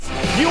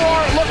You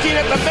are looking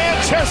at the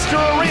Manchester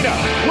Arena.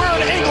 We're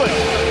in England,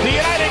 the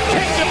United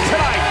Kingdom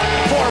tonight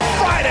for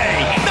Friday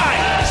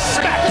Night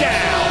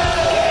SmackDown.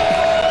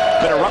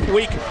 Been a rough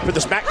week for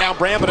the SmackDown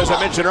brand, but as I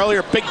mentioned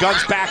earlier, big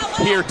guns back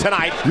here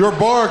tonight. Your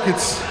bark,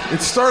 it's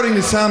starting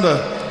to sound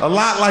a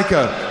lot like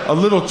a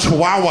little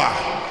chihuahua.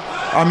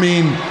 I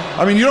mean,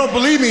 you don't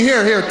believe me?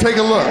 Here, take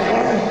a look.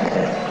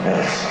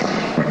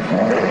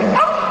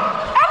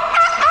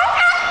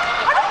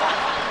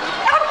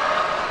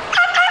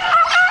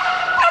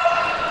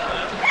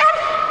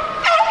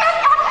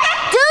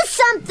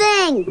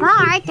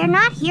 Bart, they're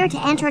not here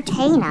to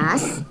entertain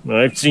us.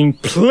 I've seen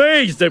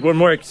plays that were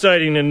more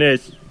exciting than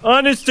this.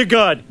 Honest to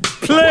God,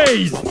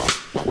 plays!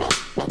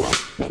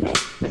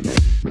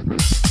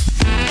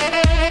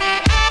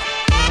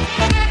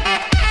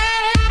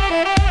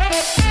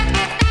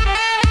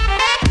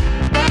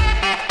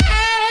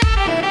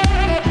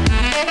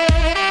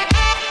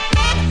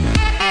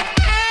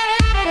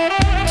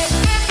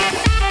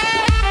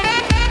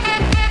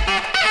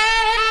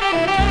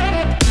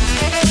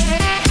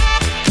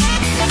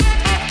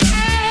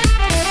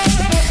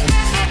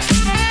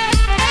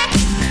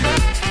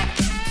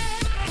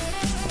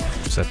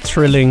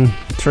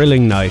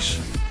 Thrilling night.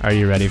 Are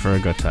you ready for a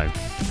good time?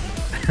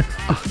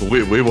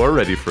 we were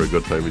ready for a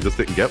good time. We just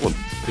didn't get one.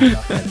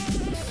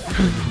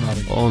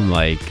 Oh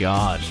my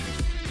God.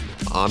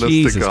 Honest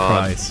Jesus to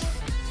God. Christ.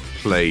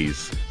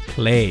 Plays.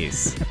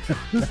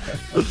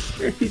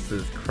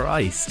 Jesus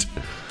Christ.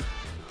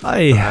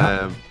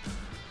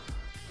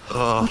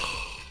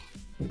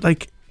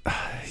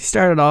 He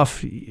started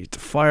off the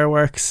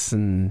fireworks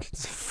and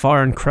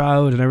foreign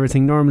crowd and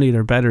everything. Normally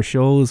they're better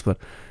shows, but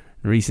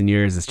in recent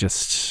years it's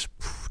just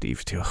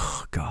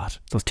oh God,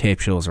 those tape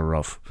shows are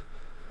rough.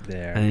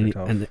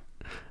 And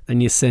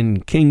you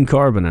send King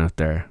Corbin out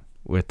there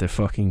with the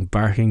fucking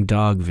barking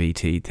dog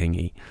VT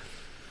thingy.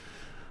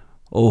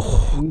 Oh,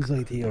 whose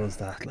idea was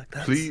that? Like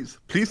that? Please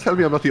tell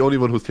me I'm not the only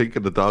one who's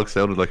thinking the dog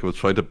sounded like it was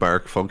trying to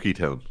bark Funky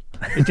Town.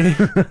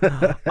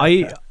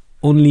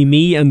 Only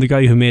me and the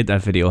guy who made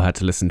that video had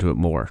to listen to it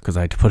more because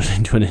I had to put it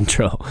into an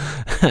intro,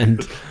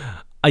 and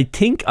I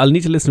think I'll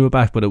need to listen to it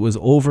back, but it was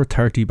over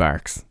 30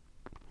 barks.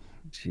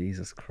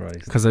 Jesus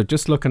Christ. Because I'm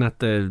just looking at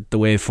the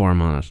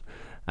waveform on it.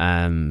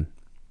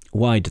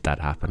 Why did that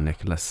happen,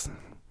 Nicholas?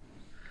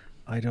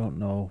 I don't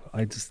know.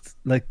 I just,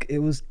 it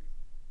was,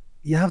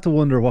 you have to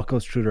wonder what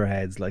goes through their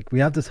heads. Like, we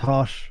have this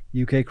hot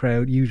UK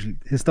crowd, usually,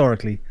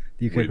 historically,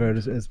 the UK crowd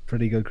is a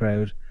pretty good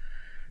crowd.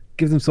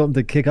 Give them something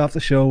to kick off the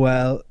show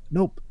well.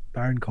 Nope.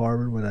 Baron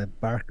Corbin with a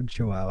barking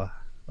chihuahua.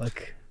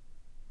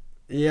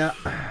 Yeah.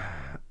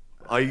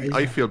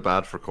 I feel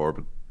bad for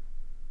Corbin.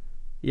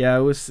 Yeah,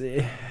 it was.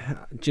 Do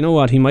you know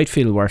what? He might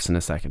feel worse in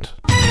a second.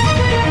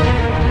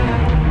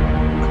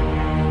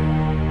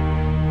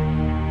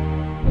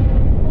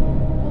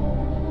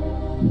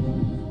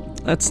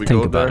 Let's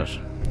think about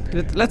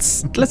it.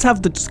 Let's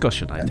have the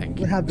discussion. I think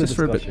we'll have the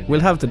discussion. We'll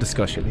have the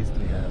discussion.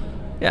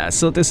 Yeah.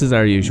 So this is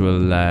our usual.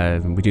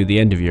 We do the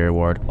end of year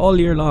award all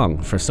year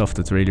long for stuff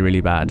that's really,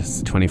 really bad.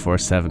 It's the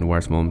 24/7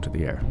 worst moment of the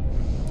year.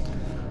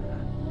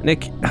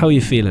 Nick, how are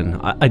you feeling?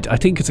 I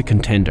think it's a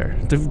contender.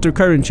 The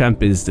current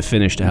champ is the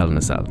finish to Hell in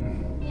a Cell.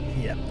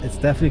 Yeah, it's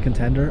definitely a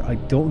contender. I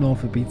don't know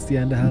if it beats the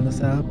end of Hell in a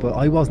Cell, but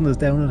I wasn't as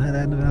down on the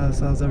end of Hell in a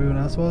Cell as everyone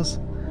else was.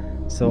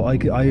 So I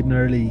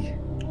nearly...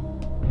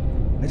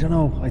 I don't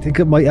know. I think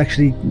it might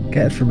actually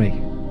get it for me.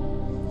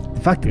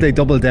 The fact that they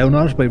doubled down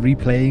on it by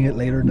replaying it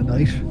later in the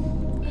night.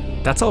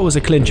 That's always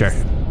a clincher.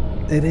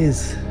 It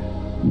is.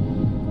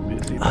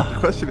 The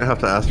question you have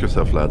to ask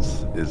yourself,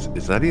 lads,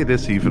 is any of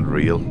this even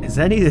real? Is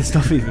any of this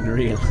stuff even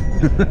real?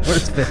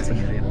 Where's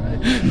Fitting real,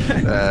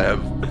 right?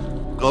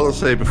 All I'll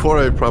say, before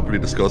I properly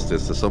discuss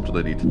this, there's something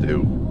I need to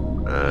do.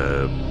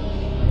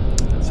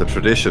 It's a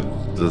tradition.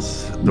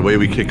 There's the way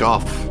we kick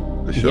off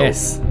the show.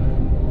 Yes.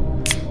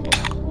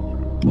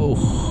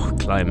 Oh,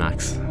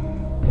 climax.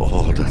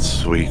 Oh, that's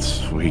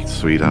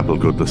sweet apple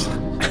goodness.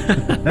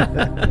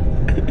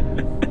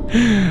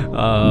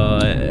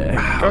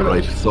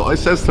 Right, so I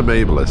says to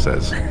Mabel,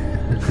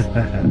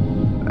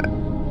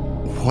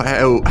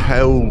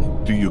 how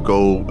do you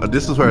go, and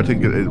this is where I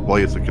think why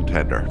it's a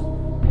contender.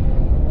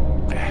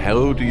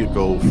 How do you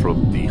go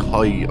from the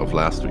high of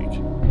last week?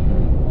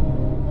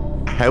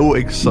 How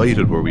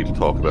excited were we to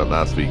talk about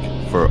last week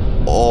for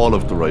all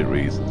of the right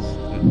reasons?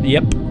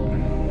 Yep.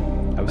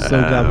 I was so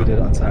glad we did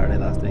it on Saturday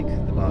last week.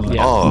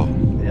 Yeah.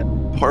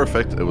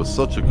 Perfect. It was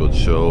such a good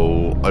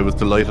show. I was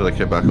delighted I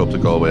came back up to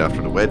Galway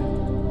after the wedding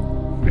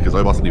because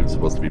I wasn't even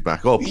supposed to be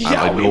back up. And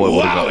I know I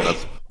would have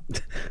gotten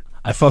that.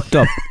 I fucked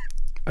up.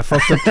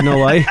 Do you know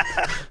why?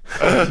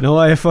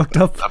 I fucked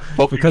up? That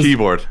fucking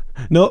keyboard.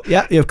 No,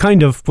 yeah,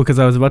 kind of, because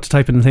I was about to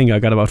type in the thing. I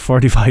got about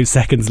 45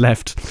 seconds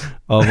left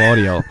of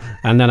audio,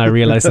 and then I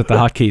realised that the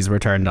hotkeys were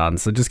turned on.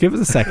 So just give us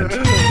a second.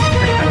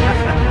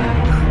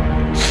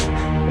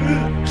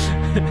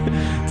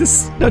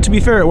 To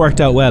be fair, it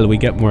worked out well. We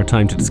get more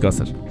time to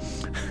discuss it.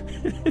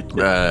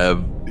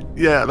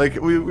 Yeah,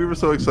 we were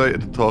so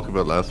excited to talk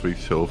about last week's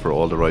show for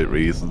all the right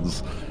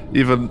reasons.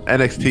 even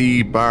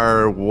NXT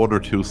bar one or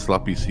two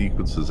sloppy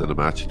sequences in a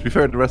match. To be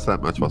fair, the rest of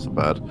that match wasn't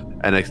bad.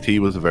 NXT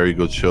was a very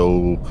good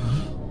show.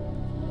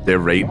 Their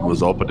rating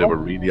was up, and they were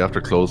really after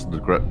closing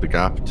the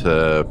gap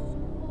to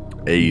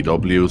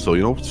AEW.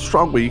 So,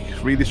 strong week,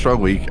 really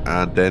strong week,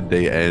 and then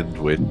they end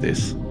with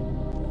this.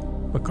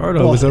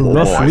 Ricardo, it was a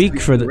rough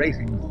week for the...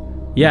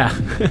 Yeah.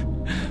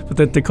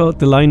 But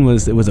the line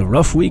was, it was a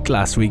rough week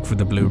last week for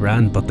the blue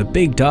brand, but the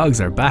big dogs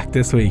are back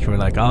this week. We're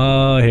like,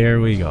 oh, here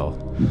we go.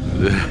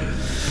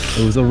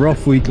 It was a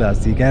rough week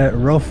last. You get it?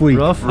 Rough week.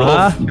 Rough.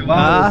 You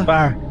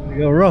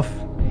go rough.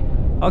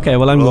 Okay,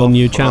 well, I'm going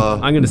new champ.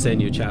 I'm going to say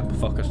new champ.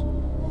 Fuck it.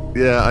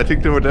 Yeah, I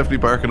think they were definitely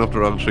barking up the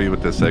wrong tree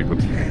with this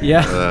segment.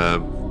 Yeah.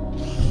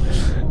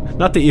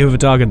 Not that you have a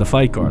dog in the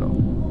fight, Gordo.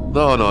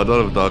 No, I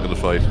don't have a dog in the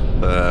fight.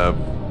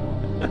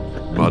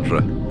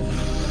 Mantra.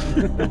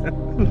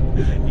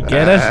 You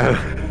get it?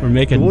 We're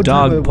making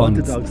dog puns.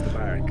 The dogs to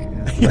bark.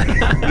 Yeah,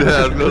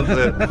 I was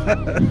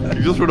gonna say.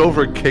 You just run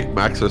over and kick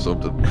Max or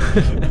something.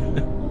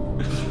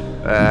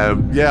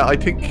 Yeah, I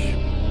think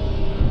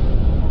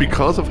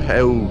because of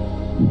how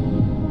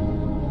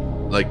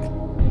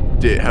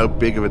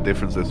big of a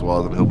difference this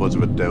was and how much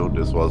of a down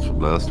this was from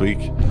last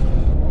week,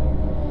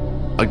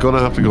 I'm gonna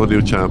have to go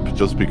new champ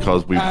just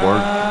because we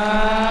weren't.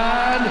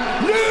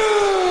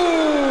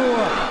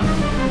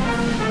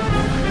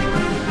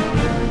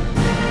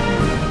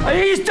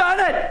 He's done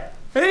it!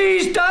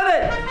 He's done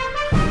it!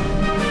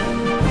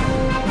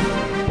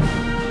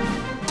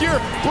 Your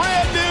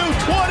brand new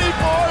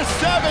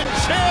 24/7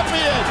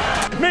 champion!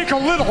 Make a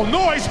little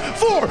noise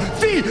for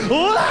the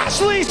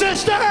Lashley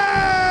sisters!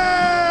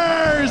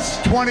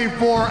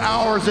 24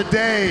 hours a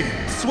day.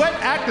 Sweat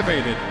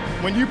activated.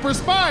 When you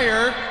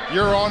perspire,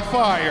 you're on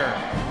fire.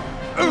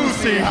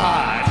 Oozy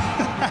hot.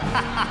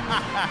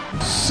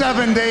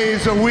 7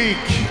 days a week.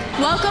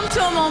 Welcome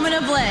to a moment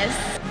of bliss.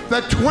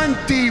 The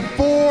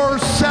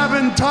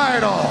 24/7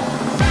 title.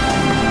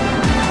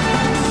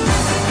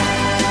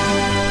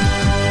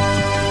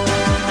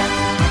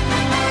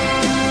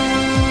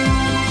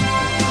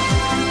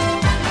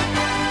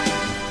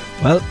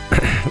 Well,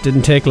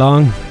 didn't take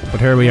long,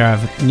 but here we are,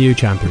 a new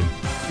champion.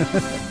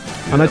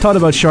 And I thought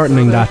about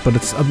shortening that, but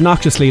it's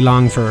obnoxiously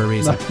long for a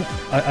reason.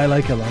 I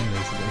like a long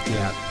reason.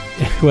 Yeah.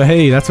 Well,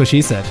 hey, that's what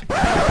she said.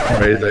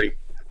 Crazy.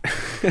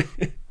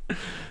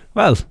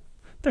 Well,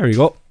 there we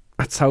go.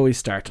 That's how we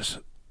started.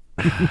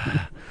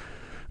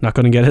 Not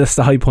going to get it. That's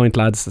the high point,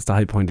 lads. That's the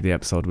high point of the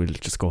episode. We'll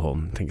just go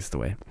home. I think it's the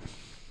way.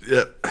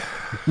 Yep.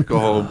 Go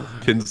home.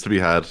 Tins to be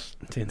had.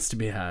 Tins to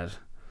be had.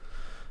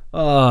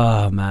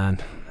 Oh, man.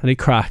 Any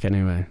crack,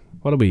 anyway.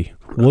 What are we?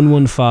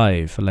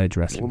 115 Alleged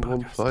Wrestling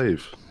 115.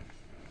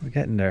 We're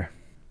getting there.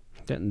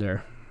 Getting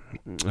there.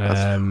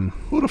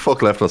 Who the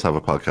fuck left us have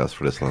a podcast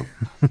for this long?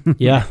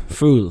 Yeah,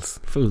 fools.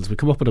 We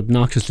come up with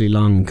obnoxiously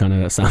long kind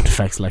of sound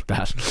effects like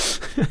that.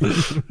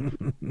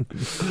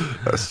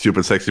 A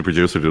stupid sexy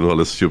producer doing all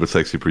this stupid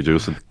sexy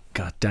producing.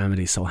 God damn it,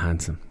 he's so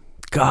handsome.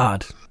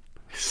 God.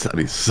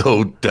 He's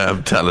so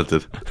damn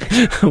talented.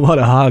 What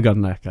a hog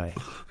on that guy.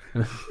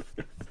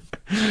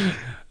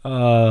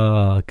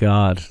 Oh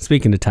God.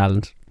 Speaking of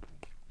talent,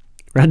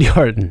 Randy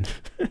Orton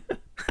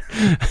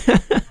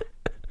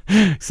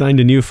signed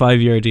a new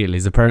 5-year deal.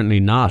 He's apparently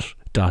not ...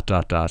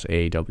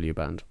 AEW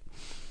band ?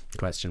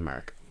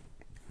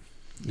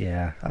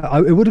 Yeah,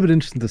 it would have been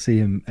interesting to see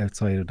him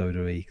outside of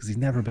WWE because he's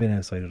never been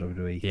outside of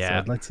WWE. Yeah, so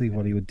I'd like to see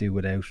what he would do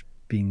without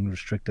being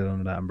restricted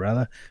under that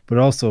umbrella. But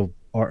also,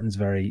 Orton's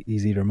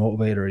he's either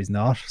motivated or he's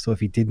not. So if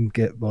he didn't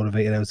get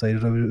motivated outside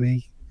of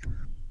WWE,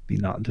 be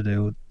nothing to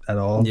do at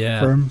all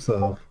for him.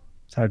 So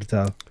it's hard to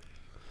tell.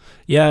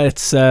 Yeah,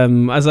 it's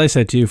as I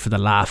said to you, for the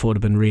laugh, it would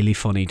have been really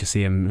funny to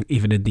see him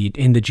even in the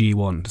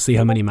G1, to see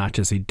how many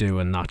matches he'd do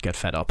and not get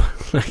fed up.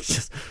 Like,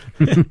 just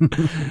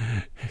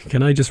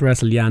can I just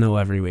wrestle Yano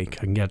every week?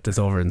 I can get this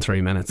over in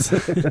 3 minutes. Oh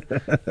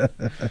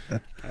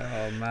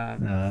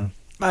man,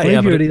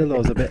 5-year deal though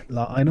is a bit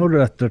long. I know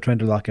that they're trying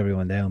to lock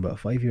everyone down, but a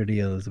 5-year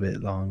deal is a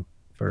bit long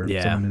for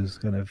someone who's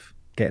kind of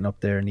getting up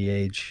there in the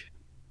age.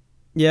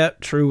 Yeah,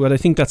 true. But I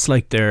think that's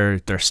like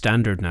their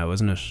standard now,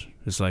 isn't it?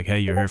 It's like, hey,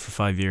 you're here for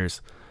 5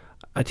 years.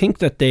 I think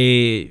that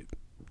they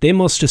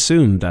must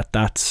assume that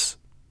that's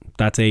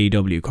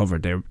AEW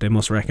covered. They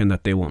must reckon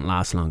that they won't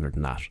last longer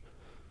than that,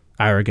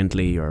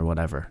 arrogantly or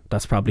whatever.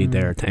 That's probably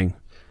their thing.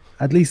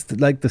 At least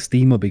like the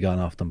steam will be gone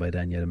off them by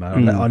then,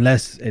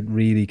 unless it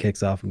really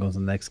kicks off and goes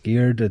in the next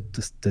gear.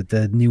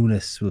 The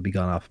newness will be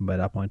gone off them by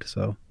that point.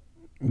 So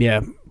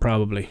yeah,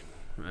 probably.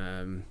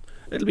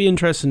 It'll be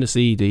interesting to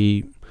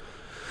see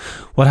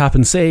what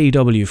happens. Say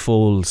AEW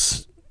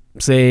folds.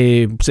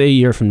 Say a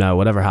year from now,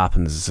 whatever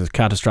happens, it's a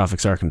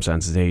catastrophic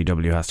circumstances,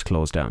 AEW has to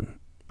close down.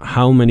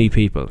 How many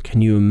people can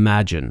you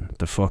imagine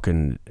the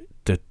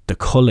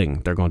culling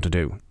they're going to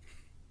do?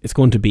 It's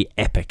going to be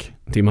epic,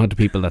 the amount of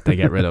people that they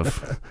get rid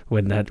of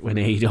when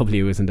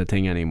AEW isn't a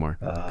thing anymore,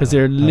 because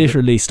they're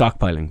literally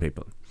stockpiling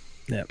people.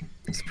 Yeah,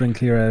 spring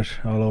clear out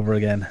all over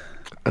again,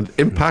 and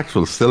Impact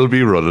will still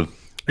be running.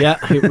 Yeah,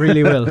 it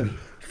really will.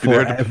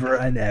 Forever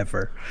and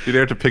ever. You're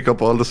there to pick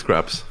up all the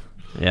scraps.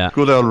 Yeah.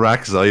 Good old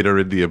Rack Zider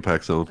in the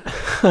Impact Zone.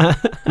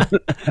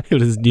 It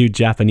was his new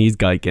Japanese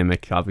guy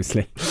gimmick,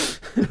 obviously.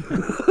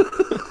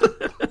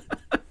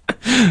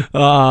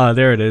 Ah,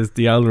 there it is.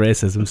 The old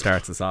racism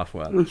starts us off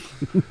well.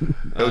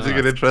 How'd you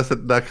get interested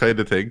in that kind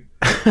of thing?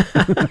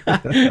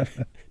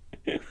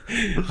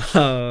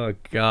 Oh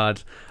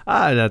God!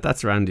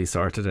 That's Randy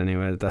sorted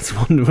anyway. That's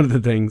one of the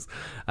things.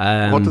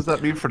 What does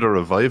that mean for the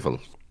revival?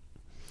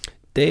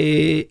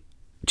 Do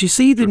you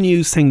see the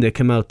news thing that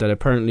came out that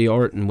apparently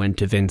Orton went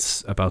to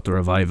Vince about the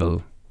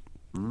revival,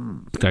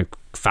 like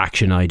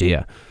faction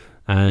idea,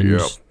 and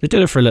they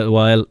did it for a little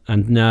while,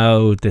 and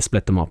now they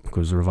split them up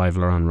because the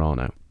revival are on Raw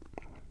now.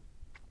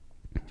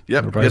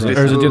 Yep. Or is it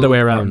the other way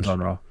around? On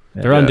Raw.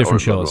 Yeah. They're on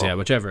different shows,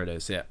 whichever it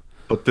is, yeah.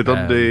 But they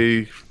done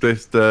the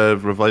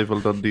revival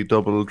done the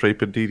double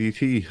draping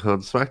DDT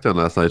on SmackDown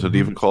last night, and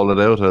even called it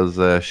out as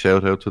a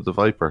shout out to the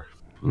Viper.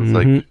 It's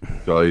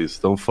like, guys,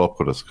 don't fuck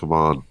with us, come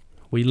on.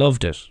 We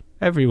loved it.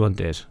 Everyone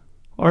did.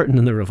 Orton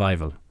and the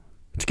revival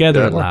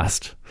together at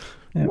last.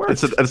 Yeah.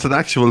 It's an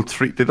actual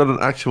they done an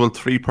actual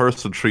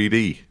 3-person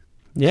 3D.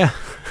 Yeah.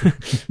 They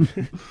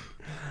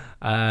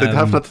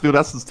have not to do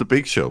that since the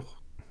Big Show.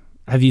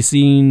 Have you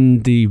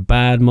seen the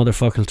bad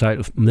motherfucker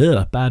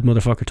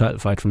title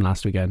fight from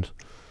last weekend?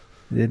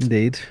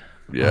 Indeed.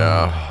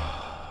 Yeah.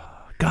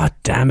 God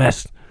damn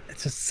it!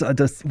 It's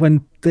just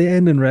when they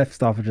end in ref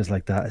stoppages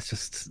like that, it's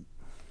just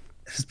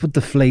what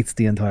deflates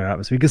the entire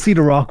atmosphere. You can see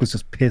The Rock was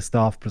just pissed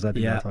off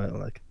presenting that title.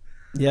 Like,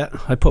 yeah,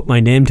 I put my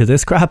name to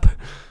this crap.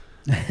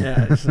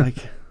 Yeah, it's like,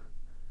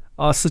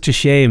 oh, such a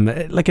shame.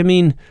 Like, I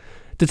mean,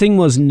 the thing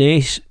was,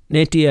 Nate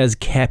Diaz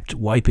kept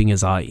wiping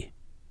his eye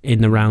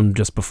in the round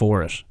just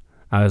before it.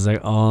 I was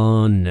like,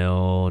 oh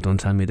no, don't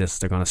tell me this.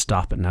 They're going to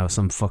stop it now.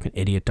 Some fucking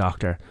idiot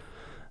doctor.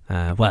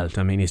 Well,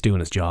 I mean, he's doing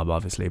his job,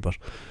 obviously, but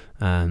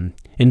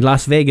in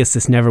Las Vegas,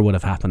 this never would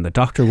have happened. The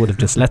doctor would have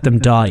just let them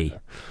die.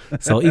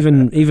 So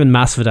even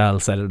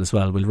Masvidal said it as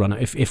well. We'll run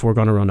it if we're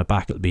going to run it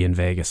back. It'll be in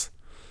Vegas.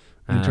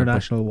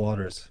 International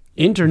waters.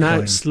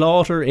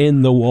 Slaughter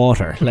in the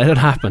water. Let it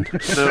happen.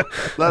 Now,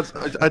 lads,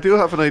 I do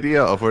have an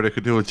idea of where they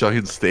could do a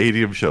giant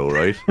stadium show,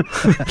 right?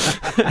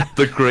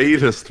 The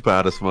greatest,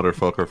 baddest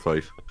motherfucker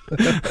fight.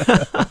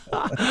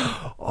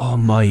 Oh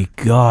my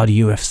God,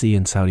 UFC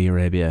in Saudi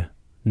Arabia.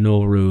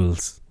 No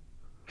rules.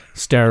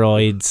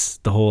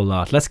 Steroids, the whole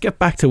lot. Let's get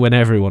back to when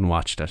everyone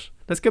watched it.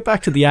 Let's get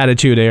back to the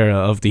Attitude Era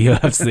of the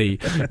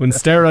UFC when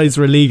steroids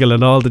were legal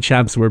and all the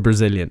champs were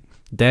Brazilian.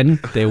 Then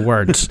they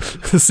weren't.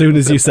 As soon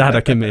as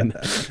USADA came in.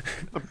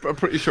 I'm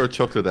pretty sure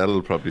Chuck Liddell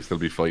will probably still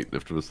be fighting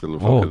if there was still a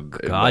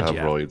fucking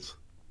hemorrhoids.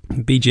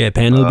 BJ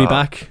Penn will be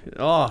back.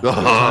 Oh, good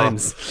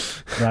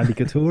times. Randy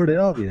Couture, they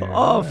all be there.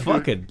 Oh,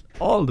 fucking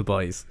all the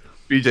boys.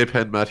 BJ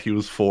Penn, Matt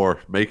Hughes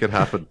 4. Make it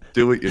happen.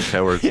 Do it, you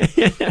cowards.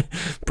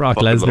 Brock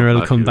Fucking Lesnar will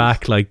Matt come Hughes.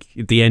 back like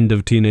at the end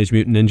of Teenage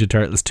Mutant Ninja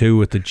Turtles 2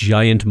 with the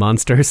giant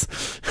monsters.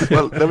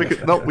 Well, then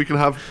we can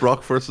have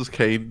Brock versus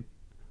Kane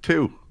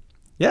 2.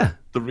 Yeah.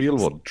 The real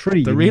one.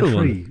 The real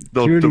one.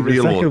 No, Clearly the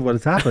real one. What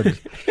has happened?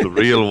 The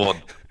real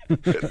one.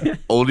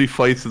 Only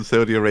fights in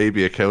Saudi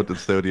Arabia count in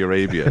Saudi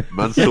Arabia.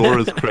 Mansoor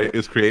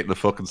is creating a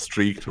fucking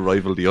streak to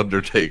rival The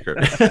Undertaker.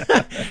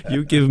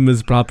 You give him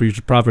his proper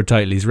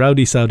title. He's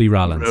Rowdy Saudi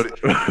Rollins.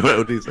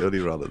 Rowdy Saudi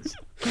Rollins.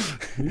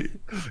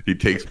 He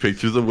takes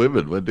pictures of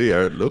women when they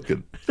aren't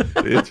looking.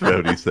 It's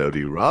Rowdy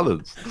Saudi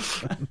Rollins.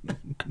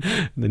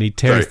 Then he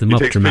tears them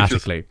up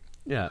dramatically.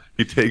 Yeah.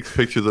 He takes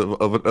pictures of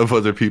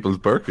other people's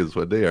burkas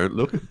when they aren't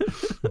looking.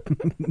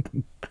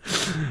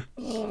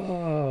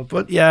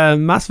 But yeah,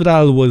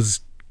 Masvidal was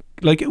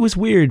like, it was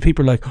weird.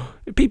 People are like,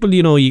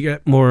 you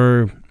get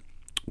more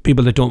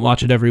people that don't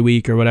watch it every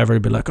week or whatever,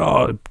 be like,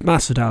 oh,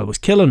 Masvidal was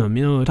killing him,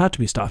 it had to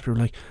be stopped. People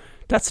were like,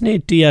 that's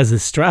Nate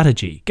Diaz's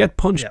strategy. Get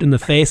punched in the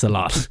face a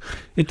lot.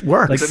 It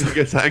works. Like, then he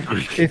gets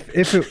angry. If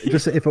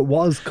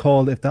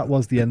that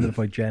was the end of the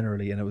fight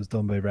generally and it was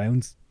done by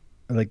rounds,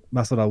 like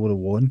Masvidal would have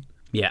won.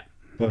 Yeah.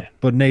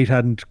 But Nate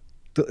hadn't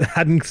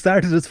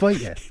started his fight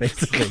yet,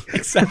 basically.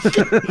 Exactly.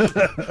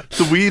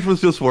 The weed was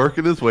just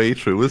working his way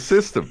through his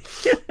system.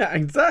 Yeah,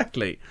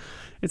 exactly.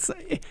 It's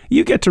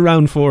you get to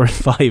round 4 and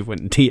 5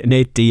 with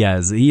Nate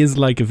Diaz. He is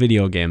like a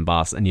video game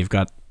boss, and you've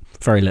got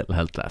very little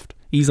health left.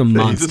 He's a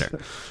monster.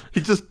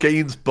 He just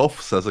gains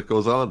buffs as it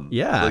goes on.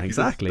 Yeah,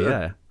 exactly.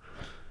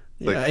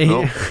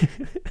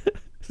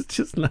 It's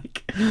just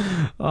like,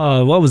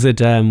 oh, what was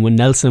it when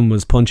Nelson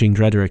was punching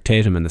Drederick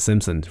Tatum in The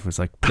Simpsons? It was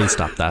like, please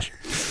stop that.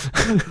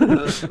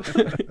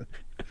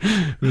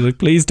 He was like,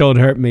 please don't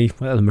hurt me.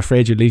 Well, I'm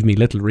afraid you leave me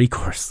little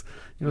recourse.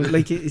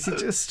 Like, is it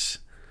just,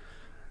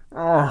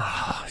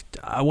 oh,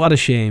 what a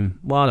shame.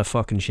 What a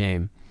fucking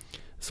shame.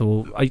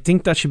 So I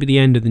think that should be the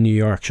end of the New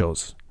York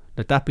shows.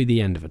 Let that be the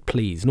end of it,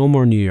 please. No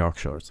more New York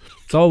shows.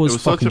 It's always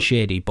fucking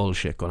shady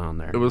bullshit going on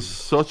there. It was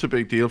such a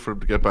big deal for him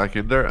to get back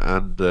in there,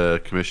 and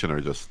the commissioner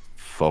just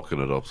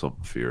fucking it up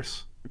something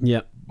fierce.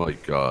 Yeah. My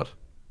God.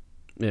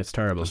 Yeah, it's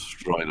terrible.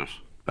 Destroying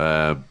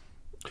it.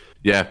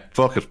 Yeah,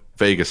 fuck it.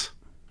 Vegas.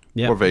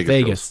 Yeah, or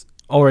Vegas.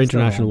 Or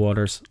international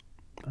waters.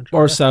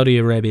 Or Saudi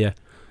Arabia.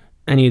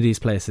 any of these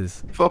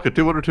places. Fuck it,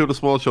 do one or two of the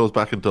small shows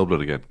back in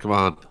Dublin again. Come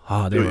on.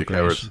 Oh, they Do were it, you great.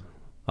 cowards.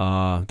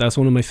 That's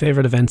one of my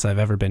favourite events I've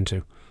ever been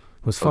to.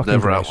 Was fucking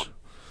never great. at one.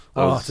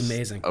 Oh, it's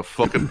amazing.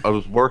 I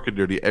was working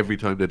nearly every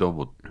time they done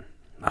one.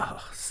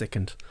 Oh,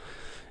 sickened.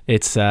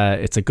 It's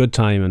a good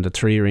time, and the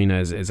 3 Arena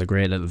is a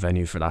great little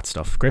venue for that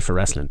stuff. Great for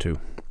wrestling too.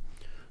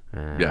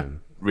 Yeah,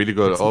 really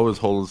good. Always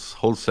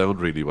holds sound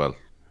really well.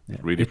 Yeah.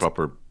 Really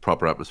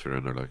proper atmosphere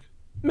in there, like.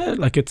 Yeah,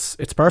 like it's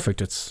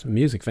perfect. It's a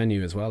music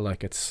venue as well.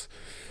 Like it's.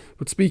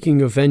 But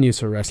speaking of venues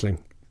for wrestling,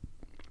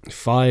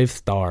 5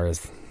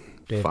 stars.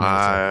 Dave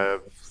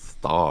 5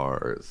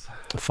 stars.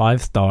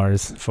 5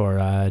 stars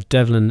for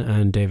Devlin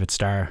and David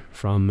Starr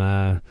from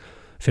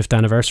 5th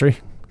anniversary,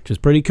 which is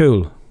pretty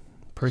cool.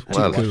 Pretty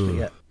cool.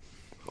 Yeah.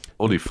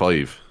 Only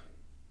 5.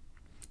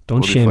 Don't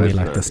Only shame 5 me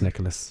like stars. this,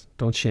 Nicholas.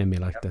 Don't shame me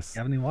like this. You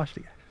haven't even watched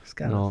it yet.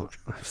 No,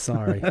 I'm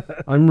sorry.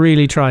 I'm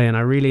really trying.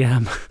 I really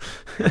am.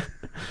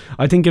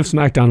 I think if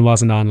SmackDown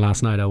wasn't on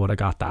last night, I would have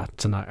got that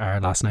tonight or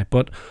last night.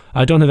 But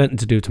I don't have anything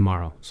to do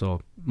tomorrow, so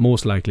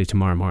most likely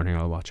tomorrow morning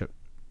I'll watch it,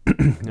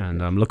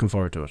 and I'm looking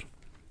forward to it.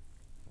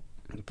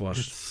 But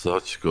It's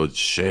such good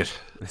shit.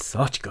 It's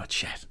such good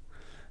shit.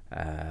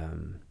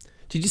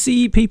 Did you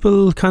see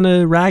people kind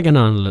of ragging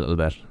on a little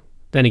bit?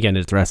 Then again,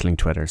 it's wrestling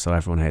Twitter, so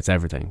everyone hates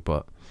everything.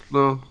 But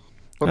No.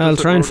 I'll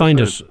try and find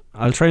it.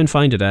 I'll try and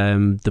find it.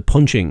 The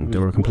punching, they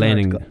were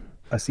complaining.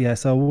 I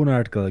saw one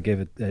article that gave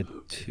it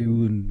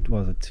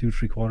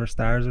 2.75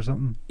 stars or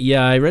something.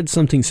 Yeah, I read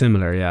something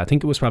similar. Yeah, I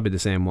think it was probably the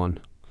same one.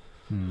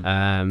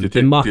 They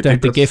think- mocked do you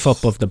think the gif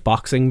that's- up of the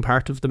boxing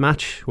part of the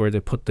match where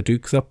they put the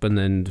dukes up, and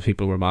then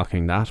people were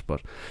mocking that.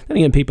 But then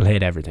again, people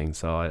hate everything,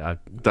 so I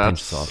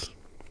pinch salt.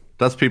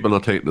 That's people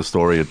not taking the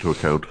story into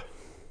account.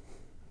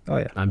 Oh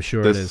yeah, I'm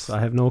sure it is.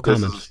 I have no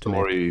comment to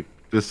make.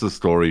 This is a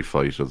story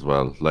fight as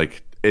well.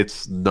 Like,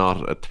 it's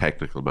not a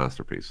technical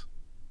masterpiece.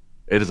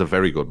 It is a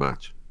very good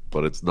match,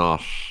 but it's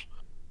not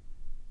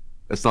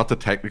the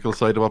technical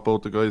side of what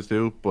both the guys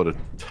do, but it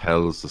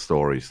tells the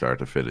story start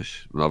to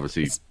finish. And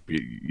obviously,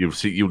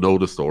 you know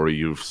the story,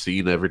 you've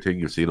seen everything,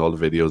 you've seen all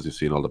the videos, you've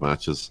seen all the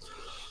matches.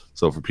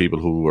 So for people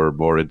who are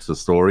more into the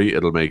story,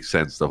 it'll make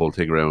sense. The whole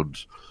thing around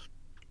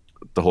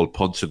the whole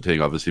punching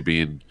thing, obviously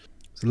being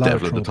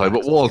Devlin the time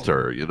with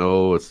Walter, you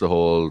know, it's the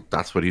whole,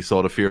 that's when he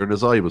saw the fear in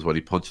his eye, was when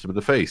he punched him in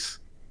the face.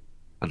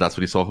 And that's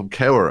when he saw him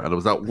cower, and it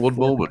was that one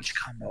moment.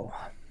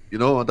 You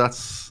know, and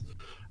that's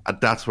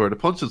where the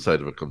punching side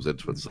of it comes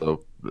into it.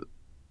 So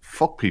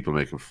fuck people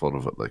making fun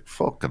of it. Like,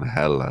 fucking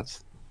hell,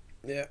 lads.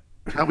 Yeah.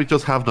 Can't we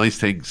just have nice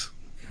things?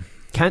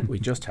 Can't we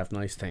just have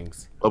nice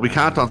things? Well, we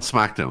can't on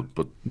SmackDown,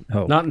 but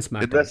not in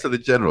SmackDown. in wrestling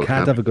in general.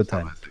 Can't have a good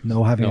time.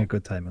 No having a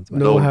good time.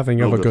 No having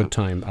of a good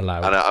time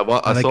allowed. And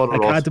I saw the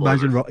Raw can't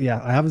spoilers. imagine.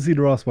 I haven't seen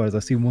the Raw spoilers.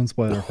 I've seen one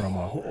spoiler from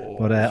Raw,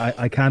 but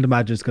I can't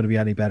imagine it's going to be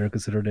any better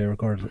considering they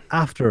recorded it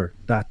after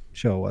that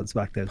show on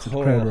SmackDown. So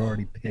the crowd were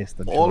already pissed.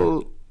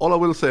 All I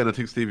will say, and I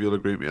think Steve, you'll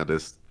agree with me on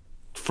this,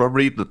 from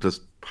reading it, there's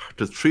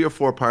 3 or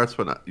 4 parts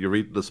when you're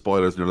reading the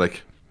spoilers and you're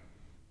like,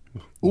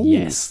 ooh.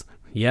 Yes.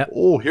 Yeah.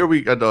 Oh, here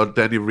we go. And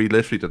then you read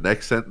literally the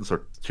next sentence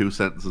or 2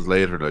 sentences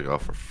later, and like, oh,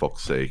 for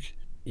fuck's sake.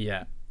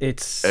 Yeah.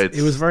 It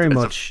was very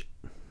much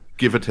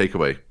give and take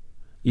away.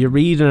 You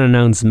read an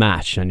announced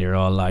match and you're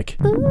all like,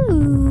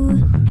 ooh,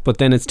 but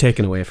then it's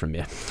taken away from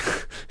you.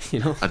 You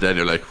know? And then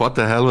you're like, what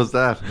the hell was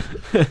that?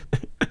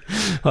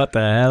 What the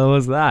hell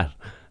was that?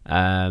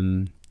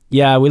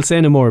 Yeah, we'll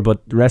say no more,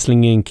 but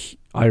Wrestling Inc.,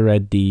 I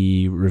read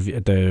the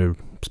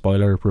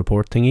spoiler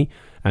report thingy,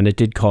 and it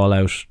did call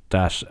out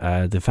that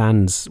the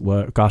fans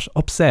got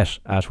upset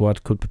at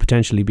what could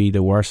potentially be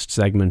the worst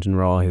segment in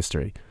Raw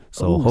history.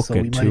 So hook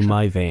it to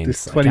my veins.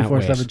 This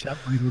 24/7 chat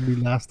might only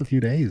last a few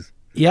days.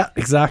 Yeah,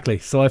 exactly.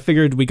 So I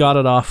figured we got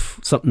it off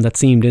something that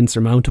seemed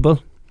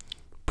insurmountable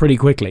pretty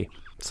quickly.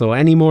 So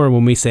any more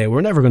when we say we're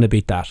never going to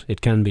beat that,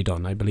 it can be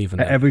done. I believe in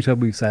that. Every time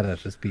we've said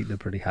it, it's beaten it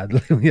pretty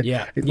handily.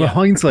 Yeah. With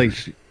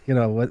hindsight, you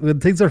know, when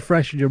things are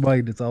fresh in your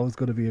mind, it's always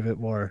going to be a bit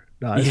more.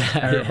 No, this is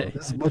terrible.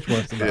 This is much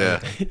worse than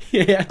that.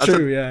 Yeah,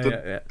 true.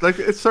 Yeah. Like,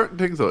 it's certain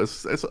things though.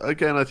 It's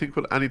again, I think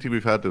with anything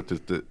we've had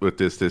with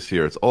this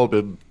year, it's all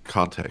been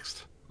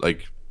context.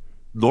 Like,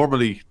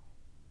 normally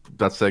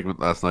that segment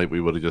last night, we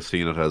would have just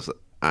seen it as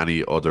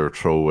any other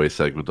throwaway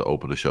segment to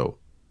open a show.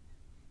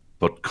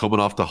 But coming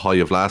off the high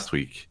of last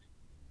week,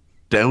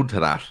 down to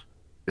that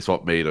is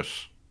what made it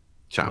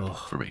champ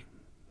for me.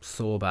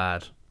 So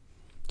bad.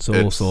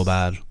 So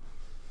bad.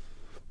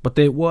 But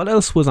what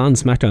else was on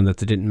SmackDown that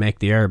they didn't make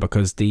the air?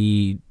 Because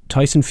the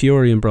Tyson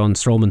Fury and Braun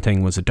Strowman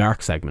thing was a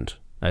dark segment.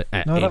 No,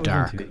 that was on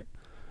TV.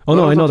 Oh,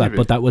 no, I know on that. TV.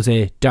 But that was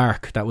a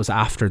dark. That was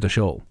after the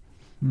show.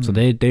 So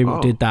they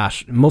did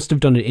that. Must have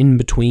done it in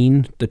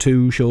between the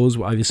two shows.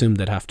 I assume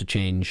they'd have to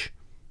change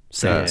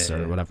sets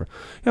or whatever.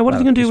 Yeah, what are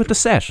they going to do with the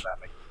set?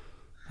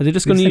 Are they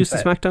just going to use the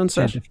SmackDown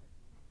set?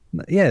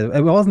 Yeah,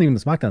 it wasn't even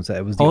the SmackDown set.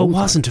 It was the Oh, it old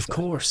wasn't, SmackDown of set.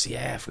 course.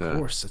 Yeah, of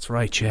course. That's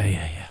right.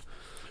 Yeah.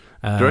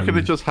 Do you reckon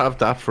they just have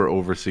that for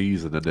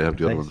overseas and then they have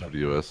the other ones for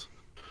the US?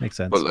 Makes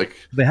sense. But like,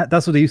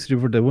 That's what they used to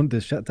do for the one.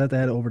 The shot that they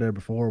had over there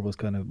before was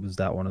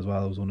that one as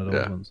well. It was one of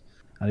those ones,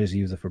 and they just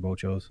used it for both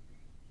shows.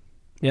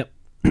 Yep.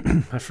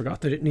 I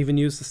forgot they didn't even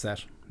use the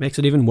set. Makes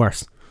it even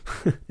worse.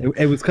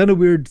 It was kind of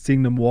weird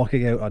seeing them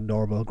walking out on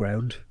normal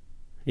ground.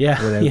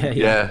 Yeah.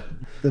 Yeah.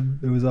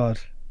 It was odd.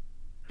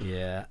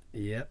 Yeah.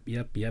 Yep.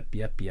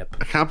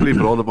 I can't believe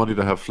with all the money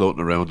they have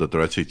floating around that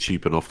they're actually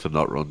cheap enough to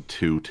not run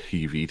 2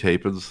 TV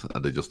tapings,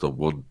 and they just done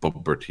 1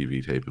 bumper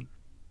TV taping.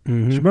 Do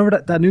you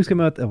remember that news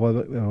came out a while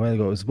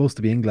ago? It was supposed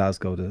to be in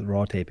Glasgow, the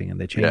Raw taping, and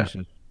they changed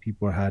it.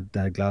 People had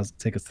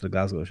tickets to the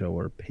Glasgow show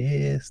were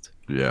pissed.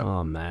 Yeah.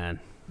 Oh man.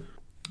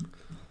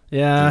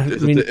 Yeah.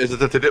 Is it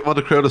that they didn't want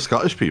to crowd of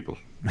Scottish people?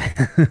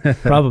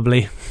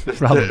 Probably.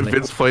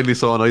 Vince finally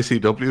saw an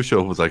ICW show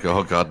and was like,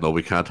 "Oh God, no,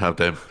 we can't have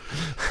them."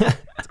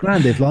 It's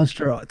grand. They've launched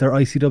their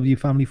ICW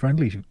family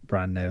friendly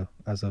brand now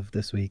as of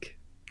this week.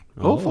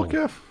 Oh fuck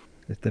yeah!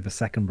 They have a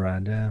second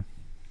brand. Yeah.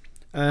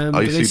 Did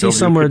I see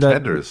somewhere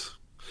Contenders.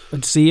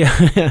 To see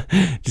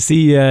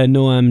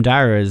Noam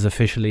Dar is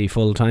officially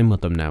full time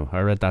with them now. I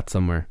read that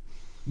somewhere.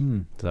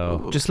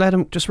 So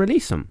just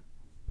release him.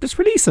 Just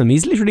release him.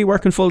 He's literally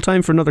working full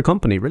time for another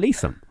company.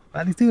 Release him.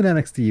 And he's doing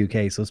NXT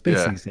UK, so it's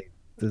basically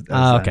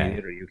okay.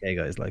 Other UK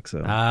guys like so.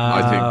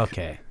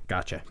 Okay,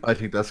 gotcha. I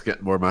think that's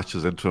getting more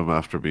matches into him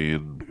after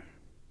being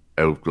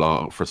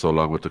out for so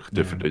long with the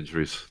different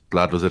injuries.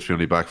 Lad was literally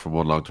only back from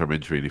 1 long-term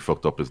injury, and he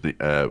fucked up his knee,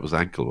 was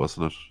ankle,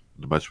 wasn't it?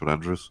 In the match with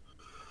Andrews.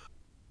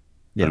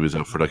 Yeah, and he was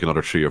out for like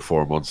another 3 or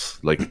 4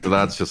 months. Like the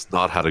lad's just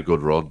not had a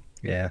good run.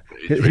 Yeah,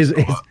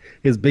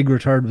 his big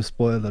return was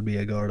spoiled on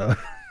Mia Gordo.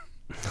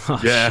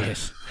 Yeah,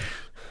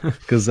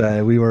 because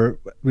we were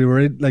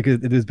in, like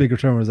his big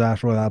return was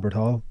at Royal Albert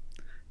Hall,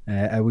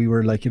 and we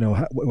were like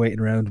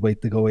waiting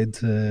to go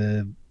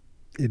into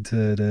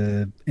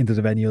the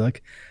venue,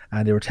 like,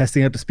 and they were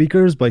testing out the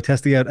speakers by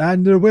testing out,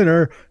 and the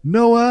winner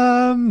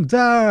Noam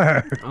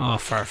Dar. Oh,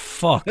 for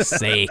fuck's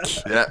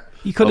sake! Yeah,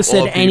 you could have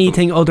said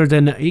anything other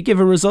than you give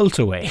a result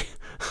away.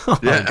 Oh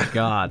my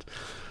God!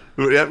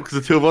 Yeah, because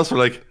the two of us were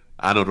like,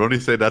 I know they're only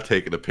saying that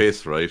taking a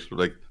piss, right? We're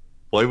like,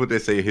 why would they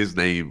say his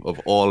name of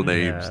all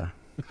names? Yeah.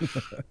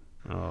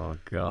 Oh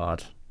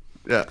God.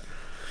 Yeah.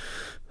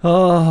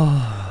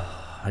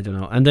 Oh, I don't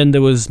know. And then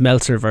there was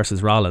Meltzer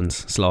versus Rollins,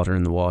 Slaughter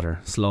in the water,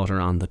 Slaughter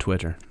on the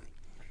Twitter.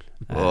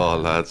 Oh,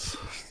 lads,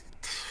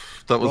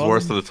 that was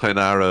worse than the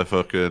Tainara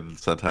fucking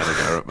Santana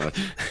Garrett match.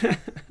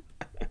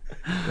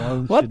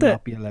 Rollins should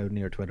not be allowed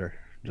near Twitter.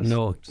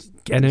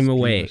 Get him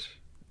away.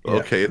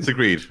 Okay, it's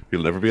agreed.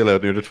 You'll never be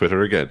allowed near the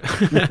Twitter again.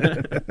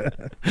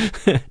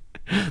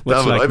 Damn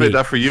it, I made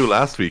that for you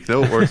last week.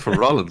 Now it works for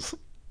Rollins.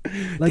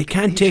 They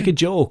can't take a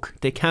joke.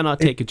 They cannot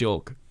take a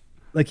joke.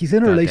 Like, he's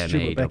in a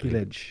relationship with Becky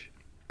Lynch.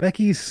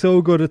 Becky's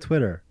so good at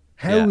Twitter.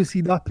 How has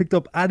he not picked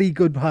up any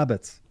good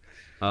habits?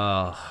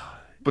 But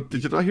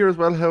did you not hear as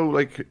well how,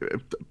 like,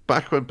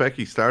 back when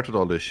Becky started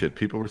all this shit,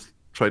 people were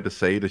trying to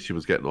say that she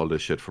was getting all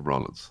this shit from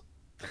Rollins?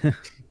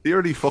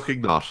 Clearly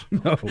fucking not.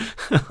 No.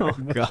 Oh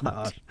God.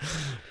 Not.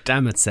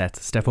 Damn it,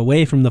 Seth. Step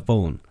away from the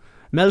phone.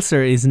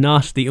 Meltzer is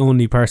not the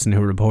only person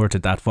who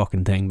reported that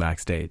fucking thing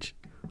backstage.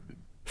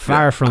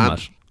 Far from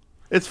it.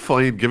 It's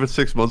fine. Give it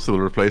 6 months and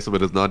we'll replace him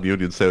with his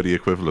non-union Saudi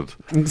equivalent.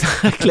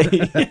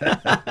 Exactly. Well,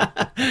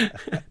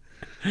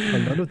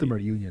 none of them are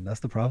union.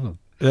 That's the problem.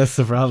 That's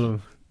the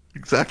problem.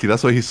 Exactly.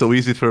 That's why he's so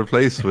easy to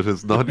replace with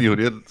his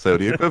non-union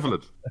Saudi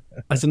equivalent.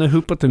 I don't know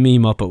who put the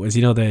meme up. It was,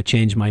 the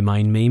change my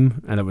mind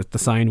meme, and the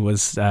sign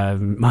was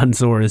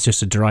Mansoor is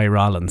just a dry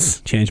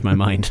Rollins. Change my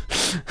mind.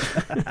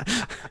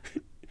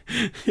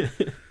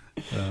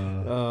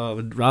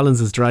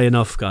 Rollins is dry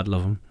enough. God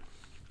love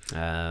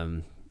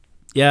him.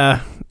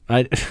 Yeah,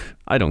 I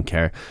don't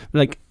care.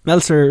 Like,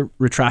 Meltzer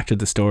retracted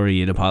the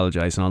story and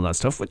apologised and all that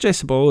stuff, which I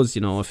suppose,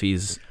 if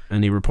he's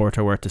any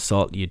reporter worth the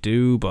salt, you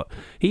do, but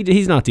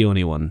he's not the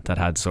only one that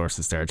had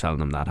sources there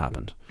telling him that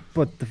happened.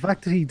 But the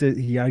fact that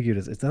he argued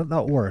is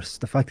not worse.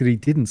 The fact that he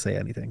didn't say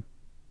anything.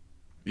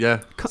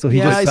 Yeah. So he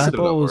just I sat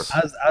suppose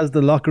as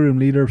the locker room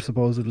leader,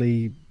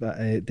 supposedly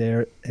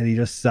there, and he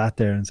just sat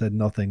there and said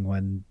nothing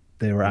when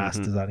they were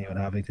asked, does anyone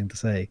have anything to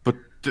say? But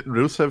didn't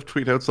Rusev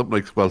tweet out something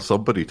like, well,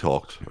 somebody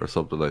talked or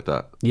something like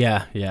that?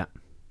 Yeah.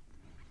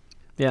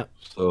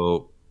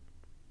 So,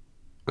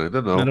 I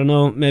don't know. I don't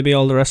know. Maybe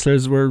all the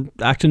wrestlers were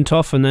acting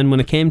tough, and then when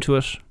it came to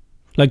it,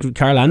 like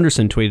Carl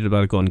Anderson tweeted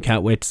about it going,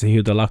 can't wait to see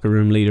who the locker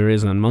room leader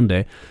is on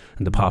Monday,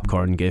 and the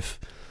popcorn gif.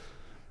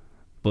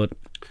 But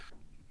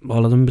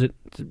all of them,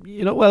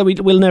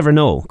 we'll never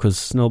know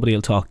because nobody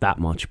will talk that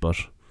much, but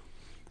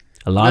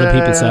a lot of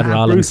people said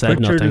Rollins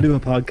said nothing. To do a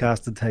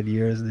podcast in 10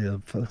 years and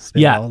they'll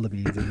spin all the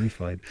beans and be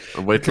fine.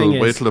 And wait till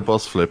the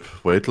bus flip.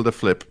 Wait till the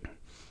flip.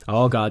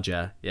 Oh God,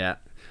 yeah.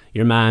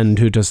 Your man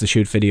who does the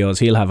shoot videos,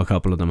 he'll have a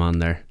couple of them on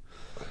there.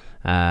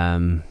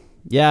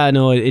 Yeah,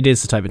 no, it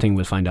is the type of thing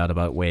we'll find out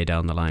about way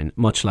down the line.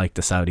 Much like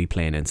the Saudi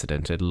plane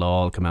incident, it'll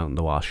all come out in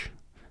the wash.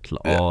 It'll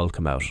all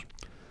come out.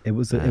 It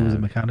was a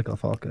mechanical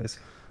fault, guys.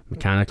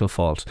 Mechanical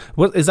fault.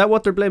 Well, is that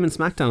what they're blaming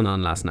SmackDown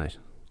on last night?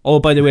 Oh,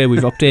 by the way,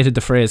 we've updated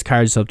the phrase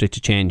 "card subject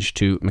to change"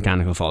 to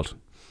mechanical fault.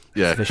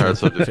 Yeah, card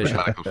subject to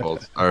mechanical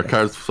fault, or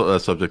card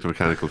subject to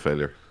mechanical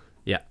failure.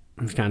 Yeah,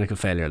 Mechanical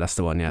failure, that's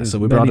the one, yeah. There's So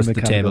we brought many us to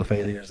the mechanical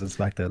table. failures in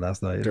SmackDown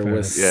last night. There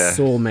was Yeah.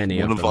 so many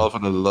One of them.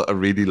 involving a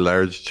really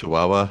large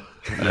chihuahua.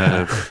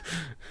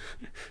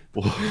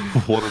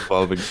 One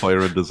involving Fire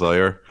and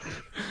Desire.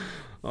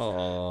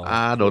 Oh,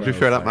 No, to be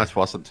fair, that match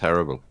wasn't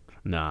terrible.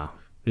 Nah.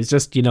 It's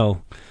just,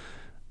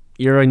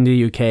 you're in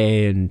the UK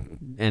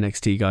and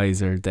NXT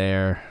guys are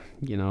there.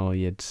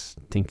 You'd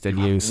think they'd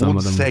use some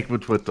of them. One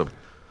segment with them.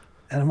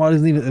 And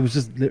it was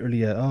just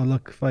literally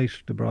look, fight,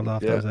 the brawl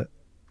off, that was it.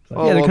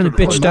 So, Yeah, they kind of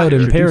bitched out do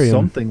Imperium.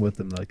 something with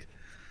them, like.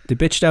 They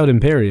bitched out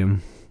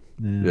Imperium,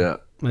 Yeah.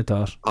 I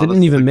thought. Honest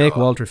Didn't even to make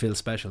God. Walter feel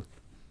special.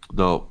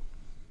 No.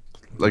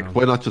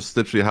 Why not just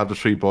literally have the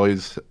three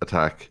boys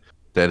attack,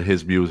 then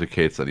his music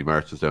hits and he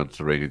marches down to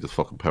the ring and just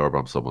fucking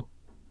powerbomb someone.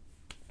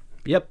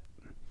 Yep.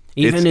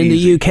 Even It's in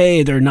easy. the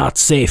UK, they're not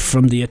safe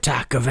from the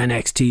attack of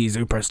NXT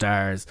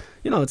superstars.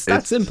 It's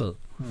that simple.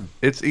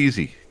 It's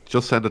easy.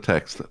 Just send a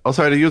text. Oh,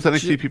 sorry, they used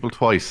NXT people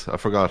twice. I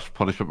forgot.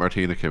 Punishment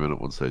Martina came in at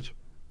one stage.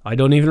 I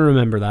don't even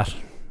remember that.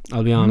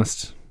 I'll be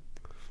honest.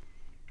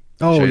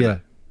 Oh, Shayna. yeah.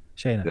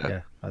 Shayna,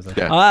 yeah. I was like,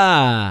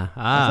 Yeah.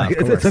 it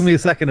Of course. took me a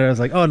second there. I was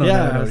like, oh, no. Yeah,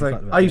 no, I was he's like,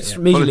 talking about I it, yeah.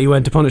 immediately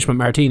went to Punishment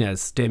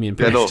Martinez, Damien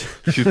Yeah, no.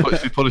 Priest.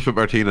 She's Punishment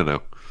Martina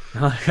now.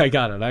 I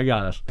got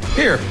it.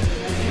 Here,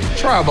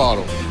 try a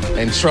bottle.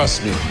 And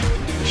trust me,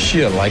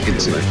 she'll like it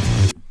too.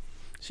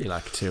 She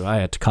liked it too. I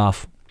had to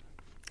cough.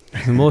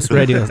 In most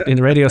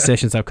radio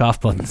stations have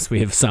cough buttons. We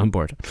have a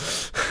soundboard.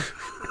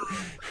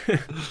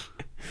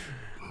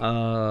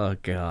 Oh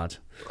God.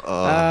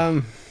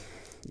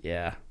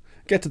 Yeah.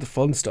 Get to the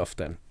fun stuff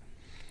then.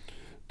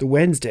 The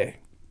Wednesday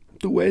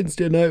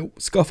night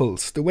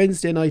scuffles. The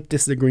Wednesday night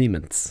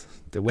disagreements.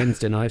 The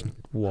Wednesday night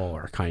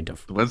war, kind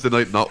of. The Wednesday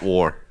night not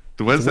war.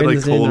 The Wednesday night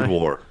Wednesday Cold night-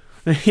 War.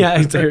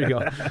 Yeah, there you go.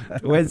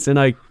 The Wednesday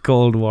night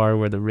Cold War,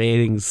 where the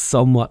ratings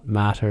somewhat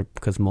matter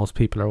because most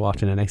people are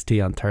watching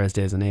NXT on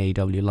Thursdays and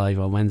AEW live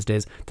on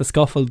Wednesdays. The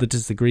scuffle, the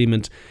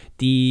disagreement,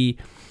 the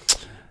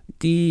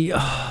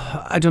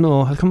I don't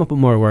know. I'll come up with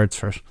more words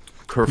for it.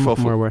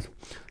 Kerfuffle.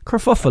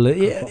 Kerfuffle.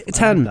 Yeah, it's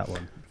hand. That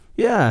one.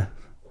 Yeah,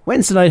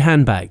 Wednesday night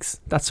handbags,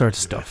 that sort of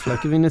stuff.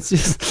 It's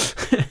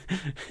just.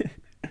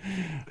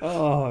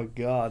 Oh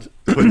God.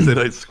 Wednesday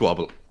night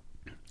squabble.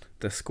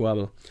 The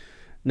squabble.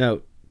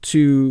 Now,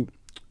 to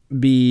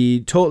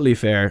be totally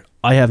fair,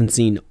 I haven't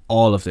seen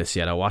all of this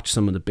yet. I watched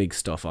some of the big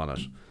stuff on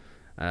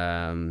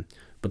it.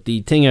 But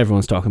the thing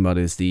everyone's talking about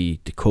is the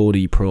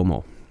Cody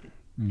promo.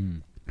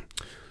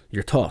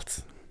 Your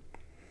thoughts?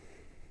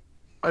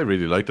 I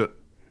really liked it.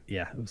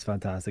 Yeah, it was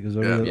fantastic. It was a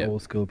really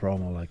old school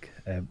promo.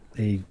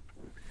 They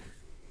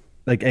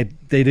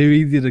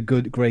did a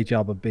great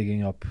job of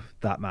bigging up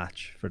that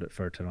match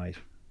for tonight.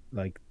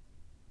 Like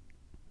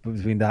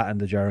between that and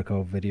the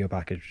Jericho video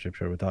package, which I'm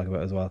sure we'll talk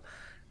about as well.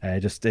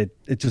 It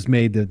just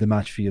made the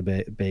match feel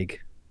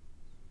big,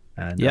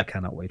 and I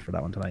cannot wait for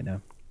that one tonight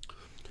now.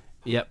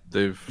 Yep.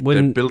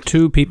 They've built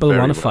two people very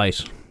want to well.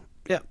 fight.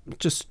 Yeah,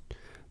 just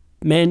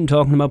men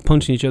talking about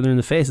punching each other in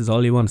the face is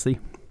all you want to see.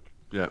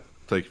 Yeah,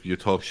 it's like you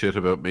talk shit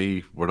about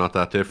me. We're not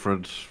that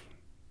different.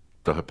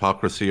 The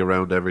hypocrisy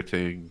around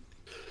everything.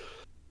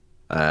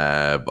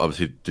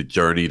 Obviously, the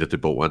journey that they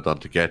both went on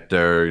to get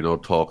there.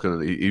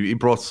 Talking. He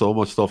brought so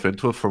much stuff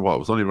into it for what? It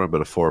was only around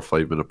about a 4 or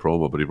 5 minute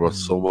promo, but he brought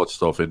so much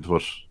stuff into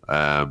it.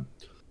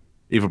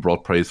 Even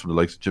brought praise from the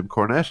likes of Jim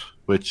Cornette,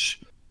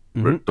 which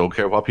don't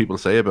care what people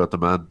say about the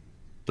man.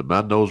 The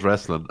man knows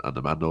wrestling and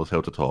the man knows how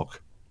to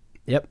talk.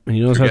 Yep, and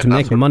he knows how to Getting that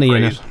make sort of money in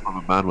praise it. From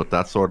a man with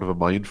that sort of a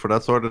mind for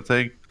that sort of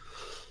thing,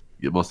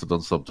 you must have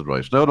done something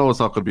right. No, it's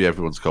not going to be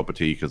everyone's cup of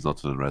tea because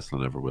nothing in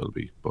wrestling ever will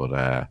be.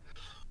 But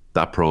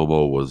that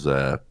promo was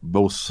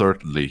most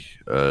certainly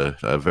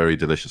a very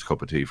delicious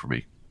cup of tea for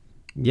me.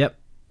 Yep.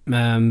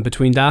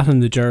 Between that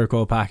and the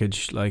Jericho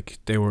package,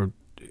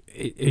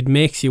 it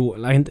makes you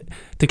like.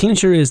 The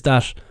clincher is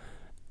that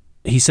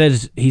he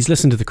said he's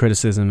listened to the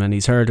criticism and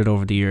he's heard it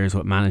over the years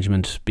with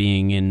management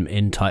being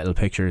in title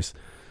pictures.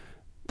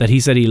 That he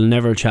said he'll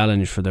never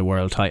challenge for the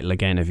world title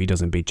again if he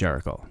doesn't beat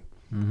Jericho.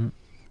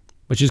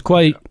 Which is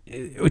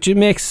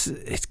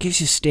it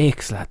gives you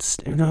stakes, lads.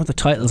 The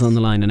title's on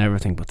the line and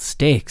everything, but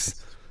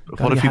stakes.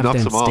 What if he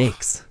knocks him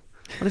stakes.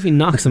 What if he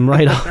knocks him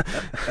right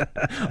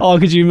off? Oh,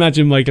 could you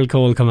imagine Michael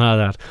Cole coming out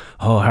of that?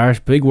 Oh, harsh,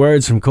 big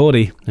words from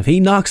Cody. If he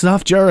knocks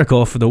off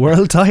Jericho for the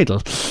world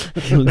title,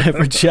 he'll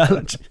never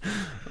challenge.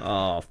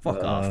 Oh,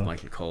 fuck off,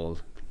 Michael Cole.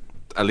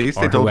 At least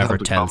Or they don't whoever have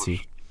the tells you.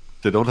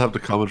 They don't have the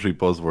commentary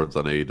buzzwords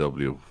on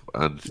AEW,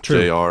 and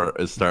True.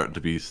 JR is starting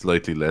to be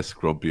slightly less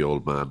grumpy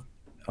old man.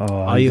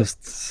 Oh, I'm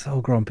just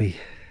so grumpy.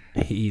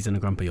 He's a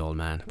grumpy old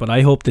man. But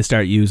I hope they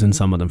start using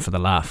some of them for the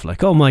laugh.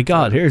 Like, oh my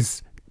God,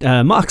 here's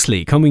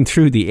Moxley coming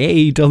through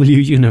the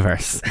AEW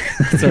universe.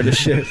 Sort of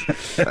shit.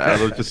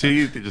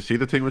 Did you see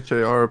the thing with JR?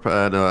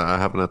 No, I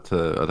haven't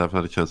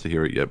had a chance to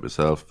hear it yet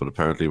myself, but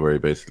apparently where he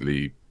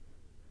basically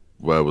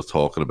was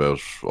talking about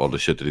all the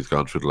shit that he's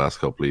gone through the last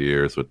couple of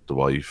years with the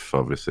wife,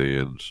 obviously,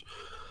 and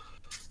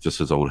just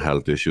his own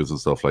health issues and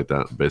stuff like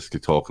that, and basically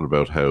talking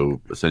about how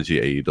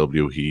essentially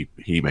AEW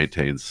he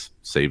maintains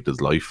saved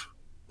his life.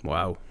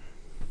 Wow.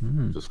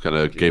 Just kind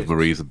of gave him a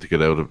reason to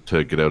get out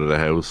of the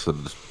house,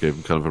 and gave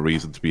him kind of a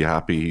reason to be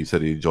happy. He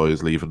said he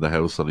enjoys leaving the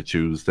house on a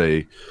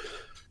Tuesday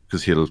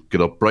because he'll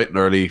get up bright and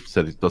early.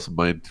 Said he doesn't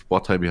mind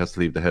what time he has to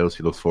leave the house.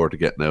 He looks forward to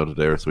getting out of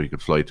there so he can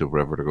fly to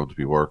wherever they're going to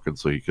be working,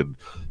 so he can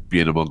be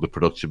in among the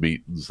production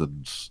meetings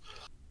and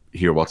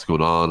hear what's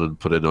going on and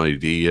put in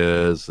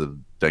ideas,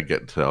 and then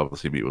getting to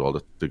obviously meet with all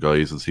the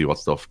guys and see what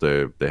stuff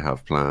they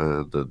have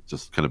planned, and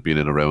just kind of being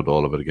in around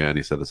all of it again.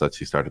 He said it's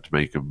actually started to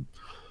make him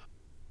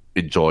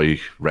enjoy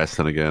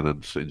wrestling again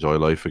and enjoy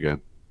life again.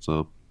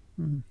 So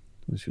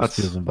that's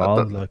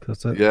involved.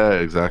 That's it. Yeah,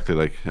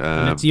 exactly.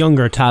 And it's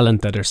younger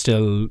talent that are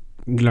still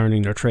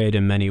learning their trade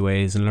in many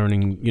ways and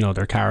learning,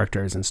 their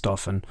characters and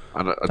stuff. And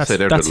I'd say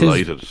they're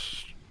delighted.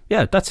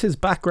 That's his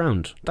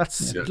background.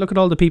 Look at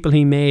all the people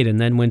he made and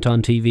then went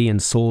on TV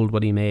and sold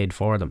what he made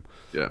for them.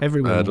 Yeah,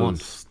 everyone won.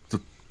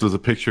 There's a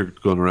picture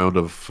going around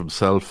of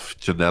himself,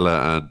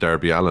 Janela, and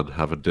Darby Allin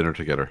having dinner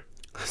together.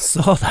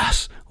 Saw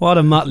that. What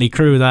a motley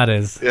crew that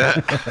is. Yeah.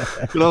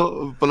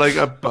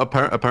 But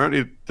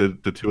apparently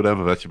the two of them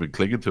have actually been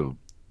clinging to him.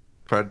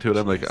 Apparently two of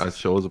them, as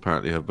shows,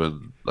 apparently have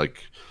been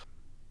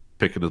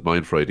picking his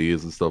mind for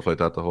ideas and stuff like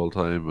that the whole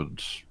time.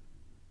 And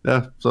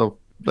yeah, so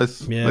nice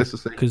to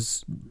see.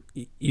 Because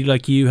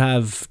you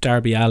have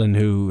Darby Allin,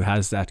 who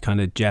has that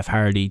kind of Jeff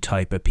Hardy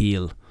type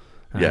appeal.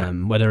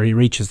 Whether he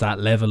reaches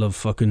that level of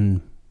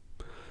fucking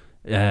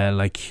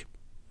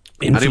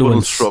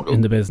influence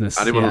in the business.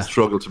 Anyone will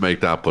struggle to make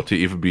that, but to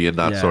even be in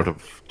that sort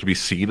of, to be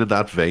seen in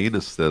that vein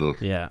is still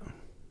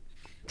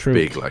true.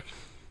 Big.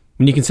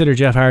 When you consider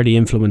Jeff Hardy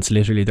influenced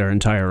literally their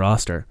entire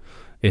roster,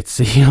 it's,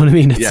 you know what I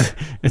mean?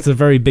 It's a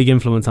very big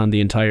influence on the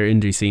entire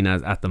indie scene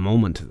at the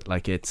moment.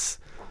 It's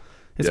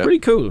pretty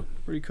cool.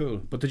 Pretty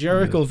cool. But the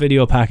Jericho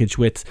video package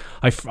with,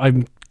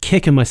 I'm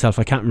kicking myself,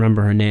 I can't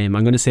remember her name.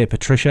 I'm going to say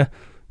Patricia.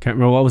 Can't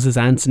remember what was his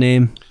aunt's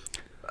name.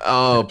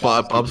 Oh,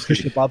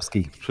 Patricia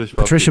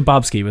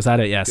Bobsky, was that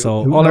it? Yeah.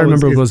 So all I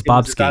remember was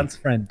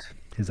Bobsky.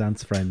 His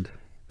aunt's friend.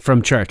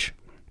 From church.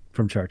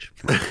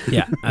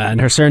 Yeah. And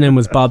her surname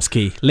was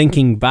Bobsky,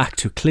 linking back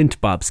to Clint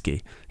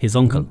Bobsky, his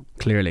uncle.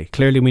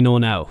 Clearly we know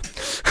now.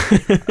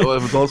 It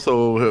was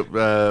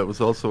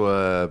also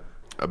a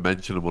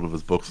mention in one of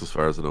his books, as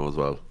far as I know, as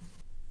well.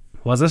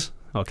 Was it?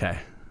 Okay,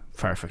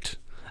 perfect.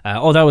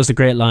 That was the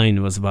great line.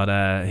 It was about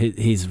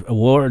his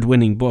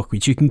award-winning book,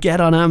 which you can get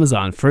on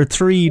Amazon for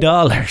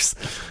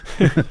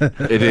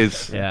 $3. It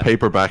is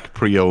paperback,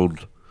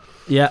 pre-owned.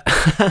 Yeah.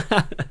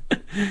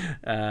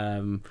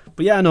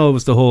 But yeah, no, it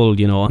was the whole,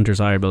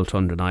 undesirable to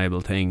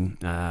undeniable thing.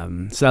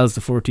 Sells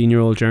the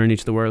 14-year journey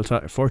to the world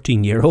title.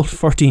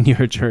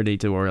 14-year journey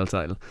to world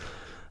title.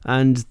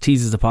 And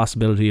teases the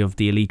possibility of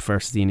the Elite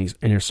versus the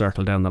Inner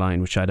Circle down the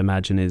line, which I'd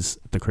imagine is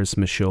the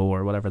Christmas show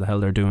or whatever the hell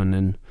they're doing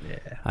in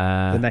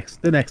the next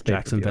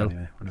Jacksonville.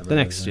 Anyway, the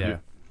next,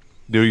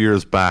 New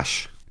Year's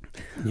Bash.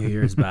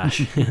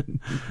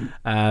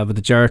 But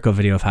the Jericho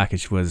video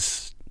package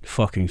was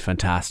fucking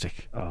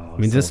fantastic.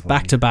 This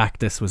back to back,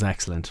 this was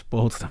excellent.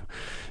 Both of them.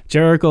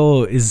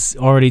 Jericho is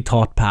already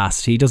thought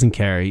past. He doesn't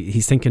care.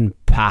 He's thinking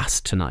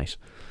past tonight,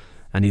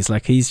 and he's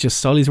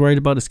just all he's worried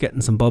about is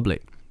getting some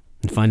bubbly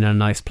and finding a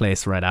nice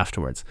place right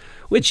afterwards.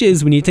 Which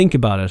is, when you think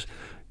about it,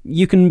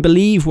 you can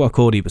believe what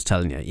Cody was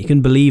telling you. You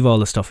can believe all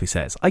the stuff he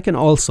says. I can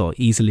also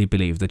easily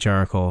believe that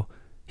Jericho,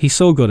 he's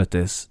so good at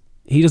this.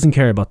 He doesn't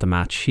care about the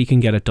match. He can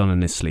get it done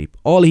in his sleep.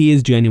 All he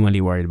is genuinely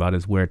worried about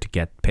is where to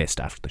get pissed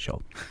after the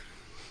show.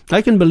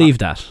 I can believe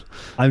that.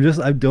 I'm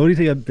the only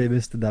thing they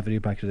missed in that video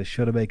package. They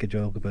should have made a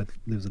joke about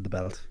losing the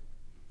belt.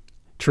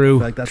 True.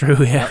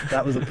 Yeah.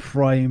 That was a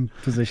prime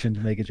position to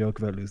make a joke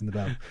about losing the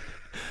belt.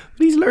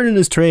 But he's learning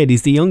his trade.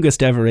 He's the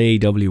youngest ever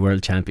AEW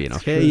world champion.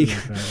 Okay.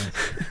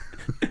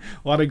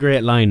 What a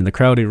great line. And the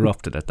crowd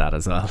erupted at that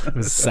as well. It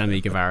was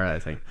Sammy Guevara, I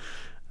think.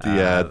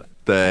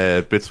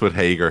 The bits with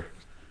Hager.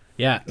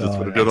 Yeah. That's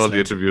what I've done all the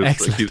interviews.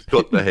 Excellent. He's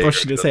cut the Hager.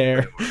 Brushing his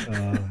hair.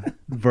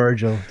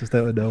 Virgil, just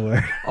out of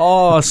nowhere.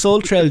 Oh,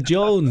 Soul Train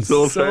Jones.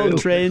 Soul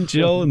Train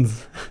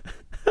Jones.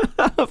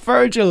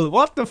 Virgil,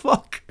 what the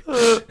fuck?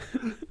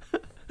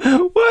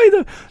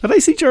 Did I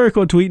see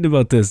Jericho tweeting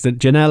about this, that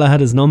Janela had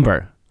his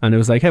number, and it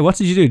was like, hey, what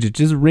did you do? Did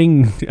you just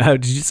ring?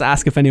 Did you just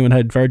ask if anyone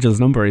had Virgil's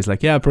number? He's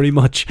like, yeah, pretty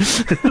much.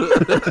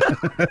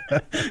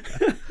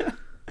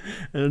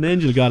 And an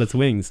angel got its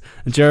wings.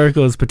 And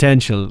Jericho's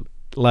potential,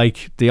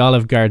 like the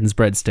Olive Garden's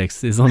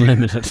breadsticks, is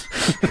unlimited.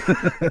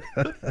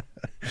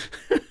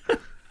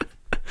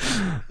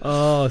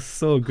 Oh,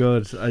 so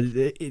good.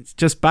 It's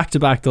just back to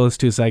back, those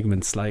two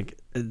segments like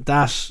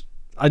that.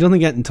 I don't think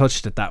getting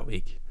touched it that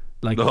week.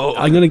 No.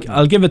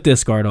 I'll give it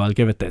this, Gordo. I'll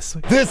give it this.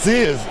 This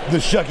is the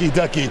Shucky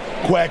Ducky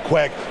Quack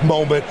Quack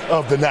moment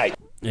of the night.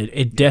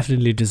 It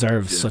definitely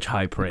deserves such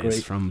high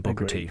praise from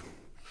Booker T.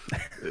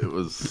 It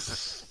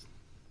was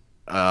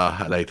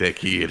I like that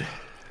kid.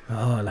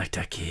 Oh, I like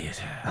that kid.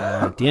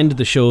 At the end of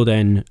the show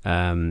then,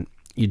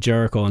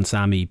 Jericho and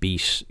Sammy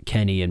beat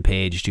Kenny and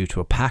Paige due to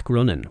a pack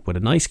run-in with a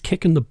nice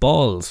kick in the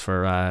balls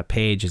for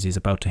Paige as he's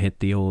about to hit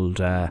the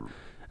old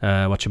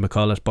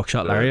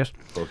buckshot lariat.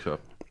 Buckshot.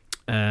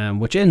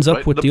 which ends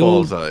up with the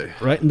old bullseye.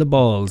 right in the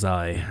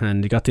bullseye,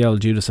 and you got the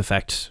old Judas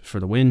effect for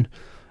the win.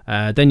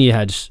 Then you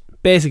had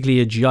basically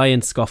a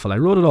giant scuffle. I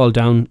wrote it all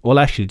down. Well,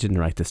 actually, didn't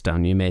write this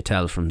down. You may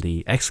tell from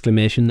the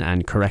exclamation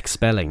and correct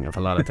spelling of a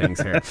lot of things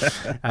here.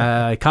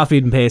 I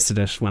copied and pasted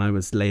it when I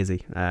was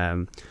lazy.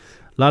 A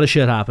lot of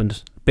shit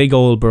happened. Big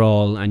old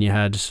brawl, and you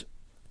had.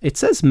 It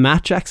says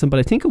Matt Jackson, but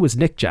I think it was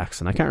Nick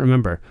Jackson. I can't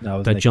remember. No, it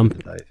was that Nick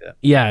jump. dive,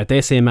 Yeah,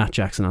 they say Matt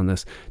Jackson on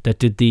this. That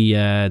did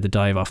the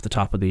dive off the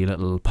top of the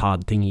little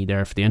pod thingy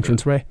there for the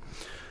entranceway.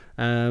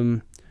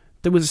 There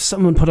was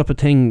someone put up a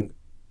thing.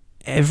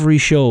 Every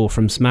show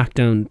from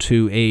SmackDown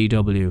to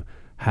AEW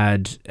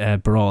had a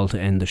brawl to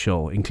end the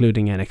show,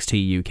 including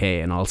NXT UK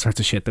and all sorts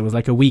of shit. There was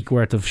like a week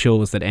worth of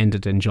shows that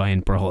ended in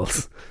giant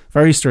brawls.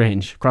 Very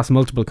strange, across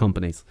multiple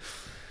companies.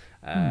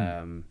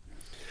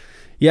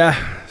 Yeah,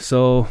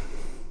 so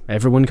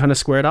everyone kind of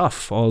squared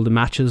off. All the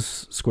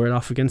matches squared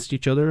off against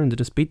each other, and they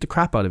just beat the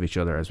crap out of each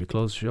other as we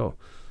close the show.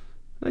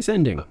 Nice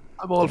ending.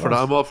 I'm all for that.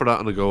 I'm all for that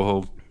on a go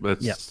home.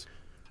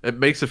 It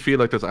makes it feel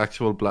like there's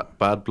actual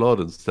bad blood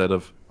instead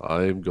of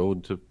I'm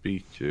going to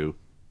beat you.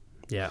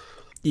 Yeah,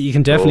 you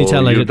can definitely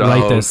tell I didn't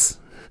write this.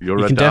 You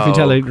can definitely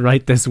tell I didn't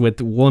write this with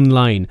one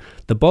line.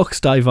 The Bucks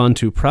dive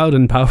onto Proud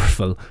and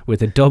Powerful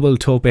with a double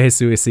tope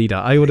suicida.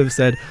 I would have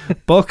said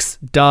Bucks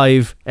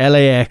dive,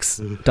 LAX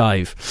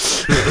dive.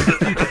 So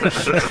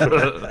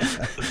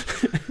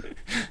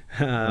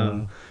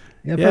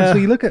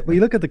you look at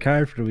the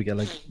card for the weekend.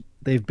 Like,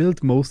 they've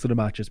built most of the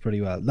matches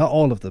pretty well. Not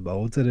all of them. I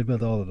would say they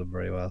built all of them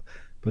very well,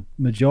 but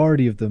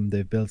majority of them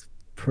they've built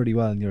pretty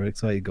well, and you're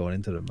excited going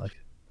into them. Like,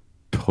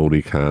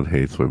 Tony Khan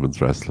hates women's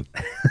wrestling.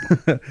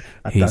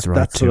 He's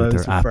right too.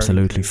 They're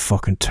absolutely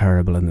fucking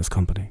terrible in this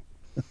company.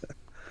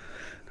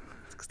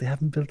 Because they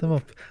haven't built them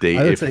up. They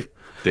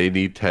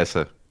need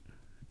Tessa.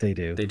 They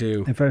do.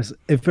 If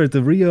for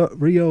the Rio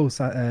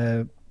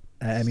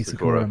Emi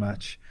Sakura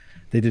match,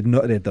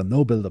 they've done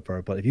no build up for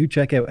her. But if you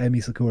check out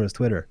Emi Sakura's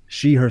Twitter,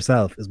 she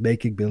herself is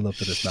making build up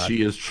to this match.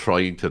 She is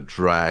trying to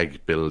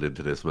drag build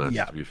into this match.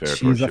 To be fair,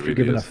 she's after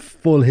giving a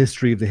full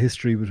history of the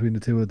history between the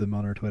two of them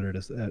on her Twitter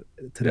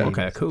today.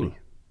 Okay, cool.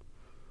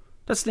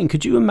 That's the thing.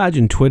 Could you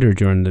imagine Twitter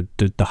during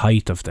the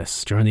height of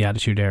this, during the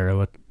Attitude Era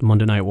with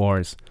Monday Night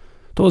Wars?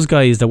 Those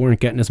guys that weren't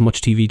getting as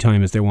much TV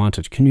time as they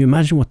wanted. Can you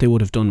imagine what they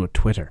would have done with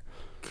Twitter?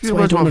 Can you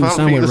imagine what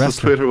Val Venus'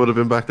 Twitter would have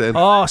been back then?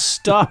 Oh,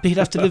 stop. He'd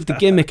have to live the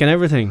gimmick and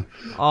everything.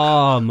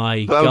 Oh,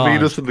 my God. Val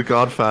Venus and The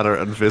Godfather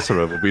and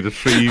Viscera would be the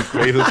three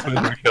greatest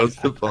Twitter accounts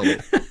to follow.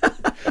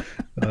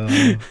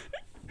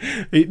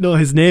 No,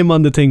 his name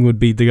on the thing would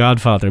be The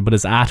Godfather, but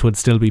his @ would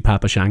still be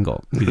Papa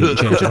Shango. He didn't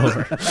change it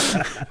over.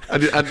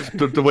 and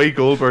the way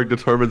Goldberg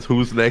determines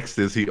who's next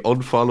is he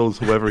unfollows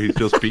whoever he's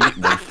just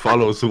beaten and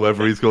follows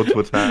whoever he's going to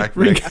attack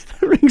next.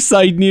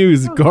 Ringside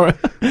News.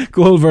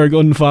 Goldberg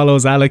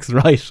unfollows Alex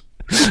Wright.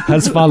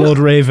 Has followed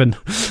Raven.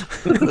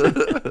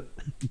 Good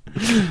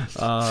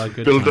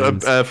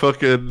Build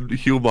fucking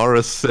Hugh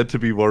Morris said to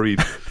be worried.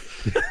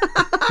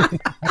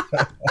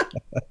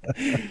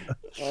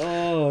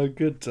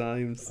 Good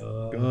times.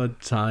 Good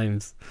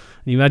times.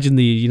 You imagine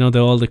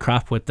all the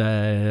crap with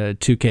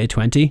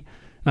 2K20.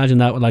 Imagine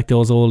that with like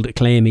those old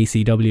Acclaim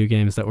ECW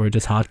games that were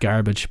just hot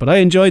garbage. But I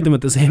enjoyed them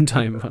at the same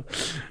time.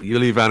 You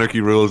leave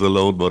Anarchy Rules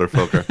alone,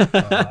 motherfucker.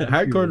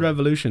 Hardcore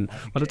Revolution.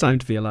 What a time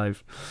to be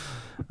alive.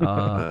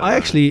 I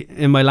actually,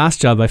 in my last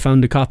job, I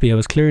found a copy. I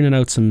was clearing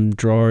out some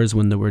drawers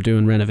when they were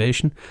doing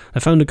renovation. I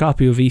found a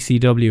copy of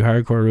ECW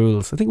Hardcore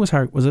Rules. I think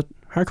it was it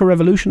Hardcore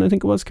Revolution? I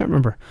think it was. Can't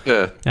remember.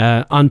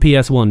 Yeah. On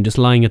PS1, just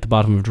lying at the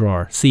bottom of a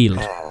drawer, sealed.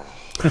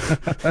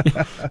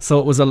 So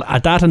it was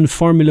that and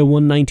Formula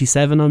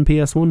 197 on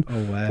PS1.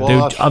 Oh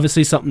wow!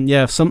 Obviously something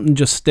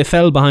just they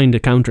fell behind a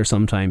counter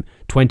sometime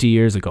 20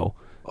 years ago,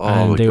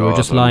 and they were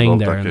just lying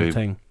there in the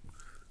thing.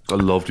 I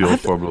love the old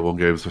Formula 1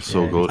 games. They're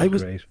so good.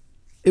 Great.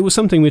 It was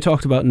something we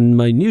talked about in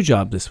my new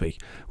job this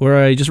week,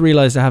 where I just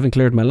realised I haven't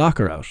cleared my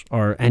locker out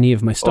or any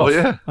of my stuff. Oh,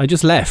 yeah. I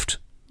just left.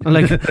 And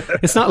like,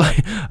 it's not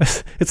like,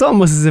 it's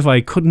almost as if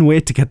I couldn't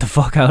wait to get the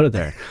fuck out of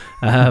there.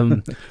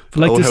 But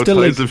like, there's how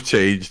still times have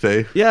changed,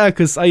 eh? Yeah,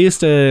 because I used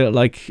to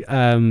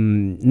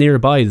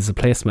nearby. There's a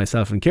place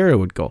myself and Kira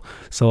would go,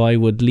 so I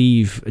would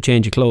leave a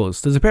change of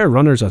clothes. There's a pair of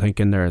runners I think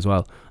in there as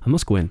well. I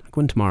must go in. I'll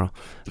go in tomorrow.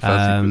 The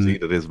fancy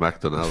cuisine it is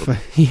McDonald's.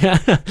 Yeah.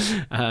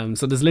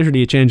 So there's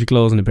literally a change of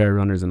clothes and a pair of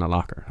runners in a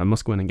locker. I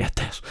must go in and get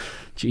that.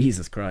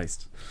 Jesus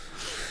Christ.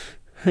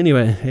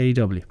 Anyway,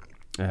 AEW.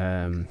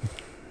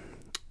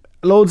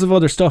 Loads of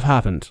other stuff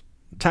happened.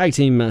 Tag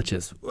team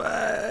matches,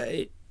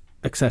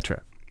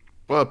 etc.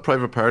 Well,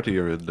 Private Party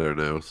are in there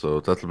now,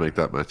 so that'll make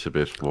that match a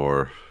bit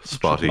more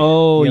spotty.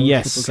 Oh,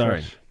 yes,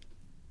 sorry.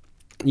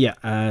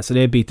 Yeah, so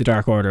they beat the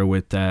Dark Order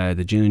with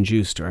the June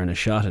Juice to earn a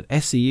shot at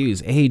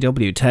SCU's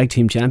AEW Tag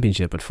Team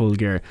Championship at Full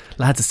Gear.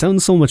 Lads, it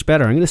sounds so much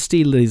better. I'm going to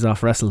steal these off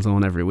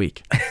WrestleZone every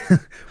week.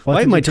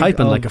 Why am I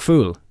typing like a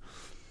fool?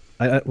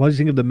 What do you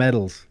think of the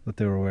medals that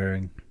they were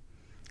wearing?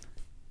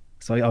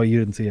 So, you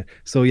didn't see it.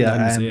 So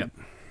yeah, see it.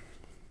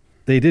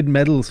 They did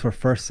medals for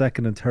first,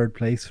 second, and third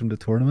place from the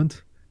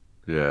tournament.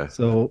 Yeah.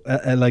 So,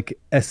 like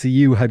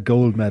SCU had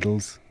gold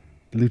medals,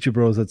 the Lucha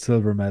Bros had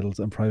silver medals,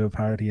 and Private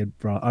Party had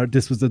bronze. Or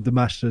this was the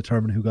match to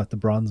determine who got the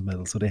bronze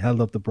medal. So they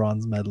held up the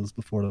bronze medals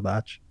before the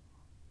match.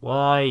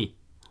 Why?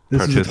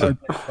 This was a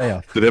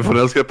playoff. Did everyone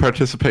else get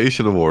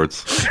participation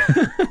awards?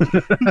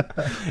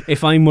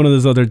 If I'm one of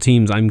those other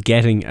teams, I'm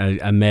getting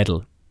a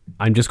medal.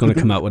 I'm just going to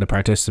come out with a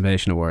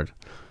participation award.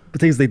 But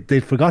things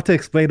they forgot to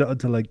explain it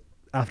until like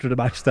after the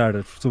match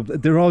started. So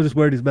they're all just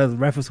wearing these medals.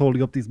 Ref was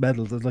holding up these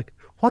medals. I was like,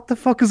 what the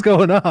fuck is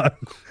going on?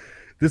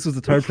 This was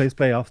the third place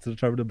playoff to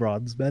determine the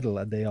bronze medal,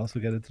 and they also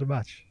get into the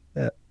match.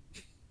 Yeah.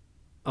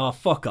 Oh,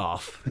 fuck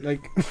off.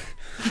 Like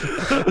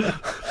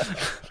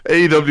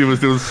AEW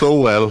was doing so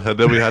well, and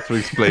then we had to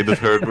explain the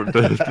third.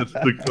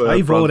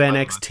 I vote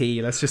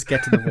NXT. Let's just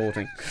get to the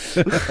voting.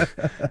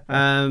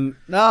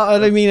 No,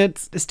 I mean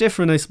it's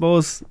different, I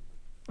suppose.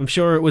 I'm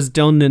sure it was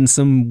done in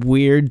some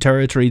weird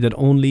territory that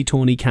only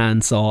Tony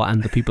Khan saw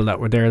and the people that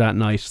were there that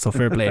night. So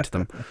fair play to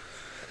them.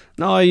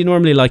 No, I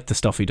normally like the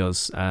stuff he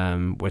does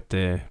with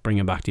the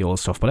bringing back the old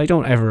stuff, but I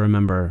don't ever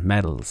remember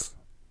medals.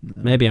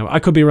 Maybe I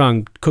could be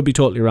wrong. Could be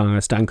totally wrong. I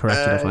stand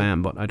corrected if I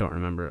am, but I don't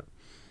remember it.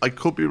 I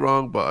could be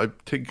wrong, but I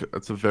think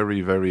it's a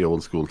very, very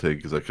old school thing,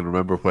 because I can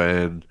remember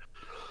when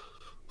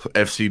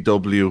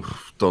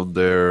FCW done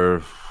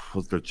their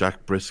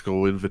Jack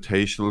Briscoe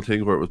Invitational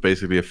thing, where it was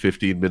basically a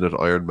 15-minute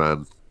Iron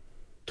Man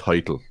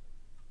title,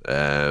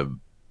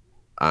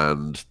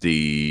 and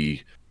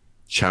the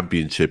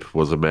championship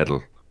was a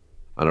medal.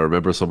 And I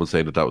remember someone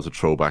saying that was a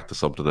throwback to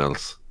something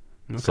else.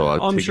 Okay. So I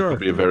think it could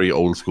be a very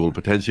old school,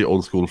 potentially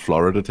old school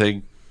Florida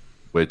thing,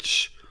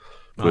 which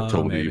with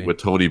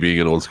Tony being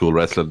an old school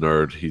wrestling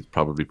nerd, he's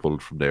probably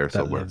pulled from there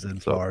somewhere. Lives in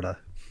Florida.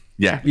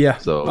 Yeah.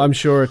 So I'm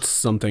sure it's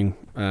something.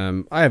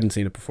 I haven't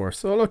seen it before,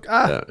 so look.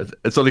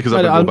 It's only because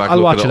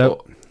I'll watch it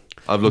out.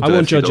 I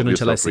won't judge it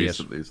until I see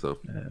recently, it. So.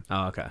 Yeah.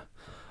 Oh, okay.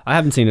 I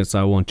haven't seen it, so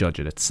I won't judge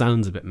it. It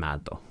sounds a bit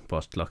mad though,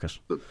 but look at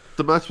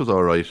the match was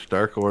all right.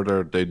 Dark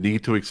Order. They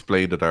need to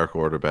explain the Dark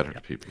Order better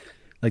to people.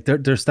 Like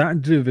they're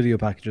starting to do video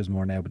packages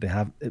more now, but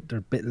they're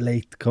a bit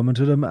late coming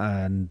to them,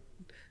 and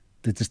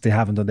they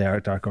haven't done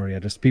the Dark Order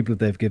yet. There's people that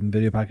they've given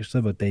video packages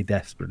to, but they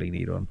desperately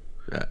need one.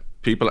 Yeah,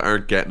 people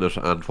aren't getting it.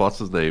 And what's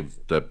his name?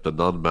 The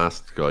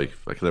non-masked guy.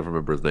 I can never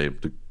remember his name.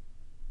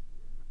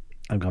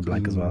 I'm gone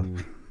blank as well.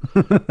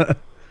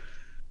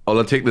 All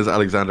I'm thinking is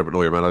Alexander, but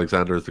no, your man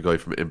Alexander is the guy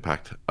from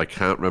Impact. I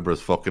can't remember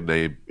his fucking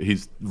name.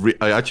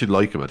 I actually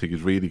like him. I think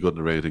he's really good in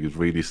the ring. I think he's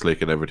really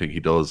slick in everything he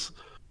does.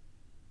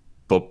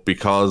 But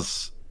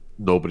because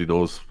nobody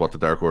knows what the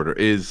Dark Order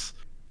is,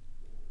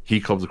 he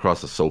comes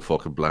across as so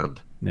fucking bland.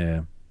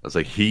 Yeah. It's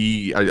like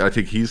I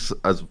think he's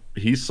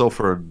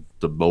suffering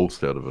the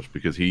most out of it,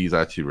 because he's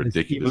actually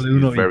ridiculous.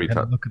 He's very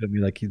look at him,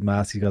 like he's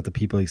masked, he's got the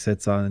people he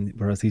sits on,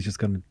 whereas he's just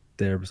kind of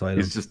there beside him.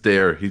 He's just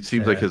there. He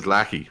seems like his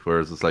lackey,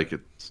 whereas it's like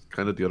it's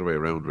kind of the other way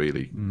around,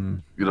 really.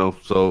 You know,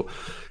 so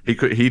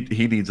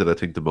he needs it, I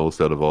think, the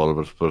most out of all of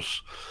it. But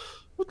it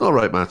was an all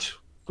right match.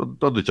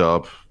 Done the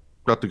job.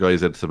 Got the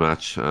guys into the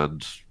match,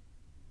 and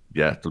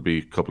yeah, there'll be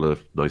a couple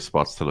of nice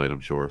spots tonight, I'm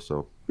sure.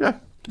 So yeah,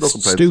 no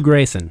complaints. Stu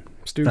Grayson.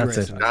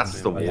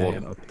 That's the one.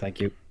 Yeah. Thank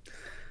you.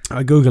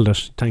 I googled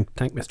it. Thank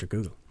Mr.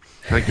 Google.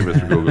 Thank you,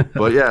 Mr. Google.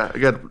 But yeah,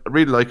 again, I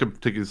really like him. I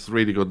think he's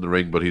really good in the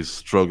ring, but he's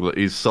struggling.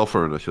 He's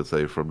suffering, I should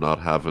say, from not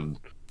having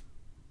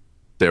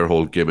their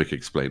whole gimmick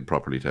explained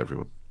properly to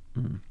everyone.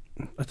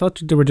 I thought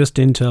they were just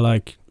into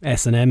like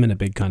S&M in a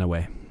big kind of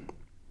way.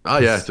 Oh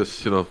yeah,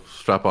 just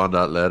strap on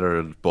that leather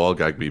and ball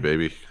gag me,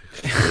 baby.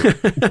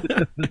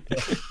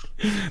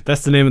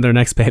 That's the name of their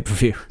next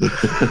pay-per-view.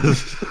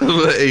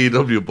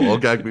 AEW ball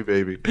gag me,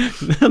 baby.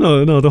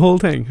 No, the whole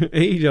thing.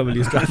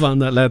 AEW strap on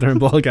that leather and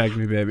ball gag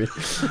me, baby.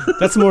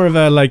 That's more of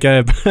a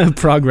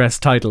progress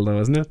title, though,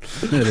 isn't it?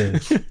 It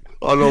is.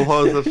 Oh no,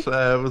 what was it?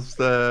 It was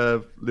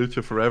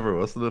Lucha Forever,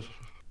 wasn't it?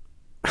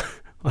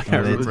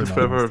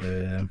 Forever.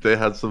 They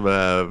had some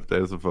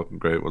fucking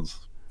great ones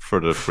for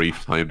the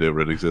brief time they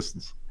were in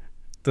existence.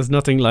 There's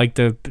nothing like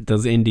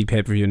those indie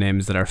pay-per-view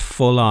names that are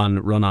full-on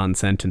run-on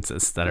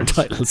sentences that are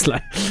titles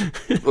like.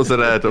 Was it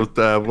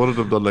one of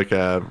them done like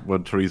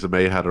when Theresa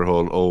May had her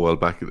whole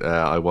back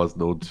I was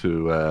known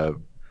to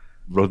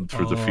run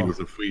through the fields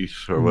of wheat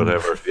or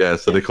whatever. Yeah,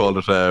 so they called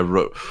it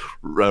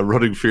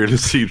running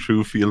fearlessly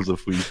through fields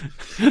of wheat.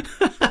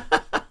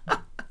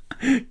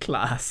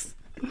 Class.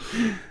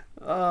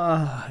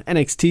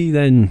 NXT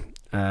then.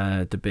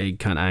 The big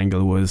kind of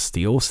angle was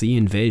the OC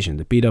invasion.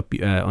 They beat up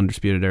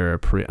Undisputed Era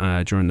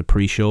during the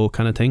pre-show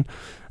kind of thing.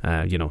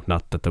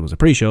 Not that there was a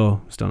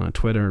pre-show. It's done on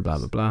Twitter, blah,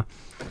 blah, blah.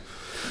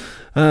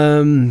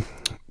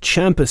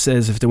 Ciampa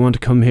says if they want to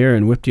come here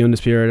and whip the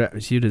Undisputed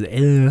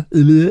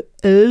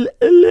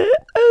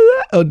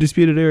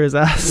Era's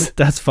ass,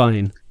 that's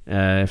fine.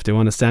 If they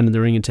want to stand in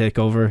the ring and take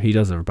over, he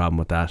doesn't have a problem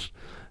with that.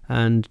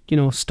 And,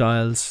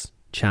 Styles,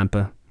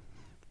 Ciampa,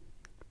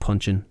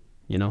 punching,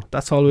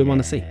 that's all we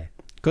want to see.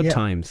 Good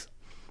times.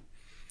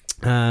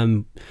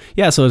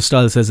 So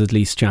Styles says at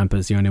least Ciampa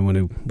is the only one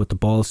who with the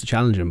balls to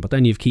challenge him. But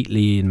then you've Keith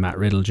Lee and Matt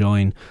Riddle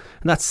join,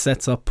 and that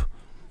sets up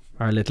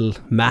our little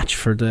match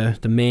for the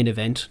main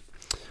event.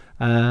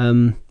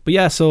 But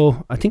yeah,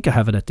 so I think I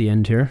have it at the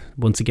end here.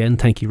 Once again,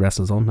 thank you,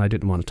 WrestleZone. I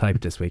didn't want to type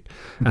this week.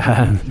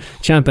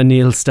 Ciampa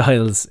kneels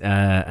Styles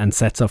and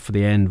sets up for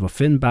the end, but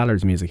Finn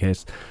Balor's music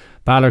hits.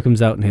 Balor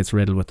comes out and hits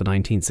Riddle with the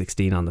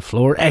 1916 on the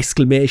floor!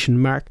 Exclamation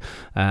mark.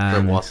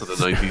 There wasn't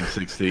a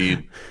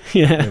 1916.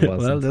 Yeah,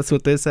 well, that's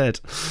what they said.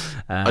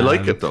 I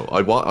like it though.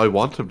 I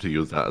want him to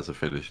use that as a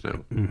finish now.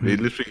 He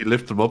literally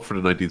lifts him up for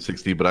the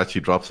 1916, but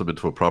actually drops him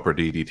into a proper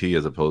DDT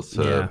as opposed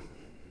to.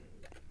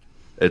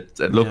 It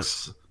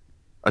looks. Yeah.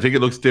 I think it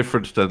looks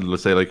different than,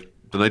 let's say, like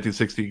the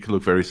 1916 can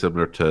look very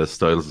similar to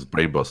Styles'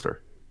 Brainbuster,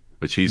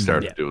 which he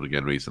started doing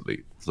again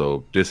recently.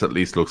 So this at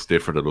least looks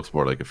different. It looks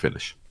more like a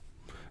finish.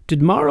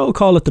 Did Morrow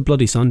call it the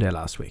Bloody Sunday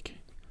last week?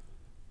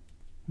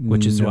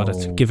 Which is what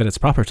it's given its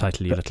proper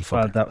title, you little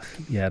fuck.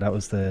 That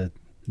was the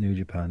New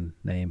Japan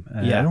name.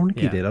 I don't think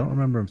he did. I don't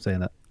remember him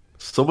saying that.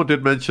 Someone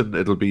did mention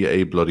it'll be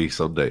a Bloody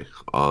Sunday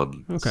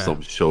on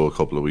some show a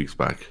couple of weeks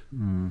back.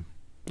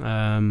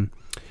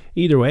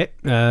 Either way,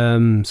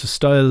 so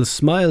Styles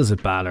smiles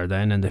at Balor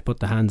then, and they put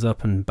the hands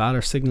up, and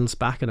Balor signals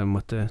back at him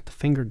with the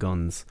finger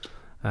guns.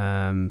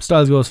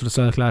 Styles goes for the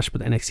style clash,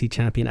 but NXT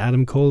champion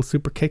Adam Cole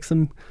super kicks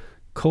him.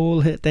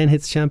 Cole then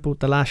hits Ciampa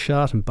with the last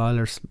shot, and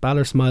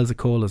Balor smiles at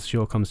Cole as the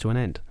show comes to an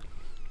end.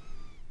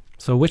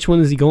 So which one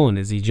is he going?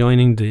 Is he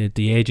joining the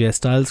AJ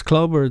Styles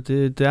club or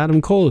the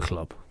Adam Cole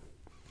club?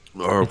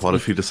 Or what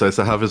if he decides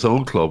to have his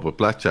own club with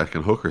blackjack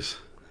and hookers?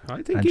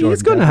 I think he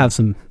is going to have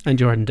some. And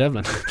Jordan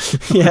Devlin.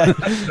 Yeah.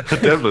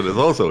 Devlin is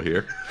also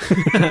here.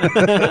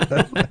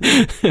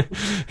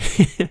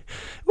 It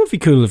would be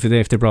cool if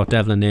they brought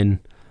Devlin in.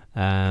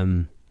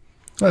 Well,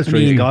 it's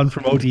really gone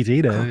from OTT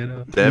now, you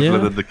know.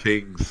 Devlin and the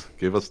Kings.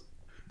 Give us.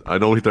 I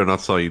know they're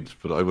not signed,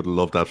 but I would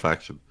love that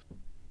faction.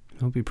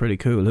 That would be pretty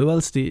cool. Who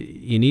else do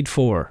you need?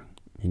 4.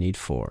 You need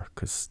 4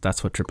 because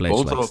that's what Triple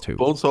H likes too.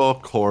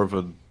 Bonesaw,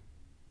 Corvin,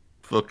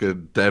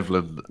 fucking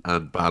Devlin,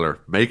 and Balor.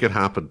 Make it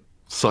happen.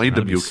 Sign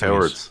them, you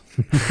cowards.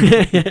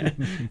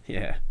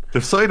 Yeah.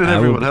 They're signing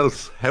everyone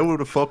else. How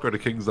the fuck are the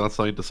Kings not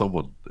signed to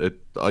someone?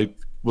 I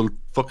will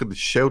fucking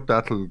shout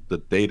that till the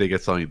day they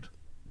get signed.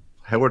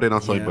 How are they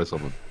not signed by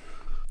someone?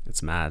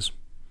 It's mad.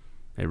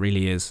 It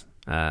really is.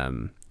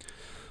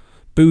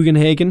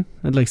 Bugenhagen.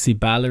 I'd like to see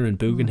Balor and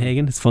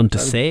Bugenhagen. It's fun to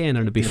say and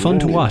it'd be fun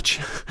to watch.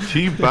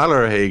 Team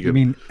Balor Hagen. You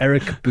mean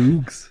Eric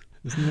Boogs?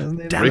 Isn't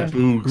that his name? Rick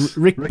Boogs.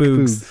 Rick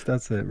Boogs.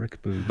 That's it,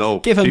 Rick Boogs. No,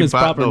 give him his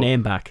proper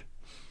name back.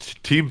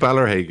 Team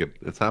Balor Hagen.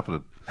 It's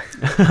happening.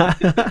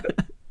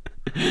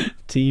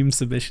 Team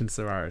Submission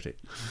Sorority.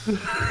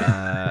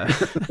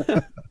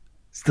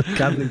 Still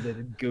can't believe they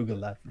didn't Google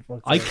that.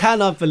 I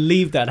cannot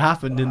believe that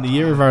happened in the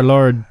year of our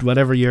Lord,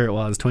 whatever year it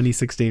was,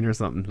 2016 or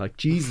something. Like,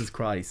 Jesus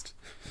Christ.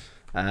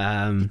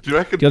 Do you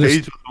reckon Paige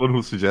was the one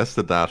who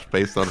suggested that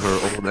based on her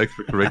own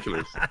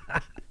extracurriculars?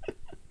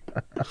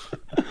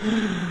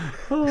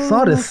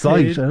 Saw this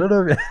site. I don't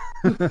know.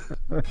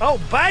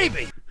 Oh,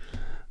 baby.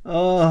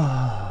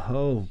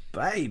 Oh,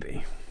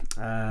 baby.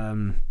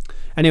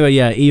 Anyway,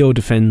 yeah, EO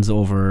defends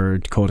over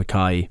Dakota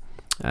Kai.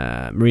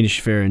 Marina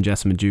Shafir and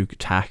Jessamine Duke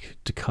attack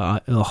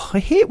Dakota. I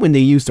hate when they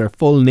use their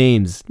full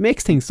names. It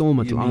makes things so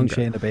much longer.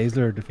 Shayna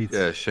Baszler defeats.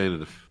 Yeah,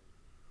 Shayna.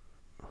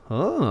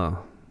 Oh.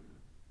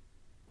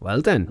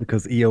 Well then.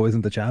 Because EO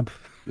isn't the champ.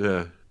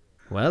 Yeah.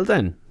 Well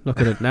then. Look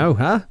at it now,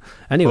 huh?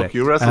 Anyway. Fuck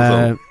you,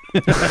 WrestleZone.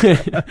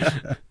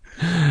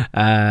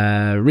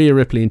 Rhea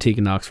Ripley and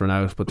Tegan Nox run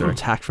out, but they're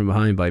attacked from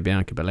behind by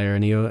Bianca Belair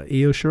and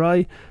Io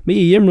Shirai.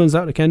 Mia Yim runs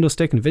out a kendo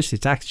stick and viciously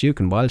attacks Duke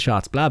and wild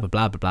shots. Blah blah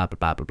blah blah blah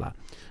blah blah blah.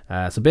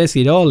 So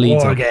basically, it all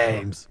leads War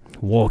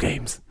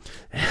Games.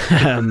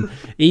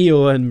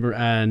 Io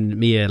and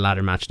Mia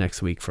ladder match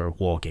next week for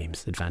War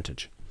Games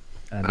advantage.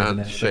 And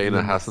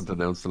Shayna hasn't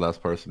announced the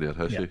last person yet,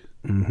 has she?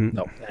 Mm-hmm.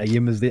 No,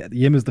 Yim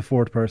is the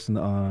fourth person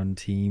on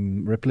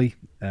Team Ripley,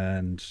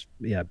 and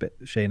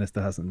but Shayna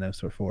still hasn't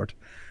announced her fourth,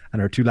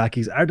 and her 2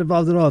 lackeys aren't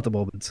involved at all at the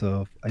moment.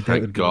 So I doubt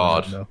Thank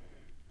God. No.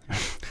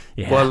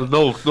 Yeah. Well,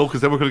 no,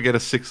 because then we're going to get a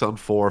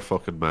 6-on-4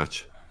 fucking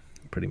match.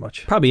 Pretty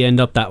much. Probably end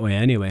up that way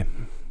anyway.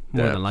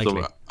 More than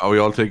likely. So are we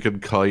all thinking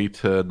Kai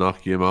to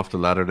knock him off the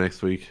ladder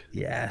next week?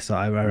 Yeah, so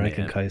I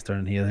reckon Kai's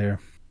turning heel here.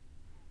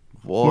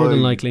 Why? More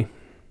than likely.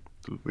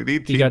 We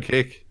need Team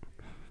Kick.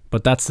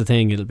 But that's the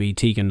thing, it'll be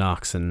Tegan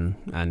Nox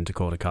and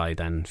Dakota Kai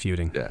then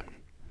feuding. Yeah.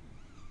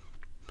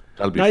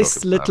 That'll be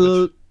nice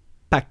little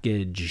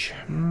package.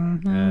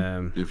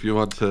 If you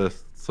want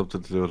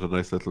something to do with a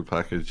nice little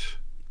package.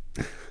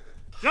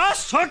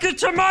 Just hook it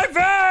to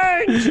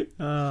my veins!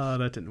 Oh,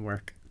 that didn't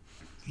work.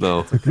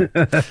 No.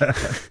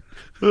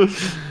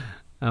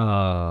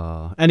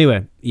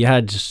 Anyway, you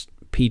had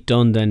Pete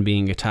Dunne then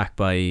being attacked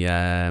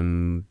by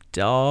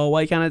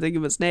why can't I think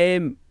of his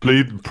name?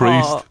 Bleeding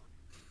Priest.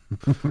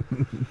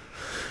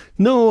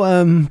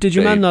 No, did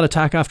your man not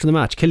attack after the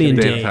match? Killian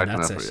Dane,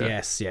 that's it.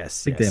 Yeah.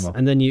 Yes. Big demo.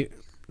 And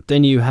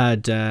then you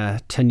had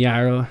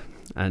Tenyara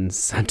and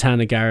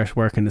Santana Garrett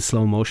working the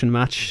slow motion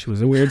match. It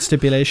was a weird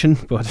stipulation,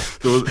 but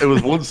it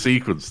was one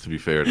sequence, to be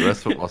fair. The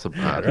rest of it wasn't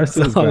bad. That's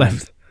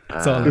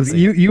all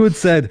you had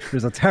said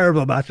there's a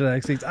terrible match in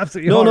NXT. It's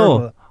absolutely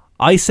horrible.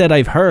 I said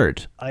I've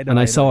heard, I know, and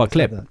I I saw know, a you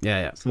clip. said that.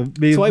 Yeah. So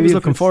I was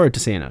looking forward to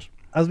seeing it.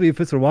 As we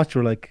Fitz were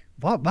watching, we're like,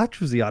 what match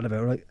was he on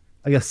about? Like,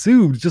 I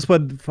assumed just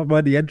when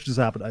the entrance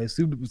happened, I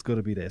assumed it was going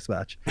to be this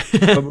match.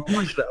 But we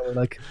watched it, we're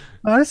like,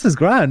 oh, this is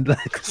grand.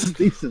 Like, this is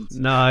decent.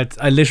 No,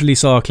 I literally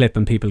saw a clip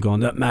and people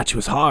going, that match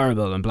was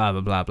horrible and blah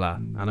blah blah blah.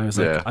 And I was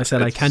like, I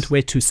said I can't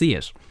wait to see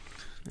it.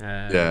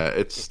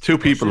 It's two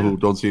people who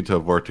don't seem to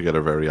have worked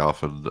together very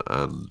often,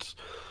 and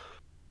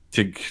I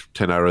think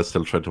Tenara is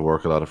still trying to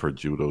work a lot of her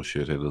judo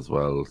shit in as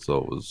well.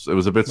 So it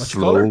was a bit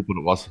slow, but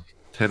it was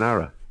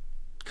Tenara.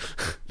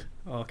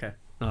 Okay.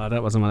 No,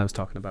 that wasn't what I was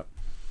talking about.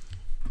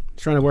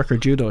 She's trying to work her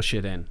judo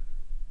shit in.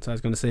 So I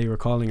was going to say you were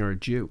calling her a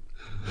Jew.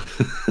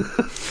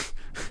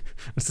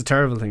 That's a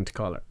terrible thing to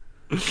call her.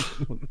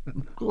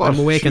 I'm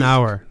awake an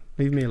hour.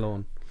 Leave me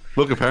alone.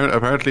 Look,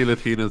 apparently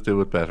Latinas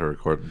do it better,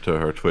 according to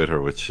her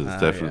Twitter, which is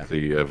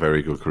definitely a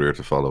very good career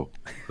to follow.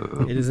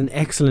 It is an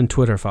excellent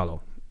Twitter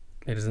follow.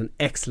 It is an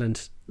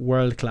excellent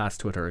world-class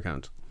Twitter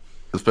account.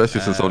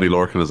 Especially since Only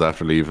Lorcan is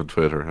after leaving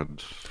Twitter.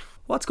 And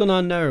what's going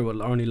on now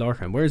with Only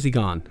Lorcan? Where's he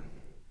gone?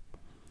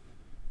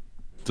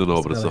 Don't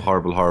know, but it's a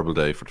horrible, horrible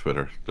day for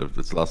Twitter.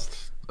 It's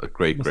lost a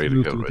great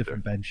account right there.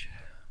 Bench.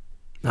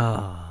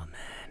 Oh,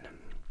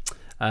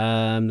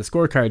 man. The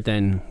scorecard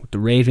then, with the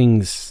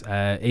ratings,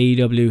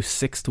 AEW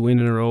 6th win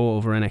in a row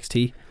over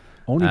NXT.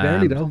 Only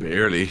barely, though.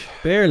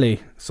 Barely.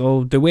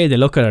 So the way they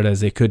look at it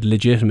is it could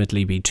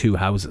legitimately be two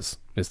houses,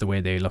 is the way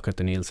they look at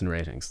the Nielsen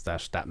ratings.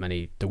 That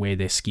many, the way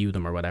they skew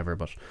them or whatever.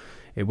 But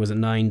it was at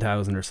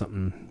 9,000 or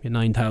something.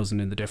 9,000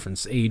 in the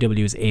difference.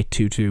 AEW is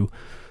 822,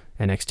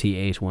 NXT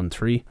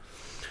 813.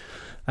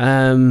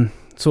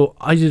 So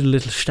I did a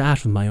little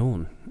stat of my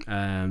own.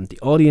 The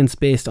audience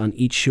based on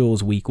each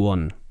show's week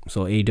one.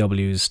 So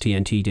AEW's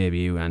TNT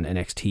debut and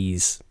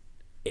NXT's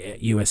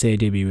USA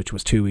debut, which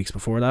was 2 weeks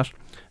before that.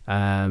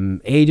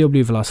 AEW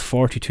have lost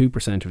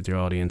 42% of their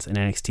audience and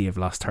NXT have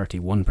lost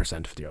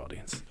 31% of their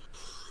audience.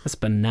 That's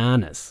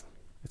bananas.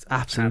 It's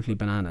absolutely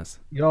bananas.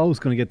 You're always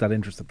going to get that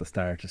interest at the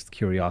start, just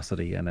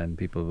curiosity, and then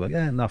people are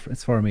like,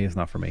 it's for me, it's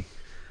not for me.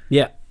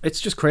 Yeah, it's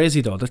just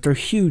crazy though that there are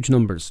huge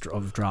numbers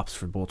of drops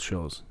for both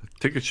shows. I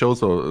think it shows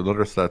though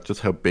another stat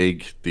just how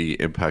big the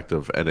impact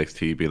of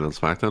NXT being on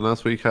SmackDown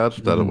last week had.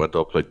 That it went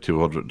up like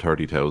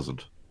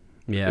 230,000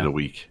 in a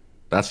week.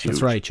 That's huge.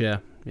 That's right. Yeah.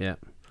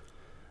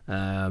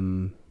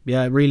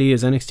 It really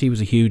is. NXT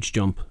was a huge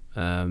jump.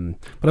 But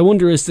I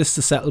wonder, is this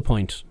the settle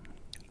point?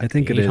 I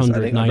think it is. I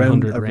think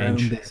 900 around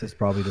range. this is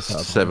probably the settle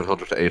point.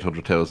 700 to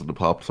 800,000 a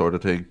pop sort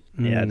of thing.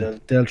 Yeah,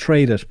 they'll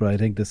trade it, but I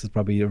think this is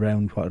probably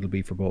around what it'll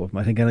be for both of them.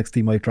 I think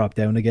NXT might drop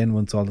down again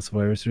once all the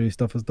Survivor Series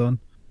stuff is done.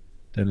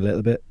 Down a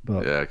little bit.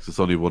 But yeah, because it's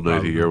only one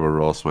night a year where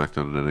Raw,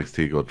 SmackDown and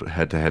NXT go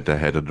head to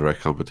head in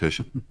direct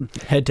competition.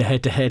 Head to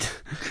head.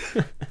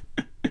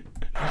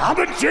 I'm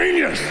a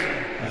genius!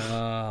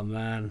 Oh,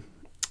 man.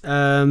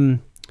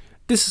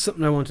 This is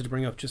something I wanted to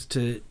bring up just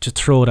to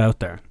throw it out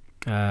there.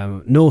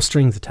 No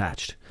strings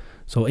attached.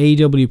 So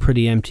AEW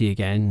pretty empty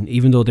again,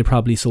 even though they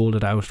probably sold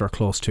it out or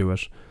close to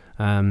it.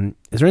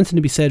 Is there anything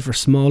to be said for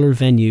smaller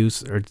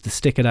venues, or to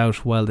stick it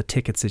out while the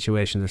ticket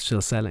situations are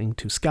still selling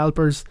to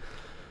scalpers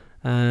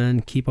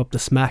and keep up the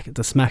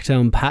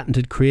SmackDown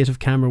patented creative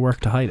camera work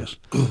to hide it?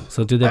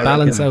 So do they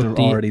balance out?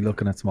 They're already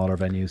looking at smaller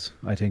venues,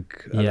 I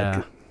think.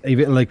 Yeah.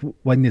 Even like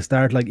when you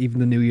start, like even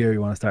the new year,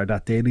 you want to start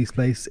that Daly's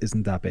place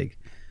isn't that big.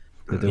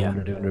 They're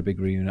doing their big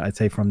reunion. I'd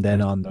say from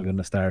then on they're going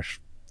to start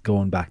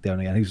going back down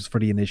again. I think just for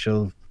the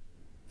initial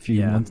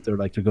few months, they're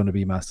going to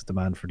be massive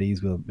demand for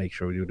these. We'll make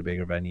sure we do the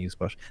bigger venues,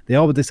 but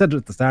they said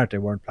at the start they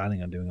weren't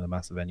planning on doing the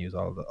massive venues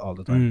all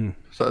the time.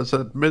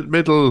 So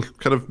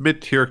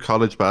mid-tier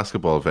college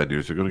basketball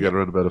venues, you're going to get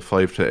around about a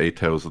 5,000 to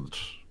 8,000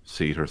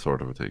 seater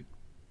sort of a thing.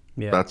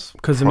 Yeah, that's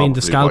because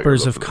the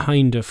scalpers have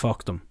kind of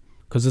fucked them.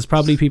 Because there's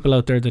probably people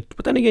out there that,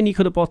 but then again, you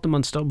could have bought them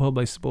on StubHub,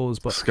 I suppose.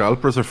 But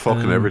scalpers are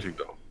fucking everything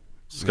though.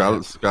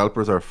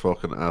 Scalpers are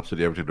fucking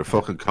absolutely everything. They're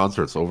fucking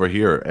concerts over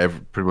here.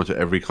 Pretty much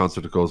every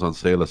concert that goes on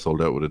sale is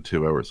sold out within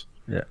 2 hours.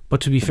 Yeah, but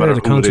to be fair,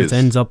 the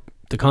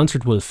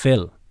concert will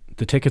fill.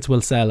 The tickets will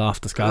sell off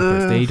the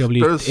scalpers. The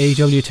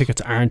AEW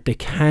tickets aren't. They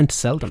can't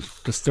sell them.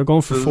 They're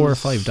going for $4 or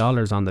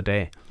 $5 on the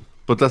day.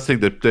 But that's the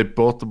thing. They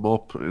bought them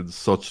up in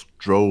such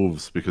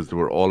droves because they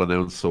were all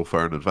announced so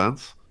far in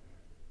advance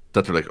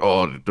that they're like,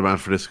 oh, the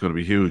demand for this is going to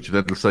be huge. And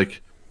then it's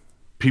like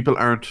people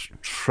aren't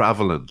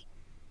traveling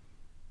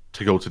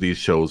to go to these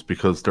shows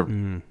because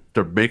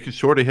they're making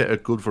sure they hit a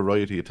good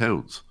variety of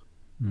towns.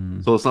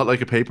 So it's not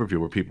like a pay-per-view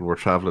where people were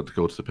traveling to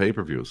go to the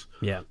pay-per-views.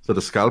 Yeah. So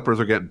the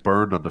scalpers are getting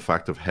burned on the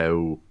fact of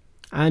how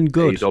and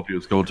good AEW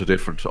is going to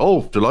different.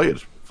 Oh,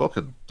 delighted!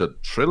 Fucking the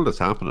thrill that's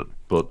happening.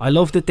 But I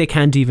love that they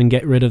can't even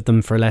get rid of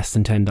them for less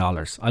than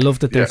 $10. I love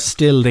that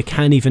they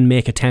can't even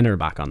make a tenner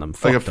back on them.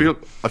 I feel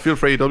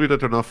for AEW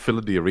that they're not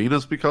filling the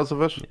arenas because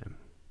of it. Yeah.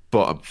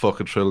 But I'm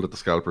fucking thrilled that the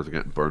scalpers are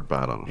getting burned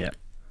bad on it. Yeah.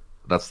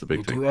 That's the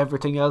big thing. Do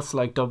everything else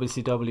like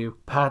WCW.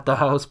 Pat the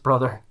house,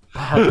 brother.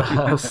 Pat the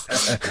house.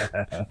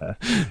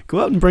 Go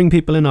out and bring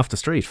people in off the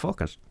street.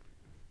 Fuck it.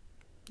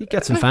 You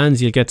get some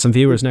fans, you'll get some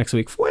viewers next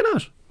week. Why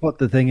not? But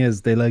the thing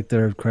is, they like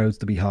their crowds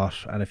to be hot,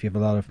 and if you have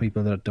a lot of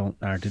people that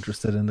aren't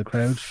interested in the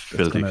crowd,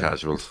 filthy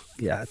casuals.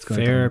 Yeah, it's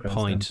going fair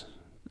point.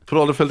 Put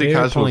all the filthy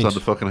casuals on the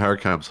fucking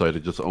hardcam side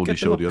and just only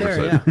show the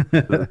other side.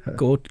 Yeah.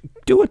 Go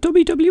do what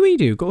WWE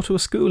do. Go to a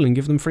school and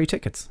give them free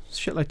tickets.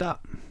 Shit like that.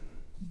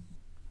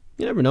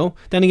 You never know.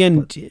 Then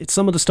again, it's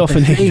some of the stuff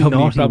in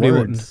AEW probably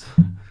wouldn't.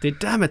 They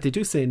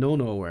do say no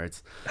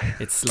words.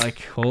 It's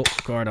like, oh,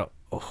 Gordo.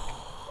 Oh.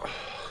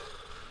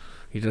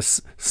 You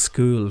just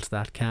schooled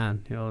that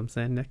can. You know what I'm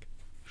saying, Nick?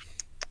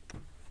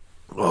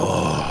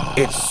 Oh,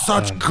 it's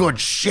such good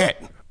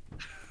shit.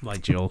 My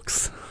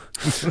jokes.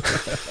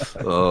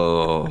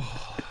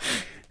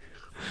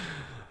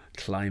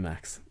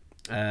 Climax.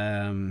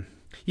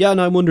 Yeah, and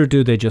I wonder,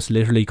 do they just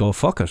literally go,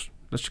 fuck it,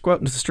 let's go out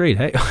into the street?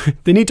 Hey,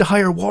 they need to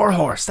hire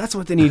Warhorse. That's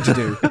what they need to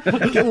do.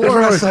 Get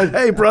Warhorse.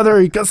 Hey,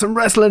 brother, you got some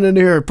wrestling in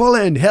here. Pull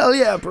in. Hell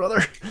yeah,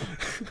 brother.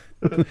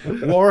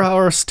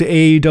 Warhorse to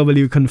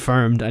AEW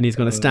confirmed, and he's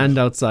going to stand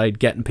outside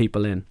getting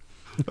people in.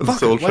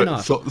 Why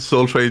not?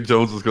 Soul Train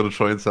Jones is going to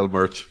try and sell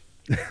merch.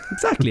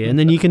 Exactly, and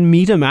then you can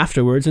meet him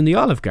afterwards in the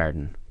Olive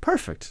Garden.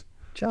 Perfect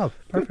job.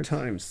 Perfect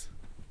times.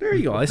 There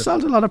you go. I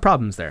solved a lot of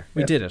problems there.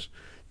 We did it.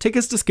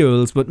 Tickets to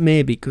schools, but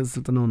maybe because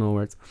of the no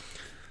words.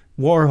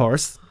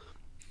 Warhorse,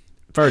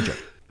 Virgil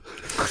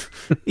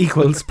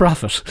equals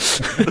profit.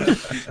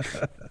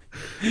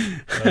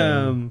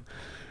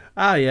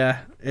 Yeah.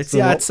 It's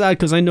sad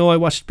because I know I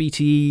watched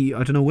BT,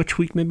 I don't know which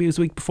week, maybe it was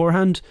a week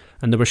beforehand,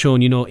 and they were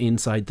showing,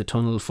 inside the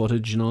tunnel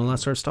footage and all that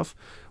sort of stuff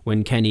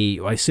when Kenny,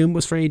 I assume it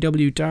was for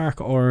AEW Dark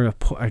or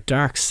a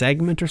Dark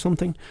segment or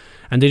something,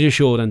 and they just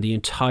showed and the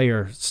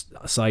entire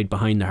side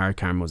behind the hard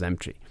cam was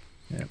empty.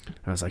 Yeah.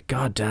 I was like,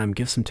 God damn,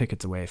 give some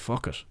tickets away,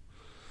 fuck it.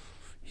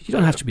 You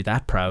don't have to be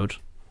that proud.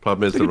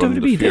 Problem is,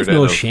 WWE, there's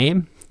no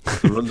shame.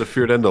 To run the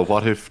fear then though,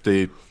 what if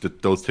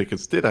those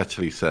tickets did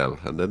actually sell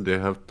and then they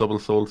have double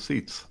sold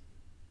seats?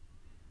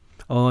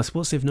 Oh, I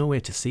suppose they've no way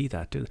to see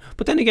that, do they?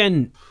 But then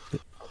again,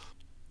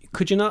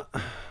 could you not?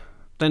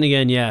 Then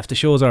again, yeah, if the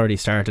show's already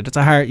started, it's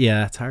hard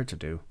to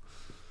do.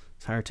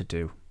 It's hard to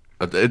do.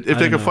 If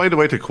they can find a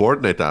way to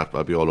coordinate that,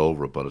 I'd be all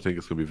over it, but I think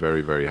it's going to be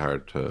very, very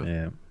hard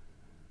to...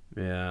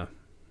 Yeah.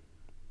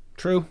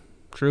 True.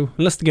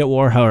 Unless they get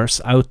Warhorse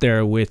out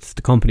there with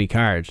the company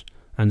card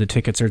and the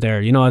tickets are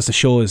there. As the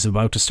show is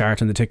about to start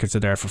and the tickets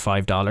are there for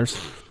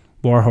 $5.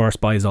 Warhorse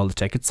buys all the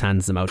tickets,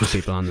 hands them out to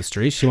people on the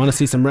street. You want to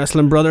see some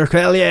wrestling, brother?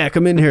 Hell yeah,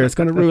 come in here. It's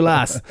going to rule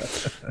ass.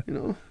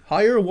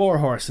 Hire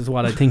Warhorse is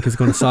what I think is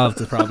going to solve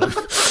the problem.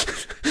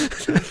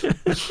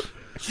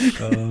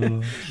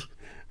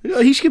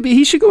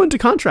 He should go into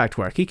contract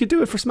work. He could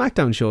do it for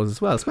SmackDown shows as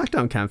well.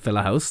 SmackDown can't fill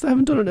a house. They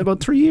haven't done it in about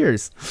 3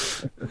 years.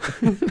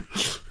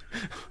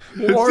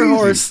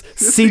 Warhorse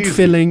seat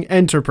filling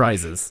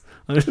enterprises.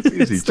 It's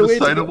easy. Just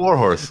sign a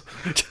Warhorse.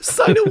 Just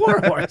sign a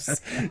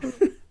Warhorse.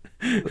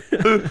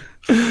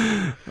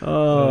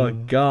 Oh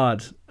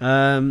God.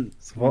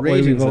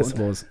 Ratings, I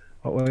suppose.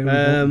 What way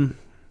are we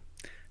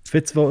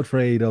Fitz voted for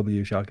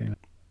AEW, shocking.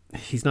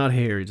 He's not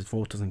here, his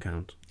vote doesn't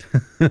count.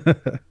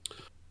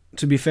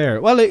 To be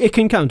fair. Well, it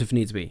can count if it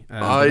needs to be.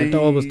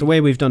 The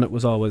way we've done it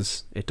was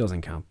always it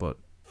doesn't count, but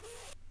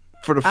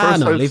for the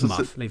first time leave him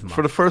off.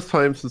 For the first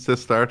time since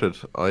this started,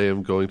 I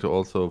am going to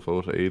also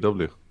vote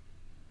AEW.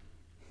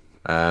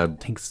 I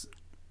think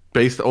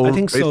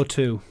so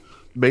too.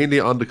 Mainly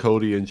on the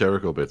Cody and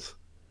Jericho bits.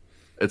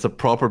 It's a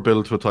proper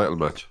build to a title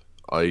match.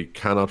 I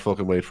cannot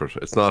fucking wait for it.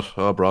 It's not,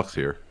 Brock's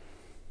here.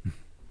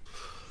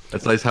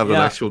 It's nice having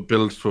an actual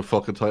build to a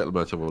fucking title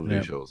match on one of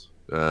these shows.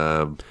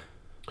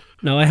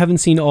 Now, I haven't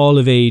seen all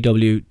of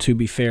AEW, to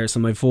be fair, so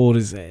my vote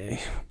is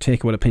take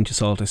it with a pinch of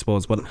salt, I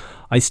suppose. But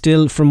I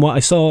still, from what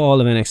I saw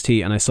all of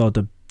NXT, and I saw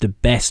the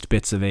best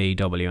bits of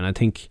AEW, and I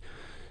think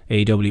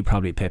AEW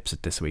probably pips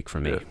it this week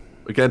for me. Yeah.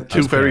 Again,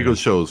 two very good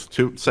shows.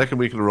 Second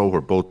week in a row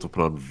where both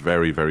put on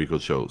very, very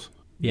good shows.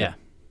 Yeah.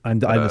 I'm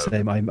the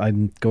same.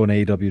 I'm going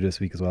AEW this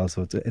week as well,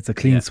 so it's a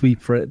clean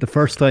sweep for it. The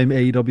first time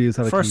AEW has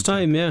had a first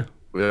time, yeah.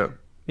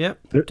 Yeah.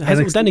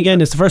 Then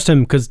again, it's the first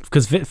time because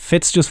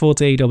Fitz just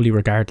votes AEW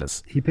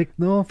regardless. Fitz picked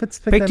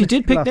NXT. He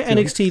did pick the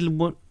NXT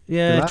one.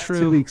 Yeah, the last true.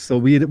 2 weeks, so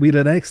we had an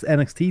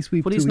NXT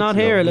sweep. But he's not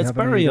here. Let's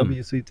bury him.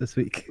 AEW sweep this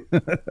week.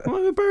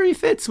 Why we bury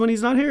Fitz when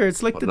he's not here?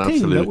 It's like the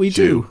thing that we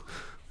do.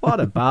 What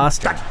a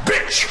bastard. That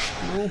bitch!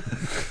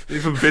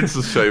 Even Vince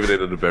is chiming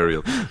in the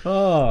burial.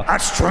 Oh,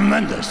 that's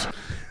tremendous.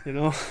 I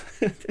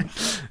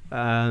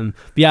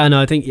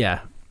think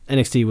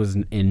NXT was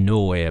in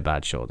no way a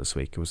bad show this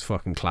week. It was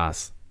fucking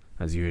class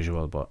as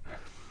usual, but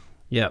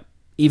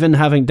even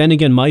having, then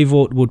again, my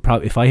vote would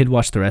probably, if I had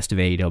watched the rest of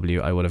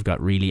AEW, I would have got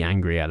really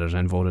angry at it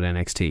and voted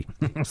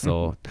NXT.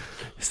 So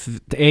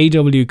the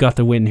AEW got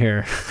the win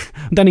here.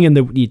 Then again,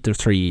 the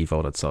 3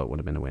 voted, so it would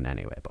have been a win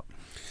anyway. But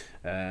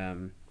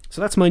so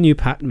that's my new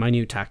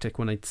tactic.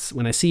 When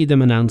I see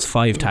them announce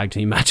 5 tag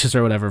team matches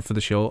or whatever for the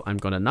show, I'm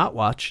gonna not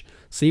watch,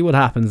 see what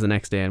happens the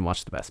next day, and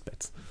watch the best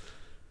bits.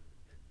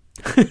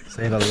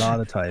 Save a lot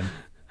of time.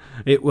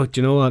 Do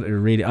you know what?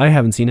 I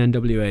haven't seen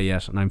NWA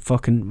yet, and I'm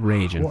fucking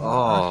raging.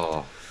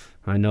 Oh,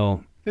 I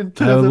know.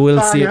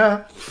 We'll see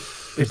it.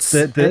 It's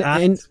the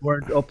ads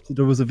weren't up.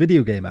 There was a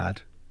video game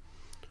ad.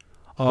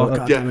 Oh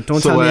God! Damn it.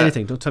 Don't tell me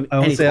anything. Don't tell me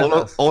anything.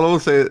 All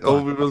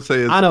we will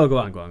say is. I know. Go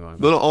on.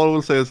 No. All I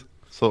will say is.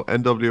 So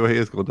NWA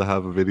is going to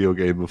have a video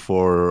game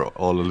before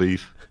All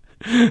Elite.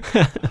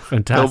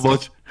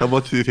 Fantastic. How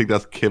much do you think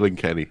that's killing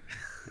Kenny?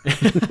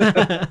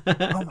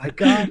 Oh my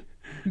God!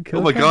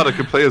 Oh my God! I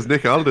can play as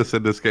Nick Aldis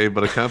in this game,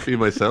 but I can't be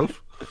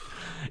myself.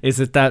 Is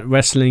it that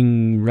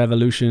Wrestling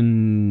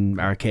Revolution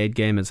arcade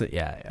game? Is it?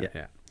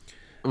 Yeah.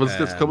 Well,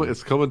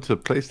 it's coming to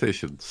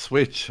PlayStation,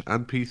 Switch,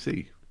 and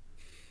PC.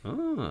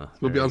 Oh, it's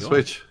going to be on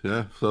Switch.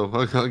 Yeah, so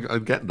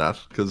I'm getting that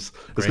because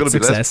it's going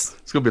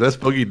to be less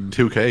buggy than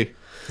 2K.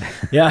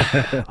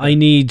 Yeah, I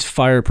need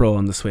Fire Pro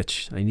on the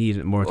Switch. I need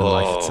it more than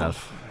life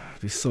itself.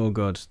 It'd be so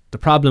good. The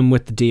problem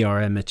with the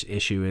DRM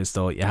issue is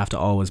though you have to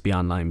always be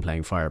online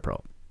playing Fire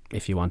Pro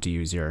if you want to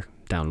use your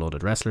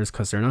downloaded wrestlers,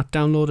 because they're not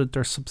downloaded,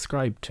 they're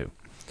subscribed to.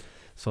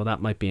 So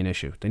that might be an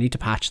issue. They need to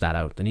patch that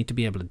out. They need to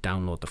be able to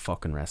download the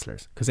fucking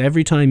wrestlers. Because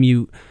every time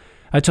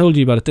I told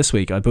you about it this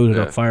week, I booted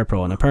up Fire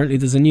Pro, and apparently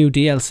there's a new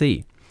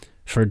DLC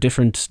for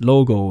different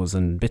logos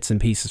and bits and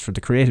pieces for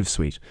the Creative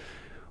Suite,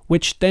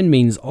 which then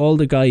means all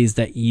the guys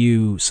that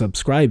you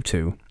subscribe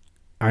to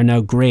are now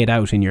grayed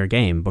out in your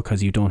game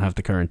because you don't have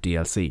the current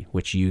DLC,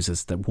 which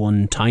uses the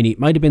one tiny,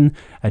 might have been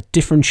a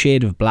different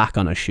shade of black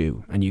on a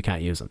shoe, and you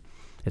can't use them.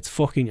 It's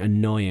fucking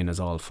annoying as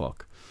all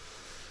fuck.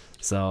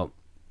 So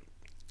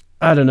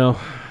I don't know.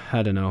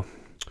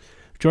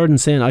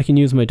 Jordan's saying I can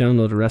use my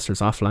downloaded wrestlers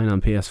offline on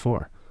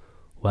PS4.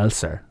 Well,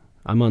 sir,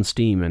 I'm on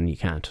Steam and you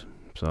can't.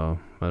 So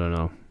I don't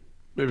know.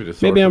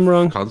 Maybe I'm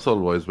wrong.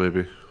 Console-wise,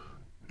 maybe.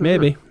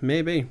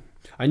 Maybe.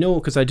 I know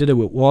because I did it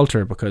with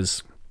Walter,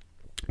 because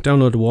I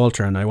downloaded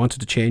Walter and I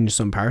wanted to change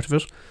some part of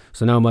it.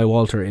 So now my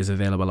Walter is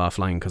available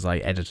offline because I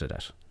edited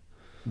it.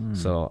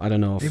 So I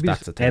don't know if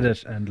that's a thing.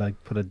 Edit and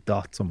like put a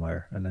dot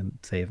somewhere and then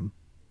save them.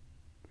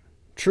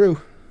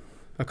 True.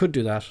 I could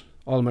do that.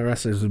 All my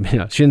wrestlers would be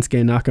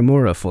Shinsuke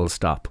Nakamura full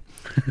stop,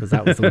 because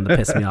that was the one that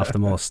pissed me off the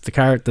most. The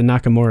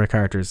Nakamura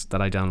characters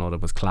that I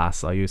downloaded was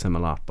class. I use him a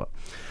lot. But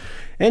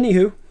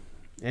anywho,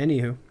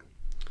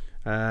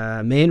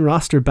 main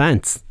roster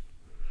bants.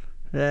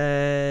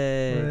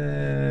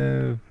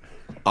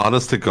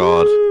 Honest to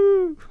God,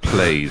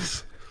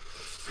 plays.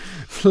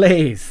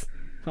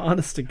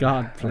 Honest to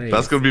God, plays.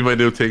 That's going to be my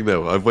new thing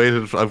now. I've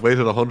waited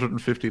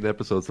 115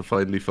 episodes to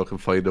finally fucking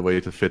find a way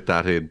to fit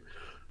that in.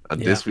 And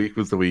this week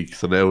was the week,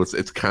 so now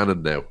it's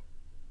canon now.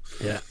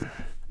 Yeah.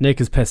 Nick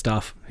is pissed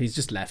off. He's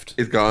just left.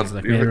 He's gone. He's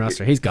like main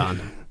roster. He's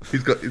gone.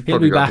 He'll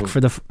be back for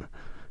the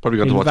probably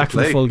got to watch for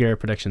the full gear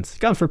predictions. He's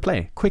gone for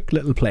play. Quick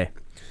little play.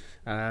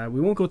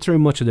 We won't go through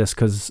much of this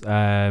because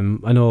I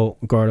know,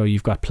 Gordo,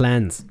 you've got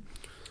plans.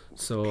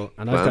 So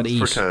I've got to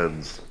eat.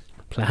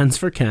 Plans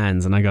for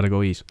cans, and I got to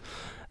go eat.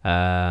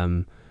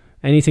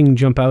 Anything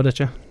jump out at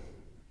you?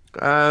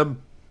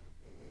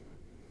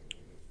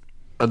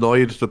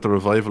 Annoyed that the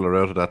Revival are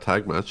out of that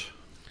tag match.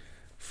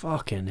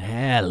 Fucking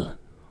hell.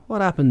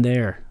 What happened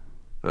there?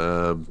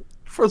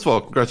 First of all,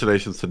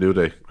 congratulations to New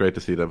Day. Great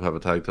to see them have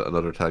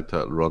another tag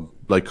title run.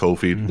 Like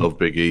Kofi, love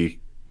Big E.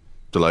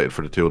 Delighted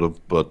for the two of them.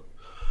 But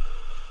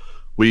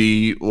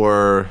we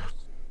were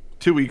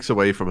 2 weeks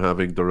away from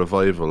having the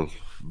Revival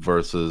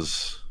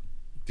versus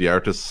the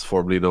artists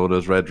formerly known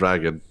as Red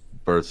Dragon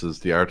versus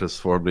the artists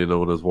formerly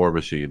known as War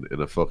Machine in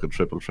a fucking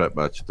triple threat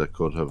match that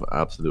could have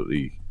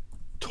absolutely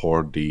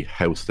torn the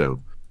house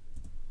down.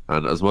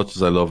 And as much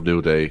as I love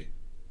New Day,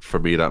 for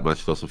me that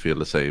match doesn't feel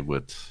the same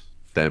with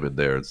them in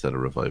there instead of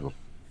Revival.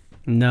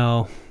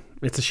 No,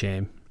 it's a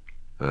shame.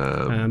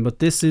 But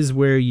this is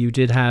where you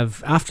did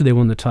have, after they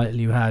won the title,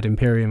 you had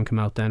Imperium come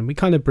out then. We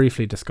kind of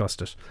briefly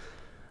discussed it.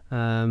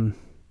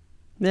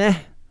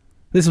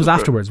 This was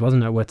afterwards,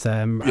 wasn't it, with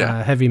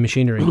Heavy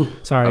Machinery.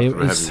 Sorry, Heavy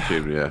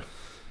Machinery, yeah.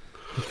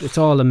 It's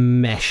all a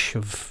mesh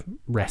of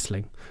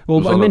wrestling.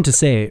 Well, I meant to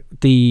say,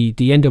 the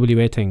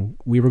NWA thing,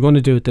 we were going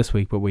to do it this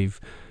week, but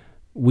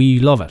we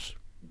love it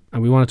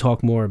and we want to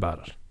talk more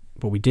about it.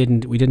 But I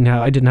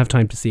didn't have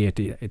time to see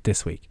it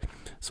this week.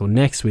 So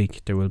next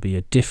week there will be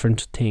a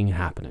different thing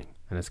happening,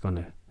 and it's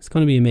gonna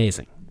be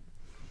amazing.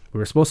 We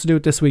were supposed to do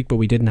it this week, but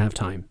we didn't have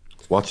time.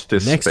 Watch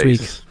this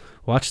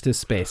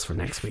space for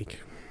next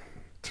week.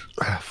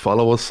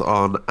 Follow us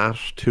on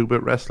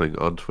 @2bit Wrestling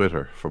on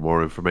Twitter for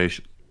more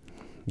information.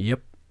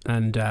 Yep,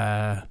 and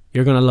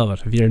you're gonna love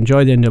it. If you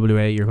enjoy the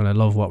NWA, you're gonna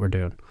love what we're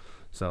doing.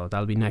 So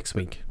that'll be next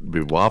week. It'll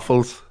be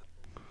waffles.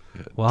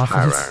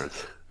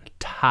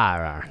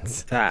 Tar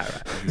irons.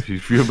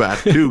 If you buy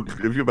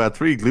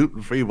 3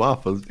 gluten-free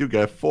waffles, you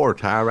get 4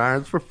 tar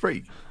irons for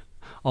free.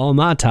 All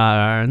my tar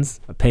irons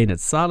are painted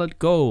solid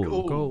gold.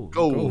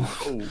 Gold.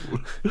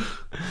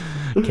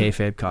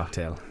 Kayfabe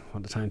cocktail.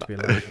 What a time to be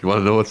alive. You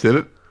want to know what's in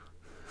it?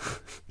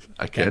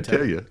 I can't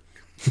tell you.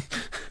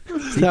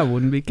 That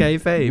wouldn't be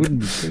kayfabe.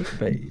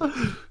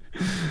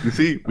 You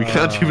see, we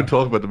can't even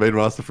talk about the main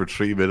roster for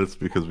 3 minutes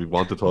because we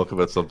want to talk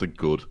about something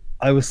good.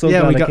 I was so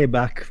glad I came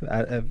back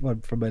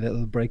from my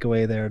little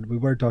breakaway there, and we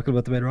weren't talking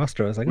about the main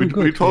roster. I was like,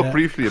 we talked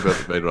briefly about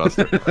the main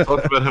roster. I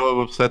talked about how I'm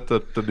upset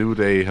that the New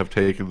Day have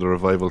taken the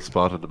revival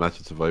spot in the Match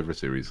of Survivor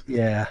Series.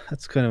 Yeah,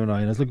 that's kind of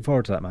annoying. I was looking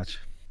forward to that match.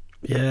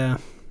 Yeah.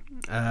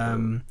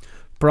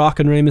 Brock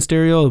and Rey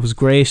Mysterio, it was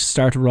great.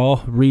 Start of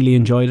Raw, really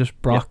enjoyed it.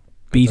 Brock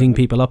beating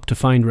people up to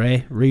find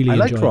Rey, really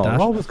enjoyed Raw. that.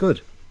 Raw was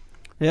good.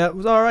 Yeah, it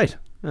was alright.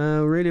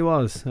 Really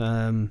was.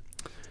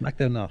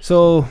 SmackDown not.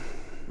 So,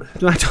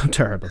 SmackDown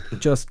terrible.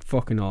 Just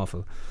fucking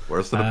awful.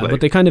 Worse than a plague. But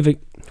they kind of,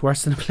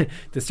 worse than a plague.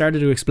 They started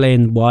to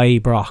explain why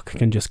Brock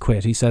can just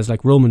quit. He says,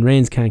 like, Roman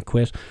Reigns can't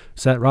quit,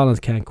 Seth Rollins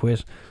can't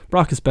quit,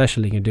 Brock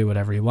especially can do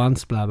whatever he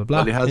wants, blah, blah, blah.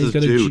 Well, he has his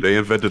due. They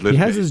invented litigation.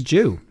 He has his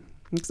due.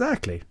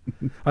 Exactly.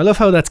 I love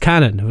how that's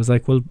canon. It was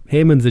like, well,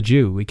 Heyman's a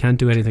Jew. We can't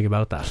do anything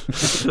about that.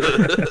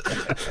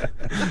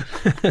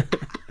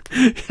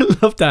 I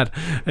love that.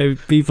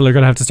 People are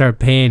going to have to start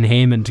paying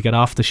Heyman to get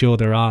off the show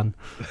they're on.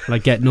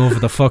 Like getting over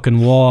the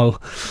fucking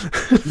wall.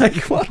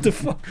 Like, what the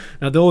fuck?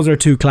 Now, those are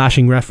two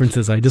clashing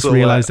references. I just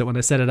realised it when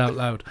I said it out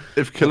loud.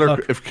 If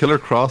Killer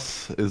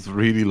Cross is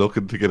really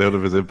looking to get out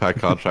of his Impact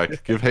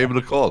contract, give Heyman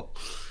a call.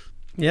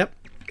 Yep.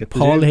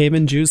 Paul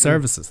Heyman Jew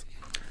Services.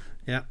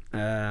 Yeah,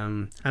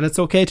 and it's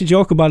okay to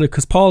joke about it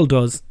because Paul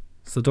does,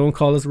 so don't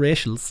call us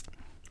racials.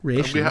 We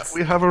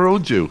have our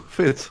own Jew,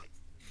 Fitz.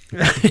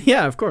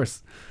 Yeah, of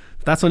course.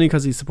 That's only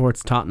because he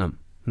supports Tottenham,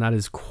 and that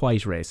is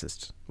quite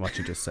racist, what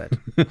you just said.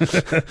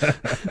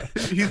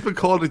 He's been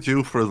called a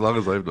Jew for as long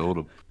as I've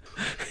known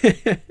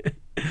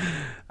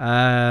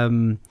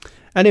him.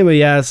 Anyway,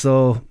 yeah,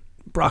 so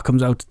Brock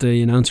comes out to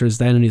the announcers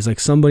then, and he's like,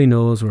 somebody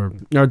knows where,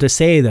 or they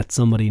say that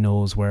somebody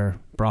knows where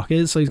Brock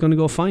is, so he's going to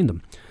go find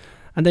them.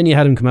 And then you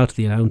had him come out to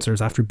the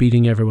announcers after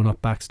beating everyone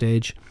up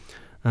backstage.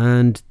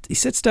 And he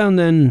sits down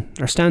then,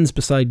 or stands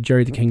beside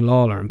Jerry the King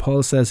Lawler, and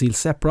Paul says he'll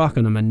set Brock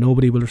on him and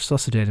nobody will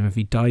resuscitate him if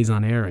he dies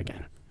on air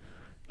again.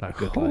 Like,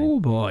 good oh line.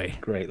 Boy.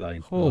 Great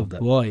line. Oh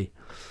boy.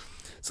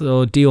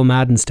 So Dio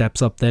Madden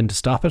steps up then to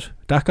stop it.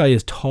 That guy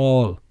is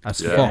tall as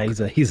fuck.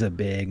 He's a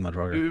big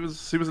motherfucker.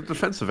 He was a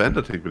defensive end,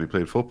 I think, when he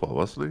played football,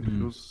 wasn't he?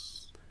 He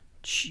was...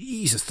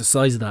 Jesus, the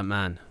size of that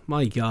man.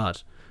 My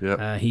God.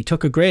 Yeah. He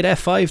took a great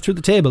F5 through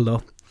the table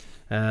though.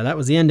 That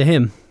was the end of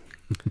him.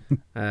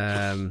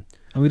 And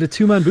we had a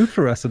 2-man boot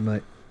for wrestling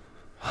night.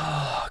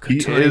 Oh, he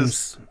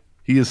is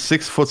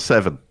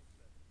 6'7".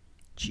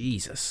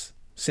 Jesus.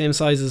 Same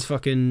size as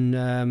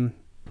fucking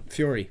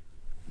Fury.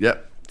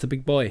 Yep. It's a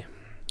big boy.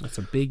 That's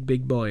a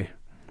big boy.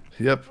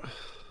 Yep.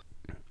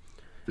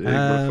 Big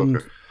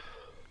motherfucker.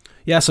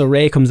 Yeah, so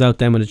Ray comes out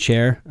then with a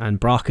chair and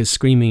Brock is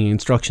screaming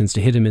instructions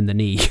to hit him in the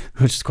knee,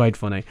 which is quite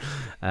funny.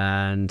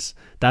 And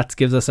that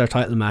gives us our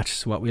title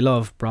match, what we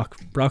love. Brock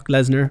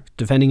Lesnar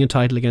defending a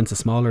title against a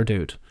smaller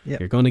dude. Yep.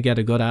 You're going to get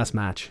a good ass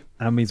match.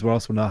 That means we're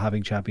also not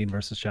having champion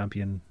versus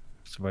champion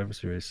Survivor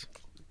Series.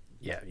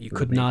 Yeah, you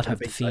could not have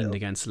the Fiend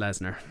against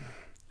Lesnar.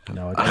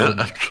 No,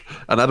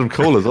 and Adam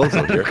Cole is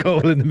also here.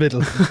 Cole in the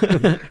middle.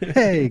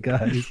 Hey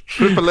guys.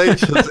 Triple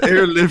H has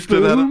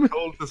airlifted Adam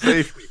Cole to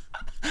safety.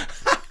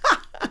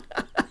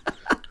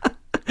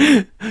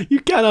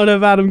 You cannot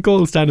have Adam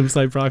Cole stand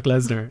beside Brock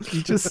Lesnar.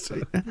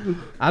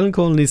 Adam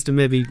Cole needs to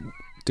maybe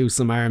do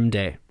some arm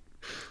day.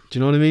 Do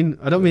you know what I mean?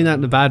 I don't mean that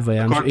in a bad way.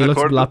 He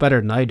looks a lot better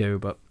than I do,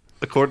 but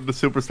according to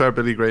superstar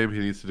Billy Graham, he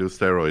needs to do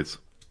steroids.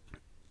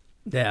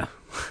 Yeah.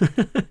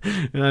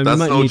 That's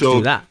no joke.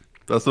 Do that.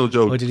 That's no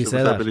joke. Why did he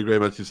say that? Billy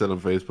Graham actually said on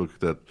Facebook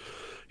that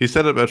he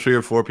said it about 3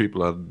 or 4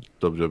 people on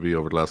WWE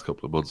over the last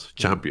couple of months,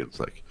 champions,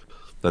 like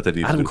that they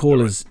need. Adam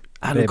Cole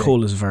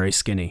is very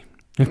skinny.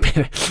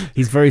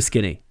 He's very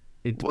skinny.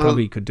 It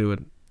probably could do it.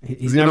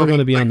 He's never going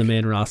to be on the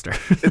main roster.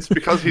 It's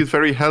because he's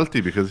very healthy,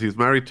 because he's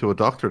married to a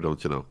doctor,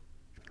 don't you know?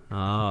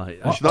 Oh,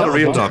 she's not a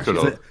real doctor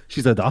though.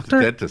 She's a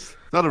doctor? She's a dentist.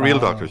 Not a real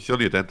doctor. She's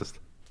only a dentist.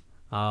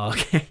 Oh,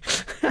 okay.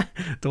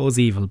 Those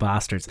evil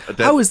bastards.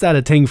 How is that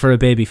a thing for a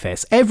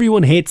babyface?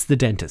 Everyone hates the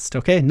dentist,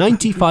 okay?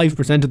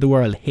 95% of the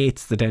world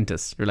hates the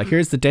dentist. You're like,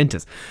 here's the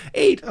dentist.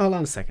 Hold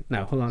on a second.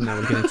 Now, hold on. Now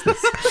we'll get into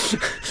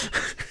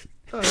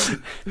this.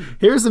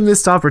 Here's a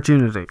missed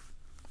opportunity.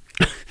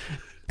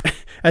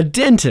 A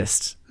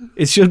dentist,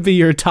 it should be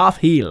your top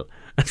heel,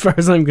 as far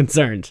as I'm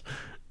concerned.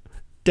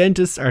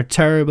 Dentists are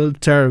terrible,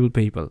 terrible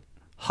people.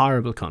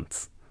 Horrible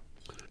cunts.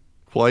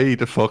 Why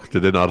the fuck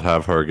did they not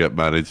have her get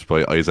managed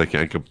by Isaac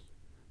Yankem?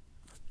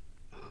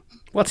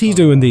 What's he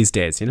doing these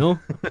days, you know?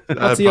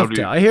 What's he up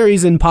to? I hear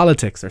he's in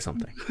politics or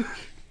something.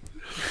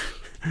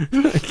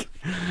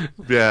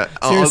 Yeah.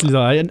 Seriously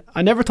though,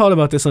 I never thought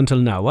about this until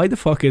now. Why the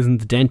fuck isn't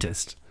the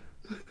dentist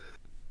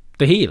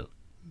the heel?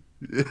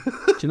 Do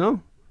you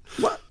know?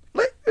 What?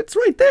 Like, it's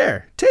right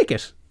there. Take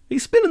it.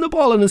 He's spinning the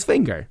ball on his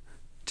finger.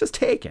 Just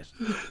take it.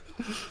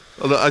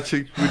 Although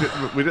actually,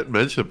 we didn't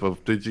mention it,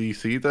 but did you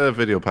see the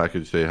video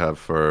package they have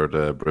for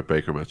the Britt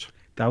Baker match?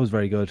 That was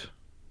very good.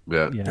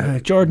 Yeah.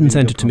 Jordan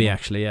sent it to me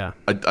actually. Yeah.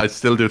 I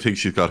still do think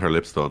she's got her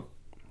lips done,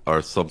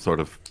 or some sort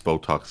of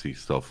Botoxy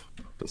stuff.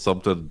 There's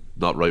something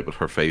not right with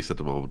her face at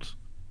the moment.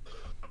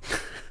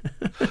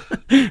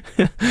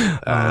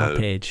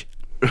 Paige.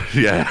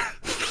 Yeah.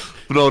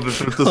 But no, there's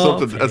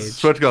something. I Paige.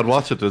 swear to God,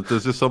 watch it.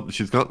 There's just something.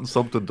 She's gotten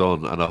something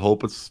done, and I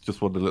hope it's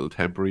just one of the little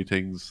temporary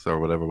things or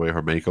whatever way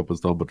her makeup was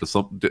done. But there's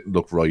something didn't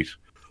look right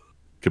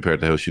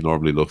compared to how she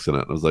normally looks in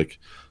it. And I was like,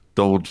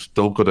 don't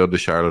go down the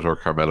Charlotte or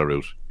Carmella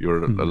route.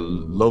 You're a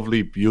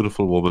lovely,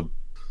 beautiful woman.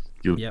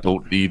 You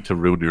don't need to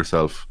ruin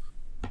yourself.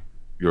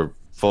 You're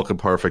fucking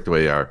perfect the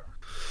way you are.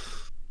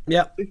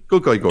 Yeah.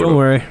 Good guy, Gordo. Don't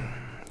worry.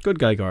 Good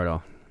guy,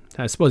 Gordo.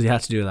 I suppose you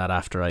had to do that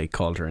after I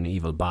called her an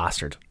evil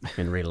bastard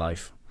in real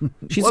life.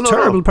 She's a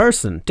terrible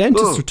person.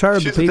 Dentists are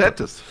terrible she's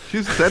people.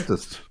 She's a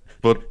dentist.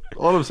 But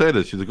all I'm saying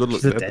is she's a good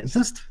looking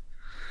dentist.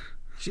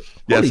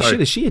 Holy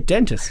shit, is she a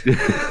dentist?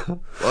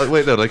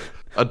 Wait, no, like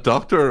a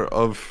doctor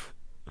of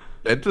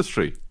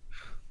dentistry.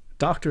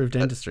 Doctor of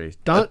dentistry.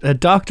 A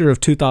doctor of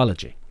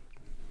toothology.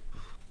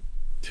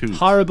 Tooth.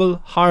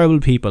 Horrible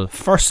people.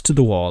 First to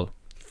the wall.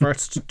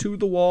 First to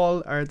the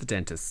wall are the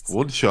dentists.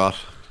 One shot.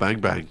 Bang,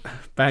 bang.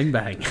 Bang,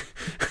 bang.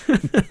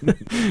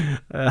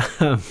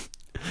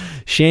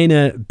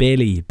 Shayna,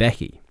 Bayley,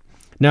 Becky.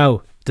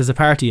 Now, there's a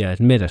part of you,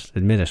 admit it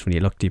when you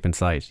look deep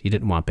inside. You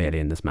didn't want Bayley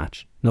in this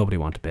match. Nobody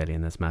wanted Bayley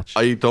in this match.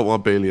 I don't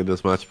want Bayley in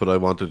this match, but I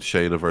wanted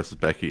Shayna versus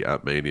Becky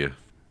at Mania.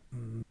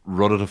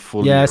 Run it a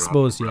full year. Yeah, I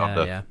suppose,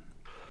 yeah.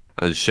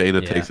 And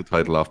Shayna takes the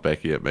title off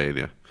Becky at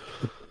Mania.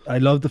 I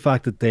love the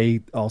fact that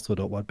they also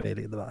don't want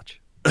Bayley in the match.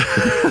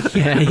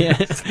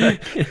 Yeah.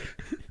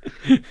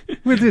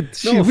 We'll deal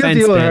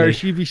with her.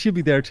 She'll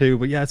be there too.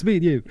 But yeah, it's me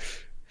and you.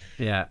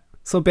 Yeah.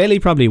 So Bayley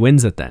probably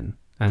wins it then,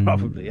 and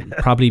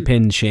probably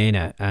pins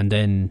Shayna, and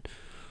then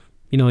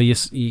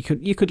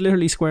you could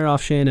literally square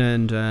off Shayna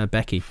and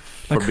Becky.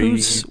 For me,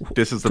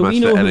 this is the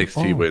match that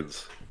NXT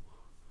wins.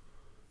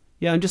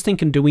 Yeah, I'm just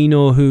thinking, do we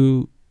know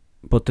who?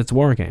 But it's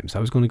War Games. I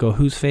was going to go,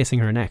 who's facing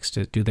her next?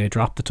 Do they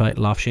drop the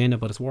title off Shayna?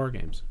 But it's War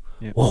Games.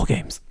 Yeah. War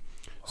Games.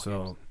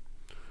 War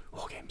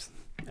Games.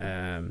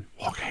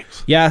 War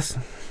Games. Yes.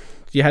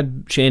 You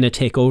had Shayna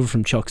take over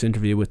from Chuck's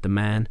interview with the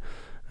man,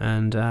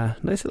 and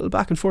nice little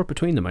back and forth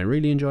between them. I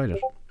really enjoyed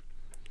it.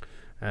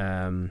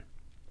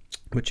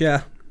 But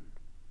yeah,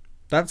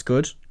 that's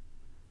good.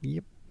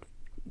 Yep.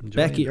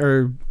 Becky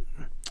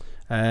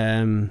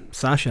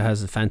Sasha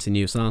has a fancy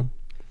new song.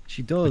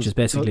 She does, which is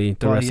basically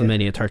the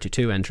WrestleMania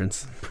 32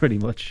 entrance. Pretty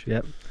much.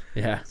 Yep.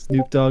 Yeah.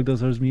 Snoop Dogg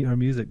does her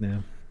music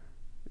now.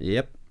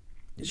 Yep.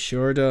 It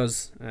sure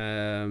does.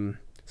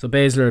 So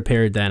Baszler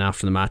appeared then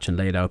after the match and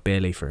laid out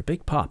Bayley for a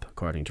big pop,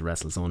 according to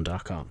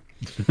WrestleZone.com.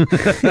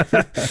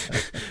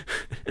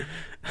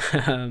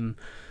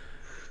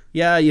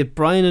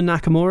 Brian and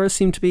Nakamura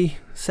seem to be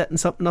setting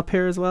something up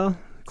here as well.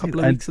 A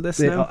couple of weeks of this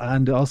now.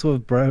 And also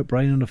Brian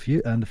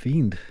and the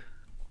Fiend.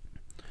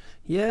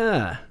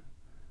 Yeah.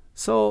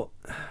 So,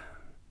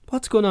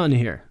 what's going on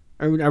here?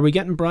 Are we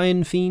getting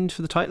Brian Fiend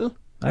for the title?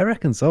 I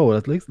reckon so.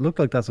 It looked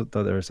like that's what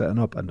they're setting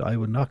up, and I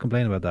would not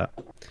complain about that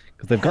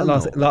because they've got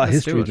a lot of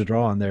history to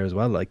draw on there as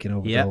well. Like,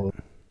 with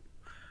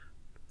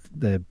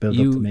the build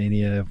up to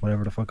Mania,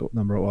 whatever the fuck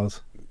number it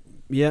was.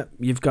 Yeah,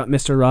 you've got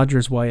Mr.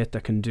 Rogers Wyatt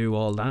that can do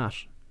all that,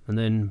 and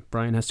then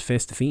Brian has to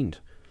face the Fiend.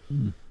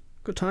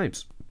 Good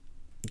times.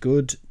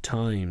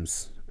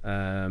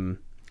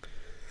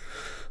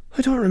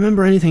 I don't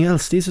remember anything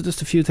else. These are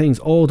just a few things.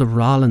 Oh, the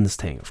Rollins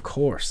thing. Of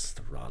course,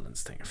 the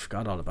Rollins thing. I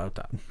forgot all about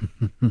that.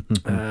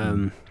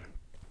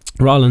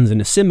 Rollins, in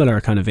a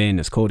similar kind of vein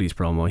as Cody's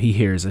promo, he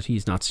hears it.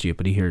 He's not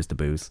stupid. He hears the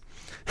booze.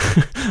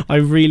 I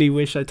really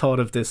wish I thought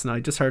of this, and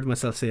I just heard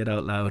myself say it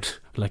out loud.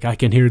 Like, I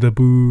can hear the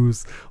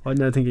booze. Why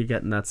didn't I think of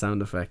getting that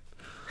sound effect?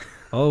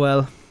 Oh,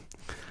 well.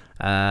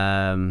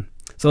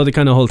 So the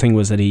kind of whole thing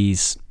was that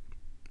he's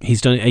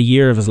done a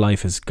year of his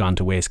life has gone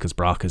to waste because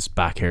Brock is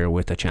back here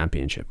with the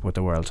championship, with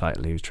the world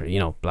title. He was,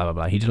 blah blah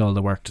blah. He did all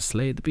the work to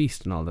slay the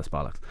beast and all this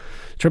bollocks.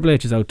 Triple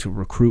H is out to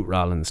recruit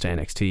Rollins to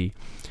NXT.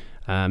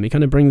 He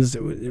kind of brings a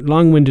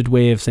long-winded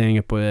way of saying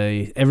it, but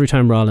every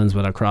time Rollins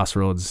was at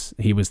Crossroads,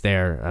 he was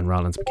there and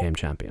Rollins became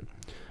champion.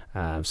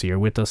 So you're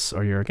with us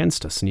or you're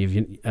against us, and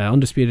you've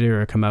Undisputed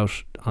Era come out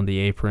on the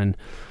apron,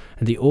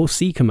 and the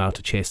OC come out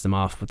to chase them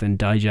off, but then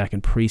Dijak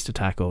and Priest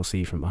attack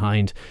OC from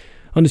behind.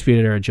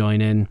 Undisputed Era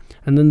join in,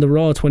 and then the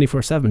Raw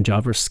 24/7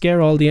 jobbers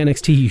scare all the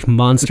NXT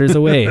monsters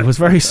away. It was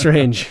very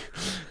strange.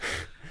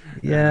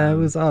 Yeah, it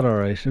was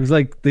alright. It was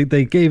like they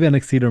gave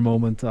NXT their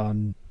moment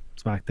on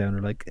SmackDown.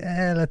 They're like,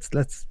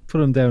 let's put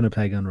them down a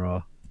peg on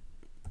Raw.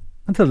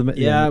 Until the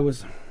it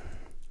was.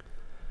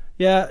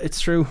 Yeah,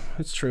 it's true.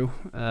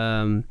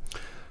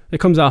 It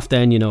comes off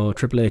then,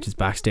 Triple H is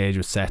backstage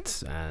with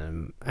Seth,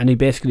 and he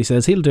basically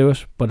says he'll do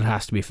it, but it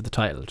has to be for the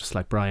title, just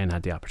like Brian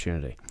had the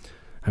opportunity.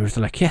 And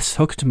we're like, yes,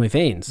 hook it to my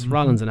veins.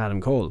 Rollins and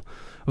Adam Cole.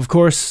 Of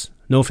course,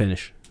 no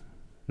finish.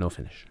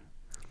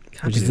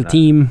 Which is a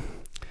team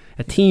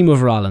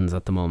of Rollins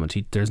at the moment.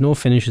 There's no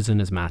finishes in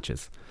his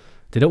matches.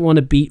 They don't want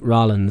to beat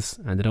Rollins,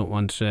 and they don't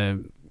want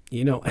to,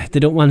 they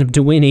don't want him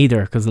to win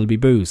either because there'll be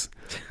booze.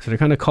 So they're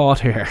kind of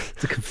caught here.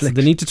 So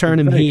they need to turn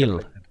him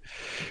heel.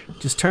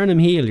 Just turn him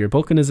heel. Your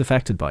booking is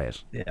affected by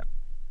it. Yeah.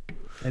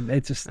 And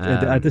it's just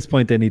at this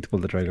point they need to pull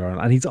the trigger on.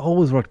 And he's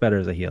always worked better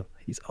as a heel.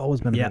 He's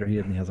always been a better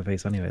heel than he has a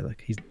face anyway.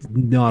 Like he's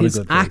not his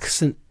a good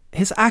face.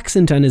 His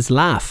accent and his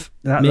laugh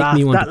That make laugh,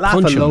 me want that to laugh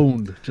punch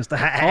alone, him. just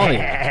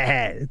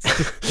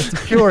it's a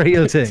pure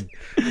heel thing.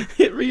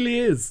 It really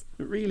is.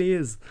 It really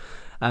is.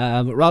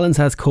 But Rollins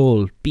has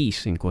Cole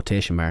beat in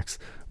quotation marks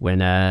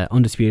when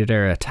Undisputed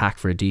Era attack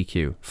for a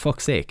DQ.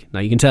 Fuck's sake. Now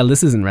you can tell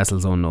this isn't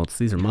WrestleZone notes.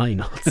 These are my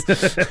notes.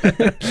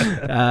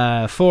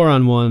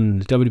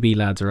 4-on-1. WWE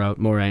lads are out.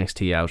 More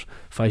NXT out.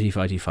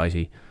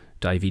 Fighty.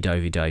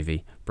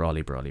 Divey.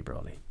 Brawly.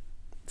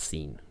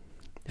 Scene.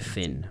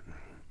 Finn.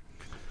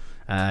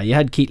 You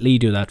had Keith Lee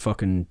do that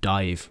fucking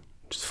dive.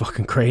 Just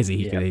fucking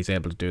crazy. He's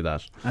able to do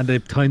that. And they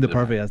timed it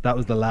perfect as that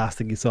was the last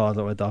thing you saw as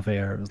it went off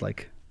air. It was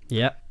like,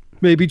 yeah.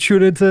 Maybe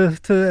tune into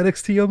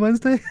NXT on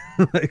Wednesday.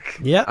 Like,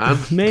 yeah,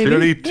 and maybe.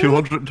 Clearly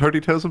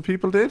 230,000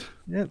 people did.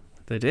 Yeah,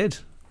 they did.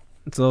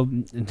 So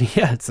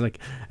yeah, it's like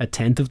a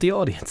tenth of the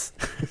audience.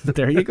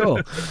 There you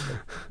go.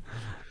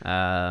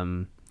 Yeah,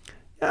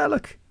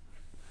 look,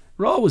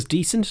 Raw was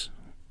decent.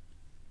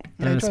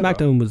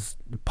 SmackDown was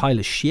a pile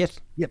of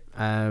shit. Yep.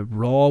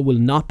 Raw will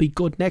not be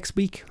good next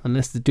week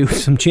unless they do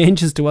some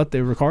changes to what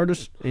they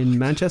recorded in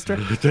Manchester.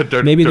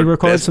 Maybe they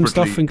record some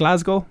stuff in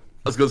Glasgow.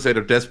 I was going to say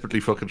they're desperately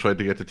fucking trying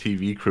to get the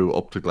TV crew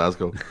up to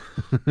Glasgow.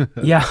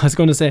 Yeah, I was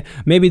going to say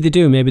maybe they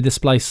do. Maybe they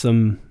splice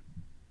some.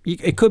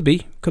 It could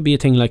be a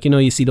thing like,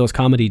 you see those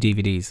comedy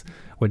DVDs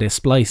where they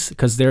splice,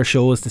 because their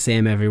show is the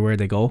same everywhere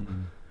they go,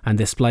 and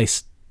they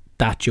splice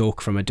that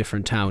joke from a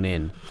different town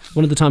in.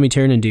 One of the Tommy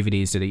Tiernan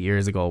DVDs did it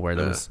years ago where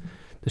there was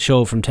the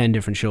show from 10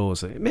 different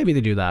shows. Maybe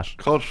they do that.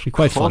 It'd be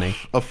quite funny.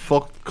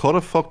 Cut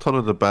a fuck ton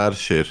of the bad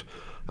shit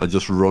and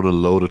just run a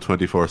load of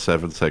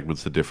 24/7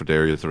 segments in different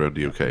areas around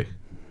the UK.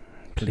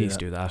 Please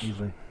do that.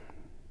 Easily.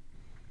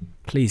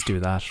 Please do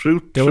that.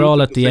 They were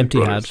all at the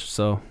Empty Had,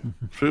 so.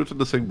 Fruit and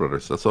the Singh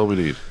Brothers, that's all we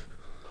need.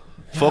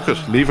 Fuck it,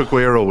 leave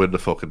Aguero win the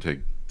fucking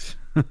thing.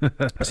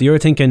 So you were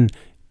thinking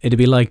it'd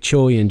be like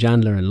Choi and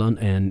Chandler in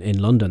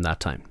London that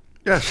time?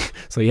 Yes.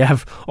 So you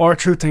have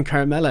R-Truth and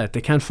Carmella.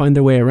 They can't find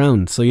their way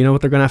around. So you know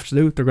what they're going to have to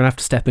do? They're going to have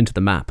to step into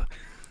the map.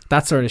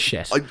 That sort of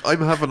shit.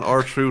 I'm having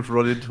R-Truth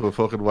run into a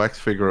fucking wax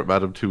figure at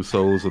Madame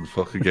Tussauds and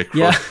fucking get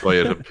crushed by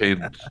it and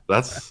pinned.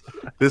 This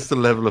is the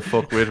level of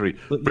fuckwittery.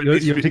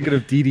 You're thinking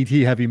of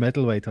DDT heavy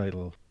metalweight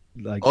title.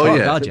 Like,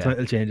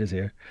 title changes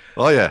here.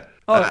 Oh yeah.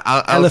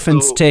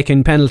 Elephants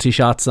taking penalty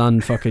shots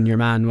on fucking your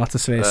man. What's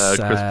his face?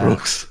 Chris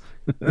Brooks.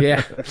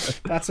 Yeah,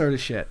 that sort of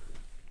shit.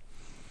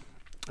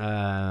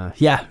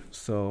 Yeah.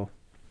 So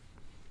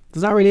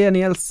there's not really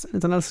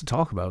anything else to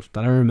talk about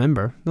that I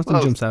remember.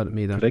 Nothing jumps out at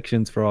me though.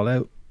 Predictions for All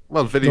Out.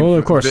 Well, Vinny,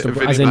 of course,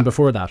 as in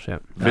before that, yeah.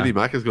 Vinnie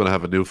Mac is going to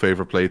have a new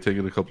favourite play thing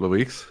in a couple of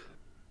weeks.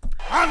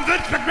 I'm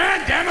Vince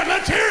McMahon, damn it,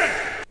 let's hear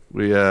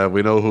it!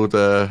 We know who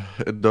the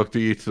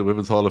inductee to the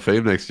Women's Hall of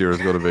Fame next year is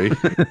going to be.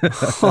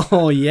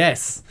 Oh,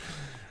 yes.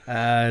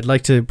 I'd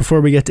like to,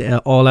 before we get to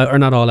All Out, or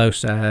not All Out,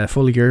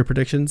 Full Gear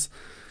predictions,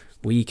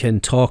 we can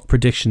talk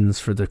predictions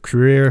for the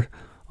career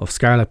of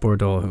Scarlett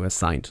Bordeaux, who has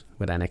signed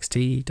with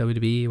NXT,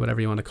 WWE,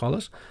 whatever you want to call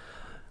it.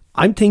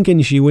 I'm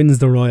thinking she wins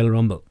the Royal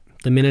Rumble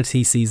the minute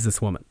he sees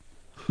this woman.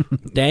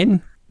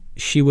 Then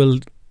she will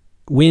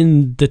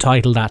win the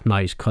title that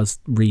night because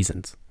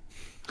reasons.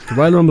 The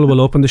Royal Rumble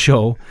will open the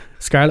show.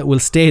 Scarlett will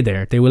stay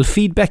there. They will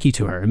feed Becky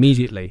to her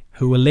immediately,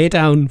 who will lay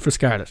down for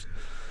Scarlett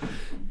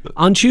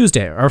on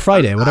Tuesday or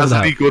Friday, whatever. As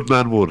any good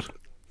man would.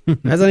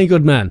 As any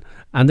good man.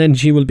 And then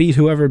she will beat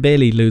whoever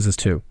Bayley loses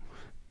to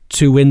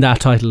win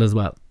that title as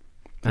well.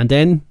 And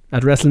then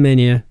at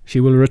WrestleMania, she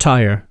will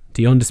retire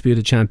the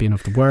undisputed champion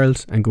of the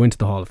world and go into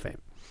the Hall of Fame.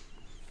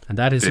 And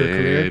that is her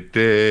career.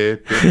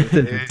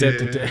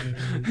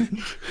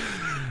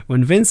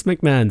 When Vince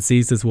McMahon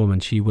sees this woman,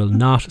 she will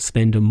not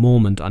spend a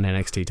moment on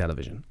NXT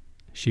television.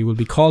 She will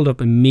be called up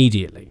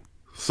immediately.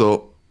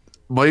 So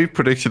my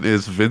prediction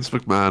is Vince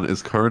McMahon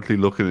is currently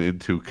looking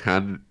into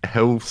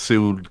how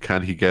soon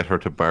can he get her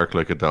to bark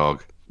like a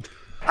dog.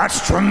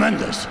 That's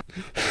tremendous.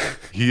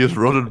 He is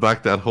running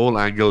back that whole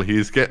angle.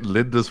 He's getting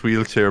Linda's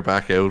wheelchair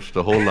back out,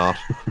 the whole lot.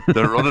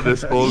 They're running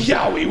this whole...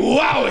 Yowie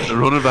wowie! They're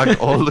running back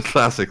all the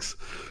classics.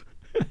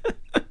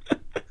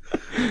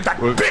 That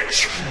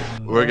bitch!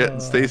 We're getting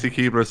Stacey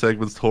Keebler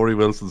segments, Tori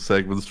Wilson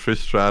segments, Trish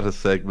Stratus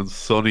segments,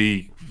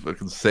 Sonny,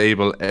 fucking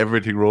Sable,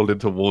 everything rolled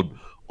into one.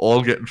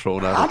 All getting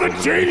thrown at I'm a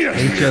genius!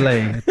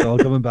 HLA, it's all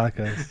coming back,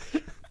 guys.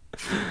 I'm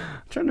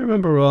trying to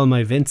remember where all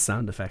my Vince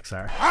sound effects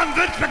are. I'm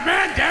Vince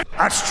McMahon, damn.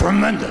 That's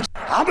tremendous.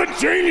 I'm a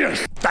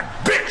genius.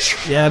 That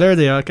bitch. Yeah, there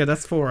they are. Okay,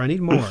 that's 4. I need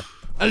more.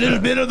 A little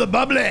bit of the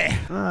bubbly.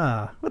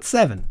 What's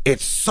 7?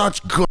 It's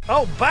such good.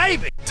 Oh,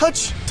 baby.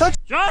 Touch.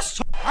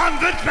 Just. I'm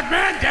Vince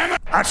McMahon, damn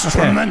it. That's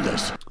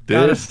tremendous.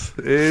 This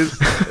is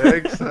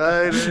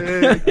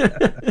exciting.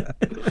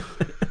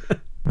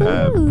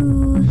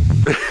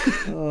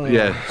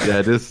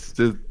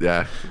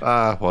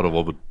 What a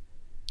woman.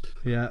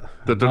 Yeah,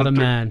 not a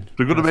man.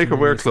 They're going to make her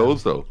wear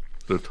clothes, though.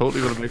 They're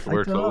totally going to make her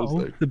wear clothes.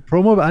 Like. The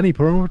any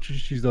promo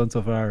she's done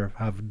so far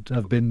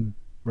have been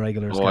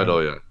regular. Oh, I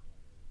know, yeah.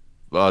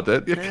 Well,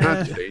 then you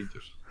can't change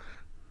it.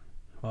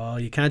 Oh,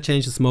 you can't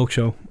change the smoke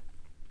show.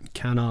 You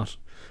cannot.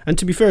 And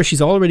to be fair,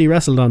 she's already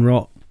wrestled on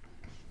Raw.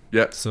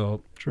 Yeah.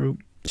 So true.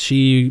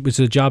 She was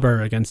a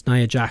jobber against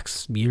Nia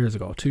Jax 2 years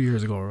ago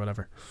or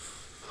whatever.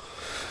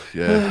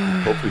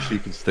 Yeah. Hopefully she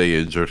can stay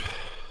injured.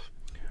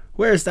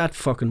 Where's that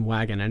fucking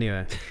wagon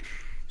anyway?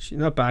 She's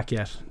not back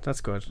yet.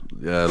 That's good.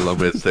 Yeah, long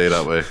way to stay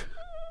that way.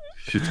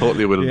 She's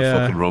totally winning the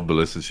fucking Rumble,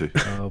 isn't she?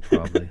 Oh,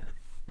 probably.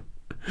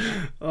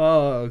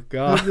 Oh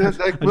god.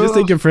 I'm just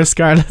thinking for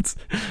Scarlett's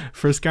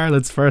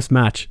first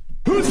match.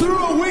 Who threw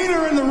a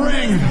wiener in the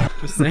ring?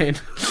 Just saying.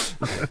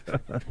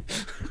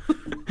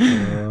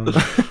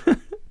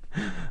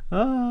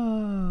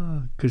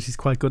 Because she's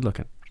quite good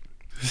looking.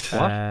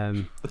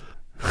 What?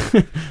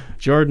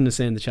 Jordan is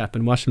saying in the chat,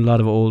 been watching a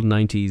lot of old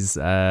 90s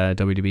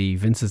WWE.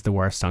 Vince is the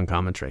worst on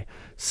commentary.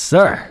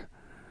 Sir,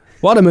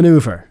 what a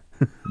maneuver.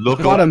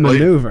 What a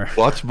maneuver.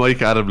 Watch Mike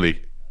Adamley.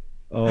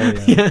 Oh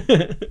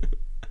yeah.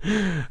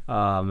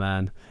 Oh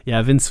man,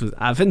 yeah. Vince was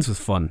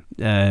fun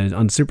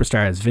on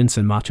Superstars. Vince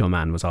and Macho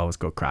Man was always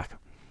good crack.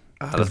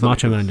 Because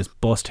Macho Man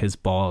just bust his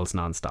balls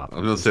non-stop. I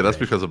was gonna say that's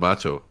because of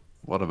Macho.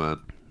 What a man.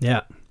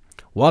 Yeah,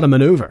 what a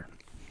maneuver.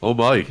 Oh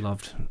my.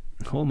 Loved.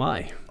 Oh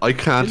my. I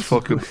can't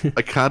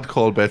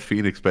call Beth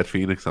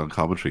Phoenix on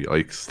commentary.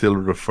 I still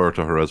refer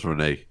to her as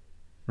Renee.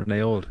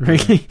 Renee Old.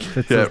 Really?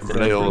 Yeah,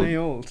 Renee Old. Renee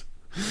Old.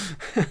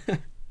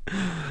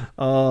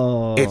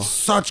 Oh, It's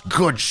such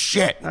good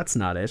shit. that's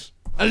not it.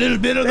 A little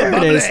bit of There the it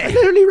bubbly. is. I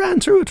literally ran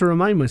through it to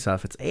remind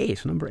myself. It's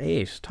 8, number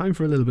 8. Time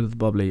for a little bit of the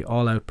bubbly.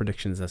 All out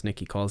predictions, as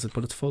Nikki calls it,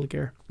 but it's full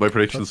gear. My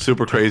prediction's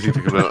super crazy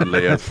to come out and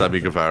lay out Sammy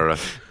Guevara.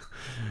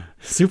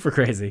 Super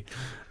crazy.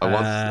 I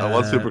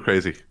want super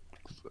crazy.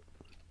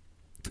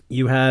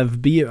 You have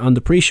on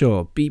the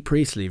pre-show, B.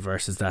 Priestley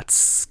versus that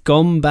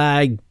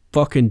scumbag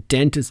fucking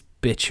dentist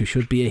bitch who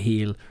should be a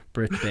heel,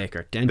 Britt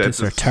Baker.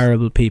 Dentists are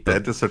terrible people.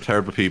 Dentists are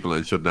terrible people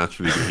and should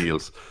naturally be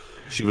heels.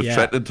 She was Yeah.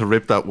 threatening to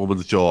rip that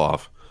woman's jaw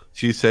off.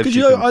 She said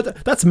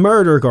that's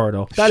murder,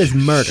 Gordo. That is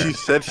murder. She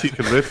said she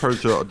can rip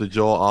the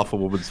jaw off a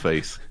woman's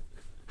face.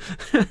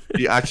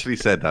 He actually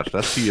said that.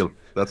 That's heel.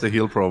 That's a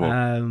heel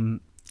promo.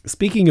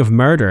 Speaking of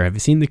murder, have you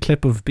seen the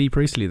clip of B.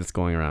 Priestley that's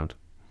going around?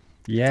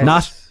 Yes.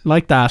 Not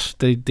like that.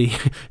 The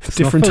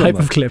different type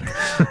of clip.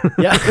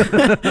 Yeah,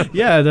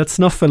 yeah, that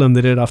snuff film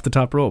they did off the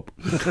top rope.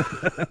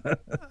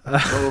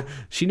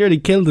 She nearly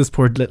killed this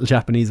poor little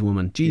Japanese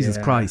woman. Jesus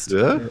Christ.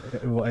 Yeah.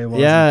 It wasn't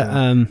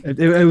Yeah, good.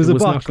 It was a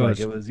was not botch. good. Like,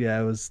 it was.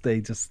 Yeah, it was.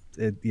 They just.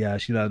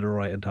 She landed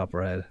right on top of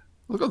her head.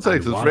 I was gonna say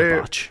 'cause what a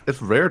botch.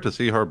 it's rare to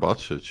see her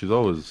botch it. She's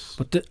always.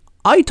 But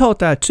I thought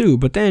that too.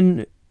 But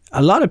then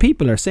a lot of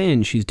people are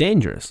saying she's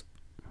dangerous.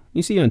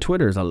 You see on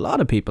Twitter, there's a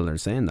lot of people that are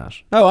saying that.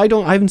 No, I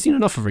haven't seen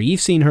enough of her.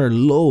 You've seen her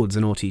loads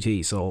in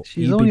OTT, so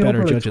She's you'd only be better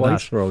over like judge of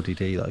twice that. for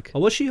OTT. Like, Oh,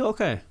 was she?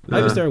 Okay.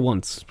 I was there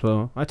once,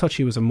 so I thought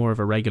she was more of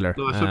a regular.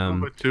 No,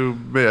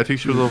 I think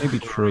she was over maybe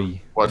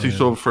 3. Well, I think she's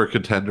over for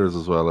contenders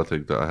as well. I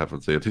think that I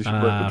haven't seen. I think she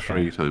went okay.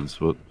 3 times,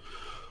 but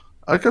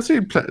I can see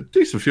a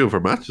decent few of her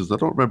matches. I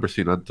don't remember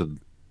seeing anything.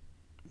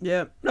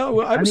 Yeah,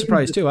 no, I was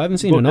surprised too. I haven't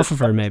seen enough of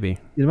her, maybe.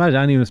 You imagine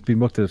anyone who's been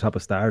booked to the top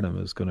of Stardom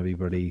is going to be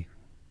pretty.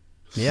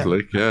 Yeah.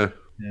 Slick, yeah.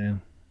 Yeah.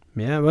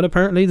 Yeah, but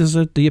apparently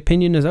the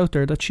opinion is out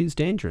there that she's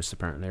dangerous,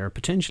 apparently, or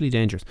potentially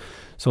dangerous.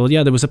 So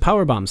yeah, there was a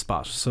powerbomb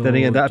spot. So Then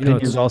again, that you know,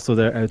 opinion is also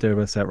out there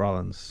with Seth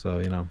Rollins. So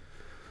you know.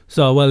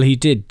 So well, he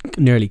did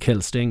nearly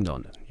kill Sting,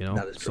 don't it? You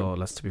know. So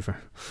let's to be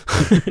fair.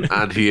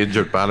 And he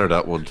injured Ballard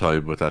at one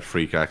time with that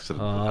freak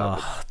accident.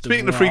 Oh,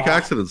 Speaking of freak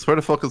accidents, where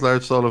the fuck is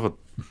Large Sullivan?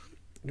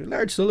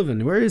 Large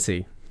Sullivan, where is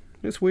he?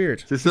 It's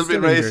weird. He's still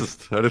being injured.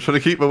 racist. Are they trying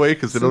to keep him away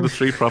because they know the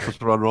Street Profits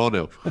are on Raw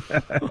now?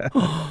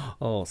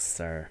 Oh,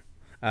 sir.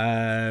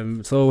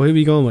 So who are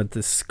we going with?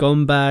 The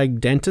scumbag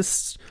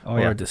dentist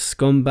or the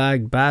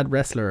scumbag bad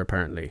wrestler?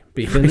 Apparently,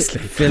 B.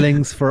 Priestley.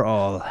 Fillings for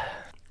all.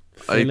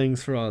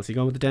 Fillings for all. Is he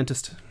going with the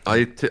dentist?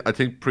 I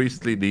think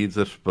Priestley needs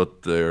it,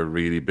 but they're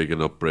really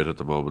bigging up Britt at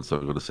the moment, so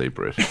I'm going to say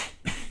Britt.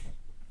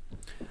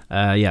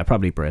 Yeah,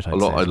 probably Britt. I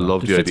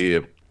love the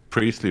idea.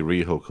 Priestley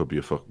Riho could be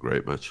a fucking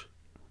great match.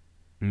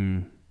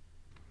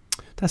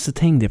 That's the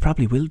thing. They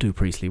probably will do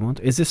Priestley.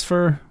 Is this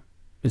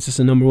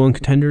a number one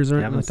contenders or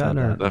anything like that?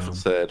 Or? Never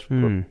said.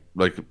 But,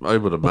 like I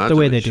would imagine But the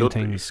way they do should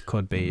things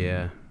could be,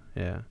 yeah.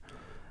 Yeah,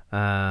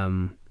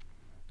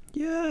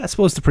 I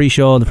suppose the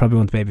pre-show they probably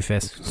want the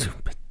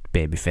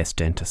babyface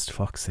dentist.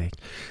 Fuck's sake,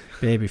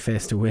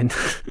 babyface to win.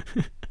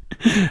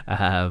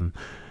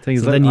 Thing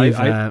is, so then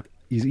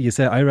you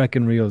say I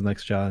reckon Rio's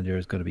next challenger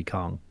is going to be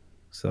Kong.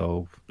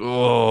 So.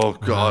 Oh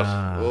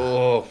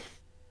God.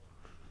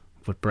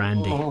 With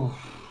Brandy.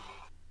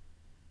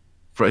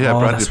 Brandy,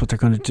 that's what they're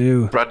going to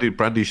do.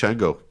 Brandy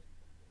Shango.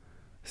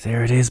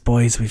 There it is,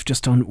 boys. We've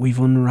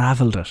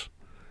unraveled it.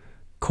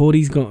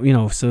 Cody's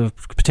going, so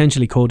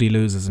potentially Cody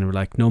loses and we're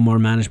like, no more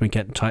management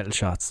getting title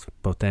shots.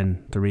 But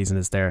then the reason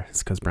is there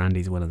is because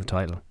Brandy's winning the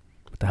title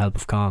with the help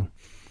of Kong.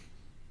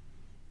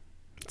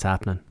 It's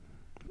happening.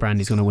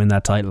 Brandy's going to win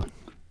that title.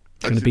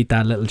 She's going to beat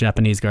that little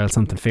Japanese girl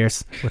something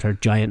fierce with her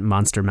giant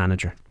monster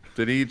manager.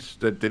 They need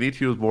to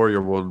use more of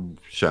your one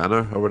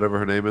Shanna or whatever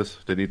her name is.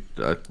 They need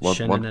want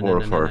more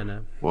of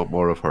her. Want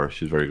more of her.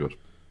 She's very good.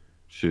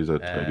 She's a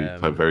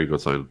very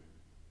good sign.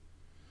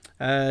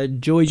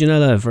 Joey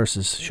Janela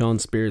versus Sean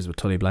Spears with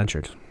Tully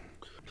Blanchard.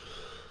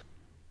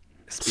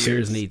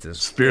 Spears needs it.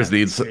 Spears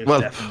needs it.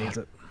 Well, needs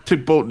it. I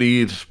think both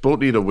need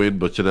a win,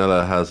 but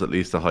Janela has at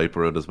least a hype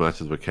around his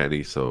matches with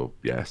Kenny, so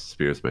yes,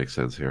 Spears makes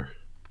sense here.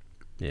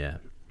 Yeah.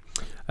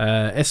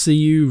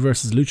 SCU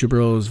versus Lucha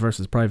Bros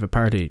versus Private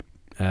Party.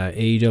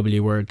 AEW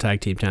World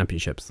Tag Team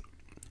Championships.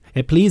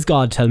 Please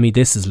God, tell me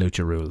this is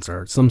Lucha rules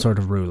or some sort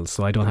of rules,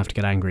 so I don't have to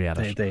get angry at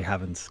it. They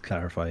haven't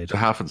clarified. They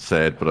haven't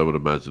said, but I would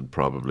imagine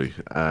probably.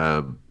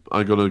 I'm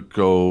gonna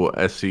go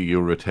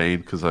SCU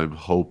retain because I'm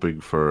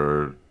hoping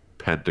for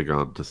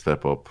Pentagon to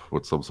step up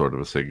with some sort of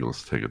a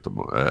singles thing at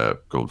the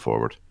going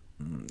forward.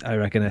 I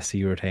reckon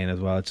SCU retain as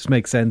well. It just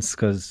makes sense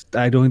because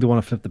I don't think they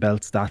want to flip the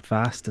belts that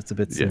fast. It's a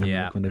bit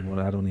similar when they've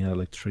only had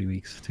like 2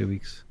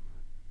 weeks.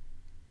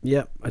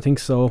 Yeah, I think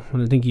so.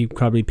 And I think you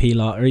probably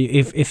peel off, or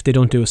if they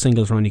don't do a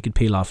singles run, you could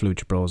peel off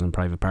Lucha Bros and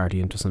Private Party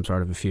into some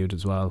sort of a feud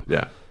as well.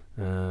 Yeah.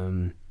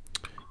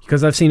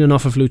 Because I've seen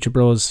enough of Lucha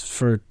Bros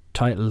for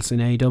titles in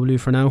AEW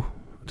for now.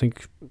 I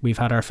think we've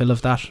had our fill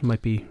of that.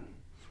 Might be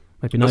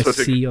nice to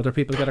see other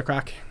people get a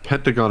crack.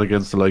 Pentagon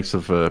against the likes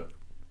of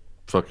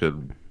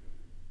fucking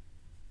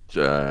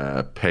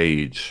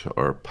Page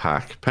or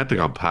Pac.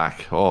 Pentagon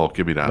Pac. Oh,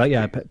 give me that. Right,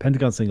 yeah,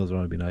 Pentagon singles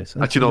run would be nice.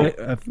 Actually,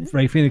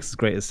 Ray Phoenix is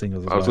great as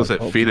singles. I was going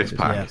to say Phoenix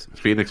Pac. Yeah.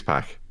 Phoenix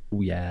Pac. Oh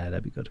yeah,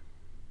 that'd be good.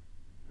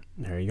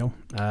 There you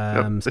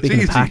go.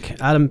 Speaking of Pac,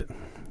 Adam,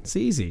 it's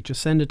easy.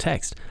 Just send a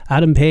text.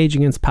 Adam Page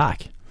against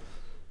Pac.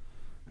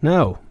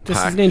 Now,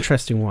 this is an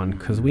interesting one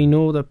because we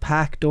know that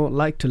Pac don't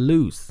like to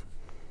lose.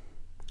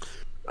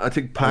 I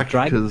think Pac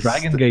Dragon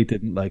Gate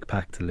didn't like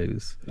Pac to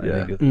lose. I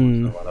think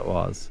it's what it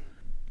was.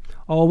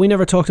 Oh, we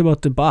never talked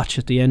about the botch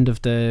at the end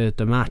of the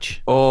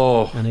match.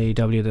 Oh, on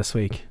AEW this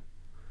week.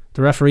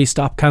 The referee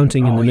stopped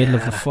counting in the middle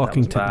of the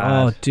fucking thing.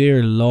 Oh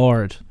dear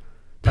Lord,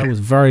 that was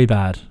very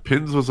bad.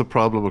 Pins was a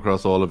problem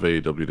across all of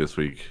AEW this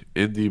week.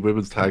 In the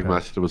women's tag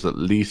match, there was at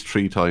least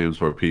 3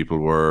 times where people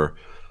were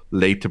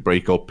late to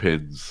break up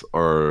pins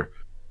or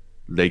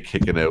late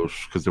kicking out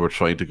because they were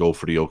trying to go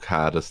for the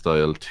Okada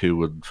style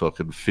 2 and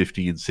fucking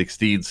 15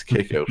 16s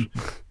kick out.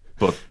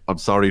 But I'm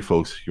sorry,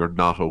 folks, you're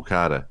not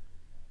Okada.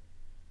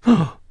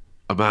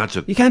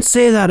 Imagine. You can't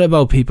say that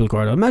about people,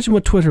 Gordo. Imagine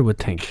what Twitter would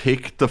think.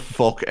 Kick the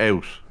fuck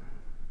out.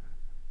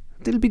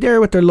 They'll be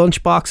there with their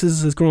lunch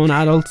boxes as grown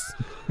adults.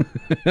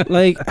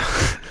 Like,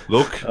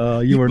 look,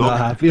 you were not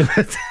happy with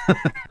it.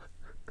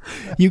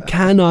 You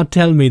cannot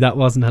tell me that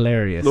wasn't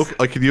hilarious. Look,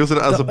 I could use it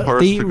as a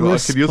purse to go. I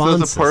could use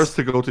it as a purse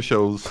to go to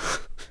shows.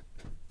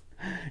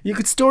 You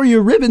could store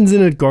your ribbons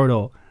in it,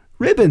 Gordo.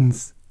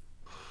 Ribbons.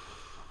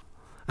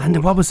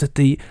 And what was it?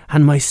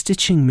 And my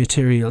stitching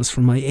materials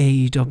for my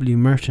AEW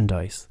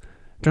merchandise.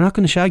 They're not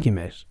going to shag you,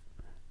 mate.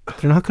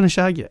 They're not going to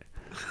shag you.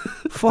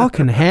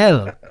 Fucking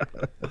hell.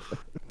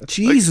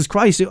 Jesus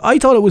Christ. I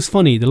thought it was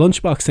funny. The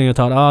lunchbox thing, I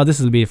thought, this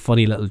will be a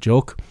funny little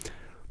joke.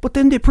 But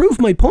then they proved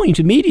my point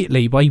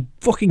immediately by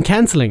fucking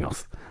cancelling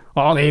us.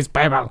 All these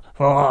people.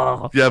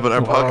 Oh, yeah, but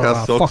our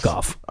podcast sucks. Fuck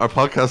off. Our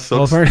podcast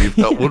sucks, Steve.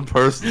 That one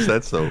person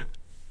said so.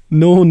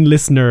 Known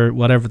listener,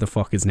 whatever the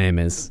fuck his name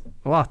is.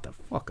 What the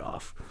fuck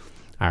off.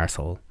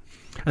 Arsehole.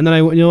 And then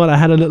I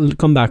had a little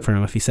comeback for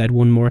him if he said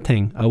one more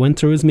thing. I went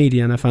through his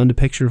media and I found a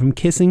picture of him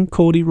kissing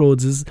Cody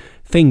Rhodes'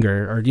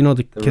 finger, or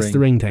the kiss the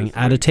ring thing,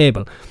 at a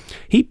table.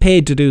 He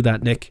paid to do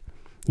that, Nick.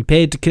 He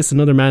paid to kiss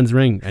another man's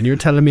ring, and you're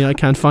telling me I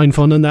can't find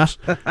fun in that?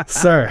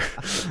 Sir.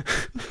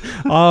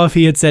 If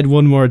he had said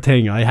one more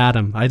thing, I had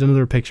him. I had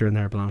another picture in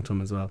there belonged to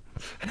him as well.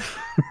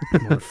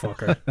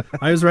 Motherfucker.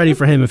 I was ready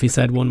for him if he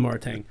said one more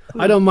thing.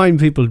 I don't mind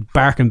people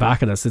barking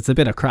back at us. It's a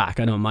bit of crack.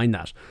 I don't mind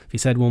that. If he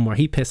said one more,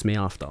 he pissed me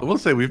off though. I will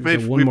say we've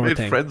made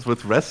friends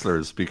with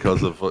wrestlers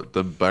because of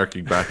them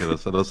barking back at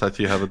us and us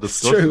actually having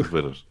discussions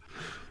with it.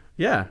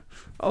 Yeah.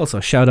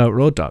 Also, shout out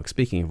Road Dogg.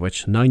 Speaking of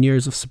which, 9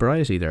 years of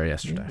sobriety there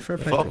yesterday. Fair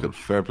play. Fucking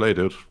fair play,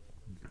 dude.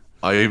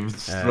 I'm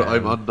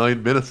on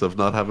 9 minutes of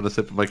not having a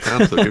sip of my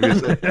can, so give me a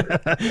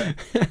sip.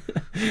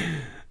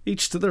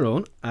 Each to their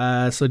own.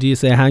 So do you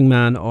say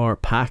Hangman or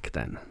Pac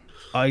then?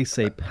 I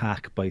say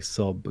Pac by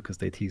sub because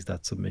they teased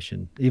that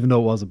submission. Even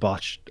though it was a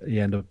botch, he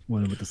ended up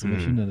winning with the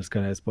submission, and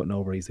it's putting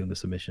over he's doing the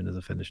submission as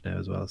a finish now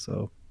as well.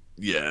 So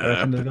yeah, I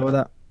reckon they'll go with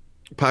that.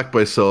 Pac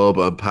by sub,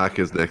 and Pac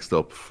is next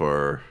up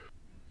for,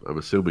 I'm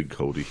assuming,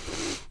 Cody.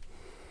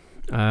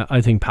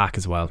 I think Pac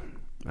as well.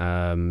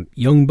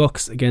 Young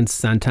Bucks against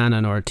Santana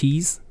and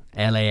Ortiz.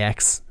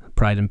 LAX,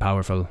 Proud and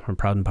Powerful,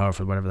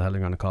 whatever the hell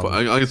they're going to call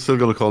it. I'm still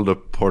going to call it the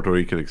Puerto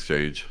Rican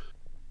Exchange.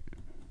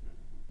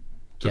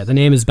 Yeah, the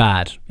name is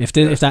bad. If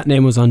that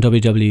name was on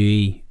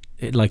WWE,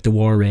 like the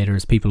War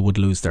Raiders, people would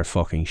lose their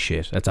fucking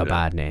shit. That's a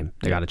bad name.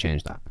 They got to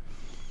change that.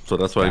 So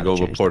that's why I go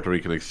with Puerto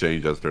Rican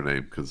Exchange as their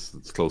name, because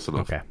it's close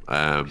enough. Okay.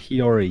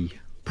 Priori.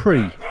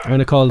 I'm going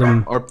to call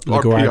them or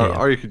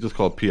you could just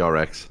call it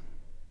PRX.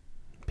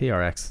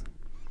 PRX.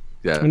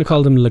 Yeah. I'm going to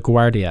call them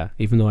LaGuardia,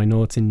 even though I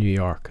know it's in New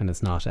York and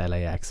it's not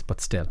LAX,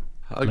 but still.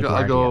 I'll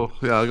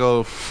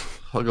go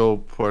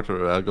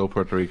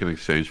Puerto Rican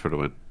exchange for the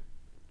win.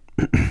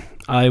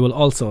 I will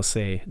also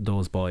say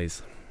those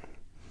boys.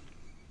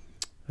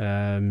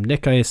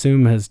 Nick, I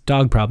assume, has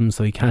dog problems,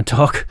 so he can't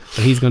talk.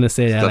 But he's going to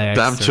say LAX.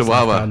 Damn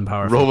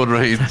Chihuahua. Roman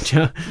Reigns.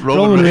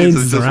 Roman Reigns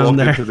is just walked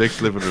there. into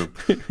Nick's living room.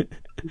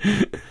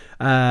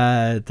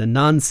 The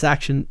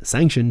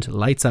non-sanctioned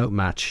lights out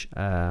match,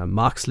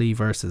 Moxley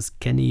versus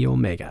Kenny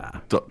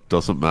Omega.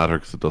 Doesn't matter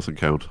because it doesn't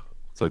count.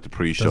 It's like the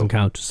pre-show. Doesn't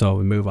count, so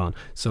we move on.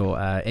 So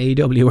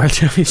AEW World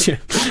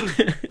Championship.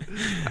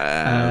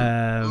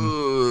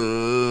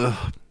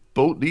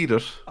 Both need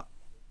it.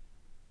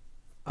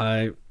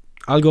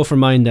 I'll go for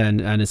mine then,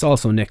 and it's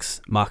also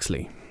Nick's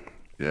Moxley.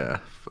 Yeah,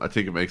 I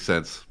think it makes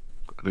sense.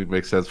 I think it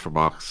makes sense for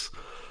Mox,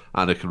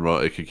 and it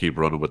can keep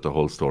running with the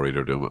whole story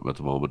they're doing with him at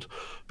the moment.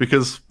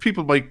 Because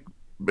people might,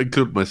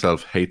 including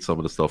myself, hate some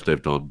of the stuff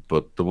they've done,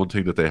 but the one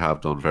thing that they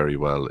have done very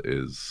well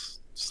is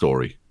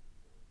story.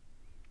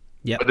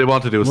 Yeah, but they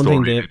want to do a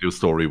story. They do a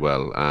story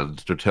well, and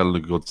they're telling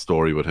a good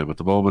story with him at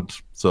the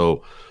moment.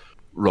 So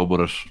run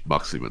with it.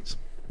 Moxley wins.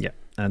 Yeah,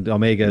 and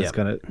Omega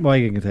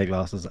can take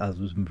losses as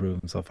was been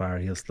proven so far.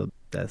 He'll still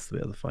be able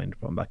to find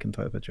run back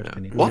into a picture.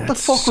 Yeah. What the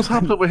fuck was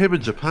happening with him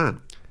in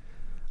Japan?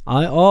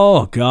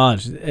 Oh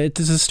god, it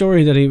is a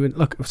story that he would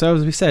look. So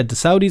as we said, the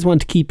Saudis want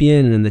to keep you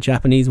in, and the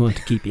Japanese want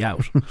to keep you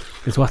out.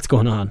 Is what's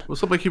going on. Well,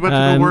 something like he went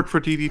to go work for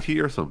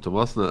DDT or something,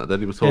 wasn't it? And then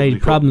he was told he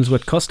had problems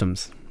with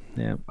customs.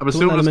 Yeah, I'm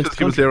assuming it's because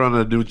he was there on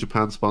a New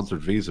Japan sponsored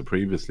visa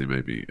previously,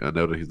 maybe, and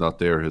now that he's not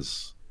there,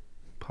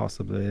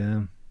 possibly,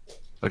 yeah.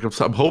 Like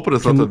I'm hoping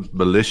it's nothing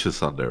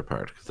malicious on their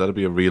part, because that'd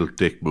be a real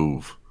dick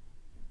move.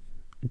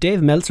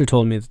 Dave Meltzer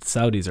told me that the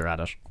Saudis are at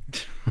it.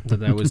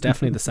 That there was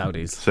definitely the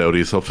Saudis.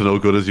 Saudis up to no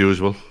good as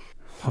usual.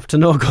 Up to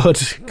no good.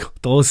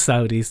 Those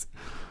Saudis.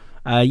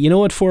 You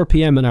know, at 4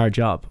 p.m. in our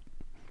job,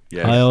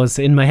 yes. I was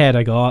in my head.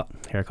 I go, oh,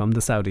 here come the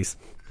Saudis.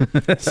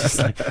 It's just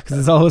like, because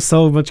it's always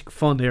so much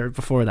fun here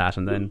before that,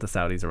 and then the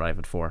Saudis arrive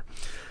at 4.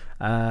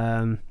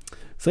 So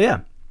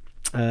yeah,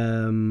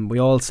 we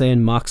all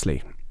saying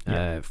Moxley.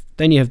 Yeah.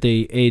 Then you have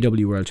the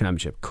AEW World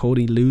Championship.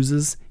 Cody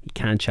loses, he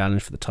can't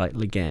challenge for the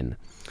title again.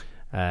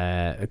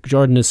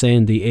 Jordan is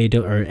saying the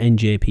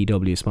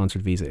NJPW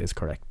sponsored visa is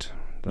correct.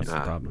 That's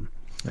the problem.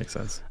 Makes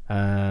sense.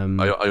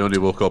 I only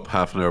woke up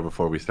half an hour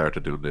before we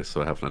started doing this,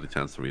 so I haven't had a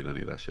chance to read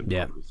any of that shit.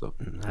 Yeah, probably, so.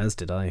 As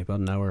did I,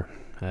 about an hour.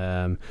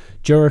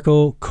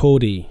 Jericho,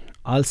 Cody.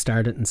 I'll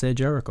start it and say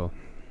Jericho.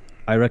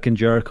 I reckon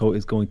Jericho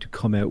is going to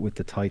come out with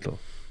the title.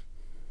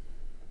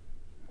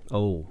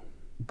 Oh,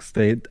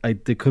 there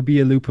could be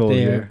a loophole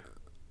here.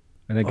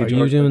 And are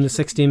you doing the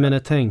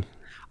 60-minute thing?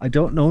 I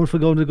don't know if we're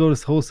going to go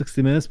this whole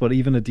 60 minutes, but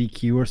even a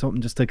DQ or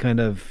something, just to kind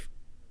of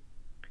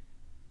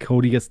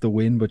Cody gets the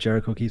win, but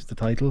Jericho keeps the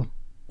title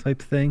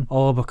type thing.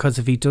 Oh, because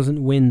if he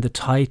doesn't win the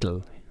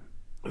title,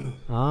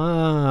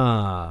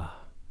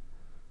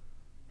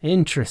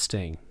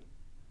 interesting.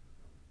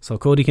 So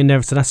Cody can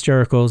never. So that's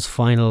Jericho's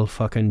final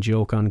fucking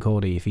joke on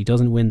Cody. If he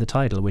doesn't win the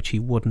title, which he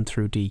wouldn't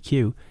through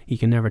DQ, he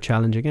can never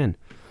challenge again.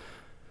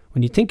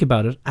 When you think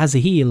about it, as a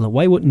heel,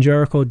 why wouldn't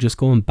Jericho just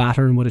go and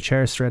batter him with a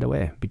chair straight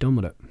away? Be done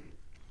with it.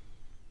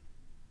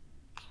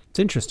 It's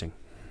interesting.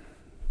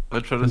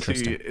 I'm trying to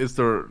see, is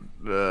there...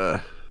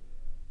 there's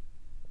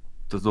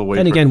no way...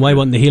 Then again, why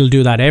wouldn't the heel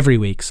do that every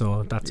week?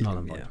 So that's not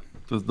involved.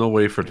 There's no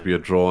way for it to be a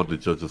draw on the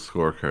judges'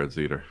 scorecards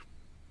either.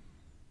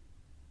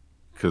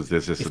 Because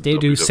this is... If they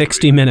do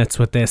 60 minutes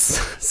with this,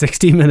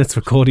 60 minutes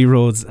with Cody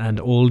Rhodes and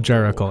old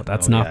Jericho,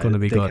 that's not going to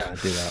be good.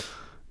 Can't do that.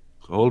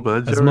 Old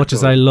man Jericho. As much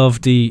as I love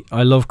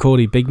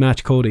Cody, Big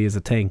Match Cody is a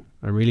thing.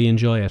 I really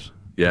enjoy it.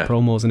 Yeah. The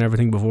promos and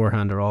everything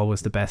beforehand are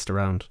always the best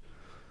around.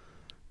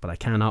 But I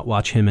cannot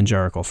watch him and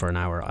Jericho for an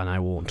hour, and I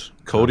won't.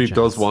 Cody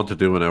does want to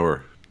do an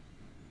hour.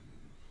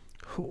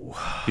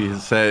 He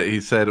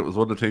said it was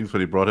one of the things when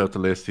he brought out the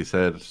list. He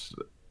said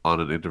on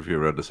an interview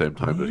around the same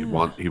time that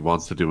he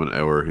wants to do an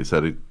hour. He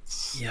said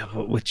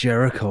but with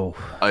Jericho,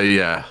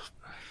 I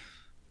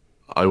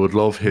would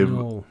love him.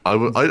 No.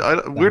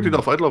 Weirdly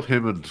enough, I'd love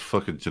him and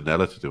fucking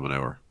Janela to do an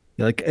hour.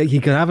 Yeah, like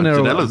he could have an hour.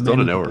 Janela's done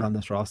an hour on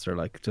this roster.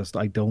 Like, just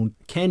I don't.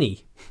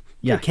 Kenny,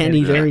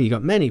 Kenny. There, you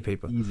got many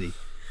people. Easy.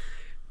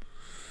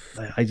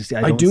 I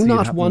do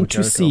not want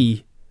to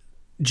see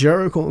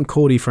Jericho and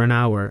Cody for an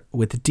hour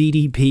with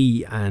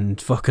DDP and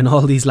fucking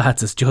all these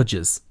lads as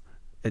judges.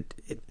 Have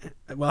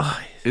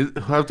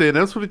they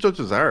announced what the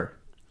judges are?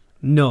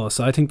 No,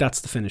 so I think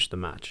that's the finish of the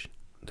match.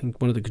 I think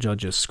one of the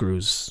judges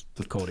screws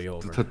Cody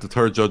over. The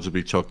third judge will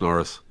be Chuck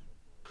Norris.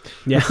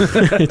 Yeah,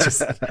 it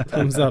just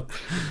comes up.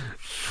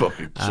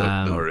 Fucking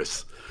Chuck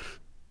Norris.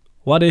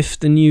 What if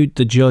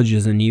the judge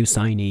is a new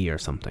signee or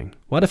something?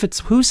 What if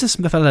who's this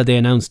fella they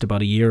announced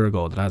about a year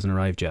ago that hasn't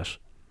arrived yet?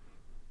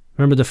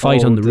 Remember the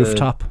fight on the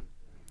rooftop?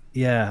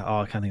 Yeah,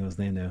 I can't think of his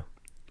name now.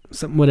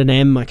 Something with an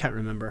M, I can't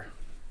remember.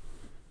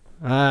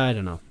 I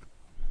don't know.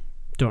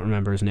 Don't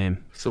remember his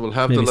name. So we'll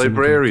have the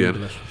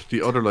librarian,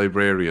 the other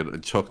librarian,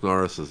 and Chuck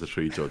Norris as the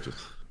 3 judges.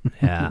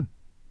 Yeah.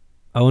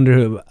 I wonder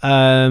who.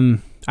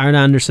 Aaron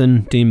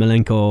Anderson, Dean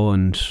Malenko,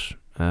 and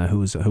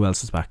who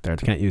else is back there?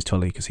 They can't use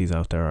Tully because he's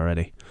out there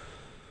already.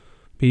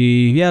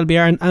 It'll be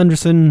Aaron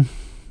Anderson.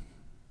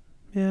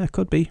 Yeah,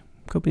 could be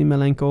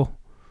Malenko,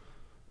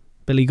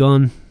 Billy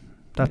Gunn,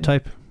 that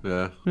type.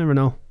 Yeah, never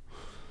know.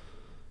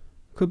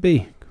 Could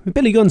be.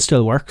 Billy Gunn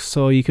still works,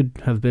 so you could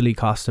have Billy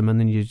costume, and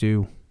then you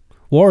do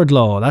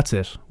Wardlow. That's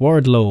it.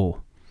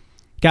 Wardlow,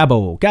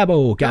 Gabbo.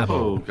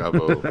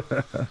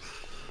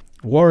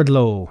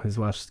 Wardlow is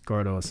what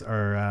Gordo's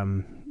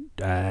or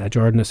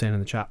Jordan is saying in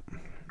the chat.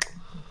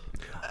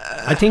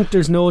 I think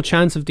there's no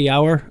chance of the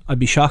hour. I'd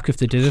be shocked if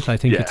they did it. I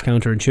think it's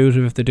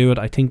counterintuitive if they do it.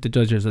 I think the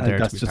judges are there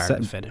to be part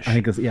of the finish. I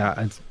think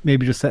it's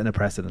maybe just setting a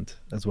precedent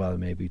as well.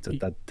 Maybe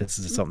that this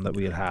is something that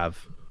we'll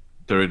have.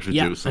 They're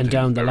introducing, and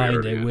down the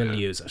line they will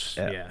use it.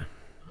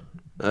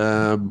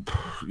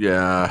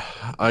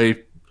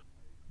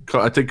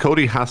 I think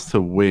Cody has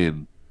to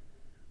win.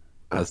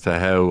 As to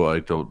how, I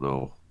don't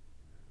know.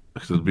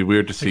 Because it'll be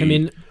weird to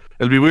see.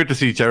 It'll be weird to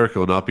see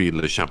Jericho not be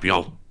Le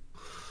Champion.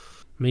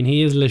 I mean,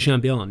 he is Le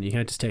Champion. You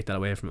can't just take that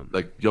away from him.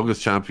 Like,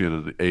 youngest champion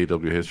in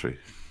AEW history.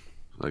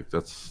 Like,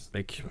 that's...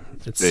 Like,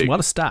 it's big. What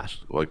a stat.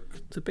 Like,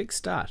 it's a big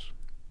stat.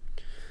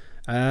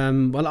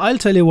 Well, I'll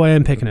tell you why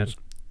I'm picking it.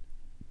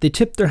 They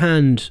tipped their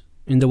hand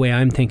in the way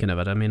I'm thinking of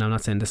it. I mean, I'm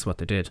not saying this is what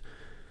they did.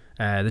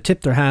 They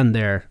tipped their hand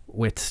there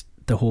with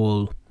the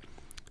whole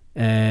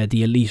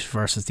the elite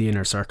versus the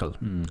inner circle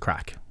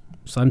crack.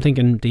 So I'm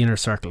thinking the inner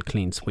circle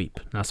clean sweep.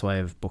 That's why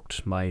I've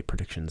booked my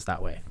predictions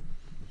that way.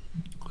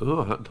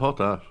 Oh, I hadn't thought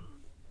that.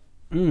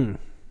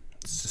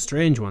 It's a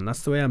strange one.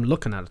 That's the way I'm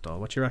looking at it, though.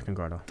 What do you reckon,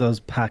 Gordo?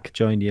 Does Pac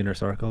join the inner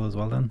circle as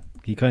well then?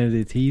 He kind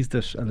of teased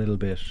it a little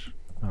bit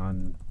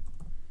on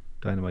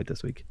Dynamite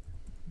this week.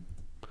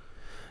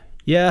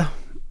 Yeah.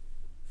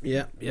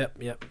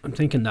 I'm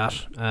thinking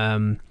that.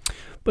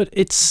 But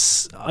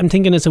I'm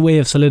thinking it's a way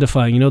of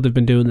solidifying. You know, they've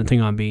been doing the thing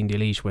on being the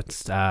elite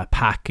with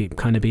Pac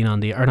kind of being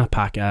on the, or not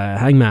Pac,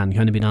 Hangman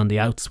kind of being on the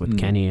outs with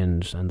Kenny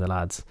and the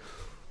lads.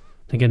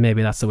 Thinking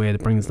maybe that's the way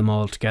that brings them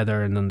all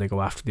together, and then they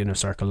go after the inner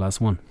circle as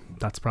one.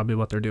 That's probably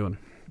what they're doing.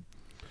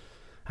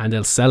 And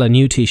they'll sell a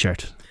new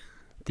t-shirt,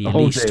 the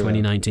Elite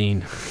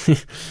 2019.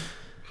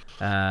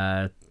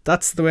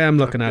 That's the way I'm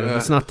looking at it.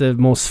 It's not the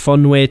most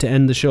fun way to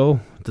end the show.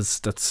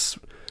 That's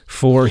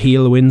 4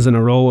 heel wins in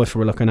a row if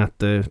we're looking at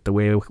the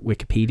way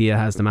Wikipedia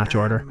has the match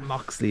order.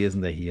 Moxley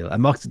isn't a heel.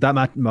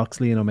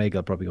 Moxley and Omega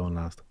will probably going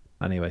last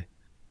anyway.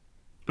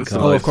 Of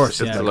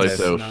course, it's the lights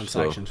out.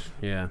 Non-sanctioned. So.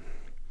 Yeah.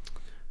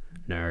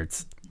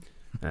 Nerds.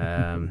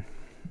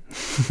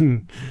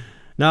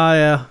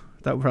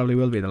 That probably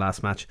will be the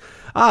last match.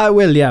 I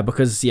will,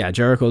 because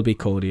Jericho will beat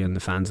Cody and the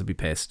fans will be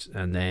pissed,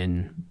 and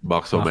then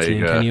Moxley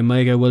and Kenny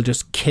Omega will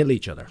just kill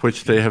each other.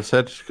 Which they have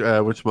said,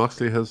 which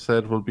Moxley has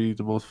said will be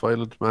the most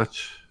violent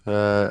match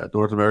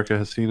North America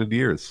has seen in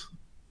years.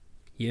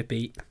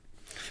 Yippee!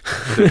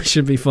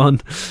 Should be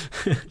fun.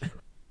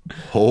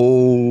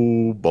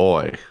 Oh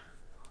boy.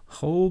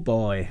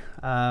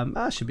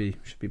 Should be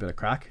a bit of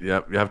crack.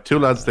 Yeah, you have 2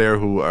 lads there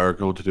who are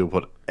going to do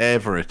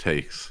whatever it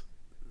takes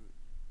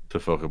to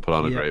fucking put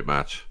on a great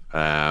match.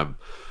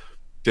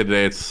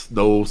 It's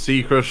no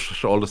secret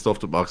all the stuff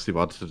that Moxley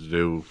wanted to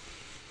do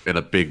in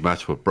a big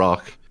match with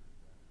Brock.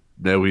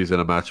 Now he's in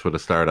a match with a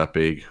star that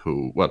big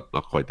who, well,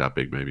 not quite that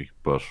big maybe,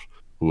 but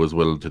who was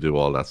willing to do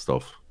all that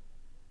stuff.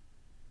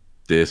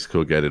 This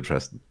could get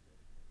interesting.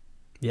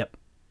 Yep.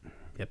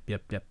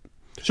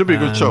 Should be a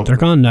good show. They're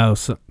gone now,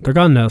 so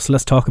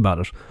let's talk about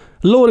it.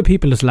 A load of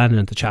people just landed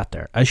in the chat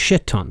there. A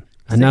shit ton.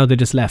 And now they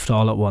just left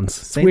all at once.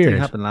 It's Same weird. thing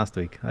happened last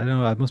week. I don't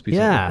know. It must be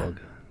something.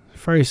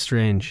 Very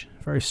strange.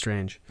 Very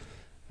strange.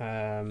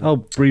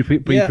 Bree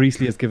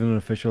Priestley has given an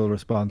official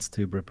response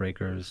to Britt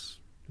Baker's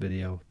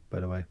video,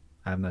 by the way.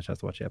 I haven't had a chance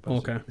to watch it yet,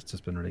 but it's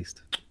just been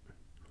released.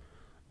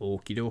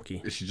 Okie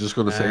dokie. Is she just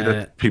going to say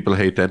that people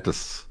hate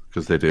dentists?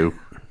 Because they do.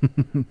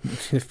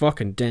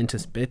 Fucking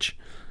dentist, bitch.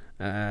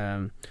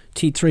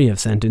 T3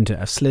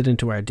 have slid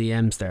into our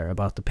DMs there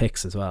about the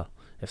picks as well.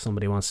 If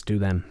somebody wants to do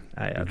them,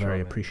 I'm very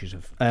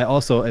appreciative.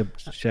 Also, a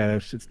shout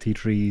out, it's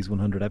T3's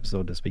 100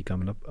 episode this week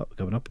coming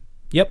up.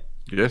 Yep.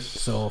 Yes.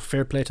 So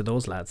fair play to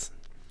those lads.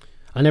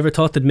 I never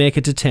thought they'd make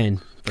it to 10,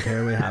 but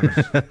here we have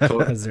it.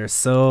 Because they're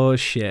so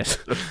shit.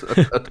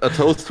 A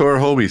toast to our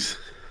homies.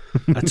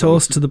 A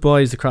toast to the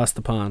boys across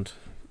the pond.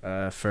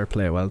 Fair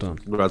play, well done.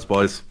 Congrats,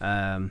 boys.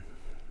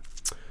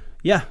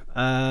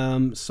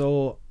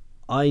 So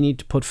I need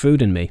to put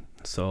food in me,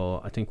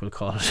 so I think we'll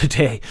call it a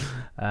day.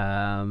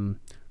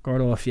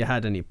 Gordo, if you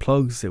had any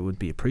plugs, it would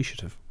be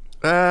appreciative.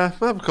 I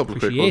have a couple of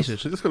quick ones. I'm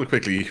just going to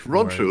quickly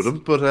run through them,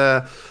 but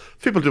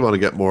if people do want to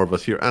get more of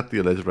us here at the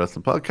Alleged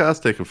Wrestling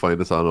Podcast, they can find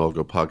us on all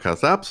good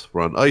podcast apps.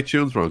 We're on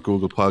iTunes, we're on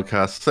Google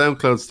Podcasts,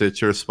 SoundCloud,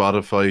 Stitcher,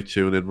 Spotify,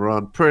 TuneIn. We're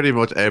on pretty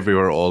much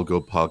everywhere all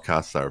good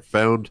podcasts are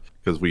found,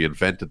 because we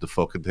invented the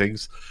fucking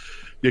things.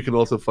 You can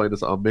also find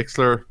us on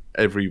Mixlr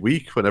every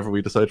week whenever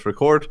we decide to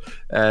record.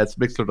 It's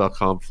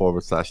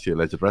mixlr.com/The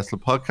Alleged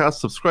Wrestling Podcast.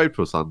 Subscribe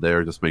to us on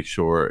there. Just make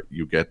sure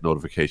you get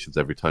notifications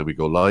every time we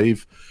go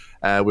live.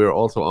 We're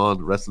also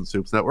on Wrestling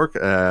Soups Network.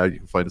 You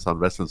can find us on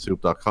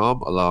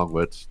WrestlingSoup.com along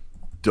with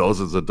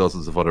dozens and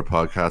dozens of other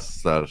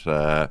podcasts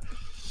that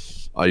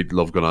I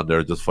love going on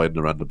there, just finding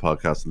a random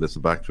podcast and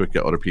listen back to it,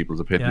 get other people's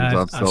opinions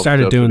on stuff. I've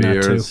started doing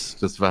that too.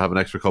 Just if I have an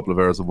extra couple of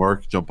hours of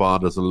work, jump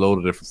on. There's a load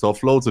of different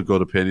stuff, loads of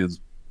good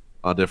opinions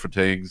on different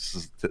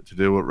things to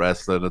do with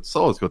wrestling. It's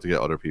always good to get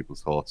other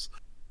people's thoughts.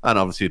 And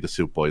obviously the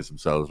Soup Boys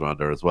themselves are on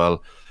there as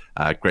well.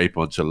 Great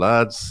bunch of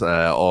lads.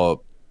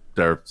 All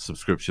their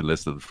subscription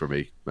listening for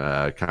me.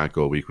 Can't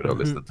go a week without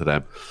listening to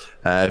them.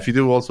 If you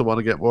do also want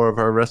to get more of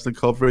our wrestling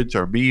coverage,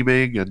 our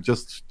memeing, and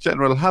just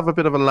general, have a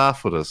bit of a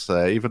laugh with us,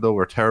 even though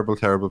we're terrible,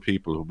 terrible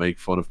people who make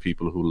fun of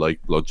people who like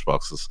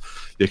lunchboxes.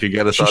 You can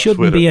get us on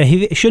Twitter.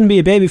 He shouldn't be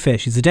a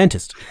babyface. He's a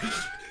dentist.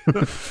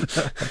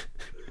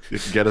 You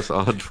can get us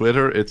on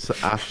Twitter. It's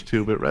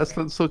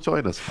 @2BitWrestling. So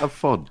join us. Have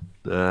fun.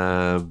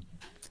 Join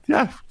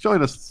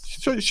us.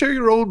 Share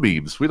your own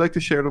memes. We like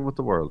to share them with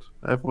the world.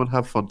 Everyone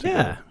have fun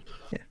together.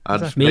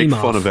 And make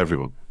fun of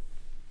everyone.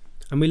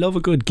 And we love a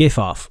good gif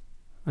off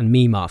and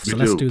meme off. So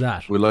let's do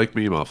that. We like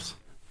meme offs.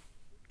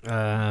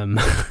 Meme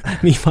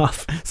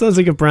off sounds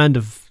like a brand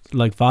of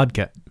like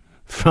vodka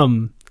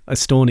from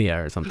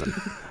Estonia or something.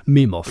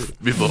 Meme off.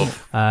 Meme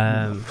off.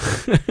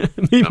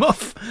 Meme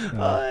off.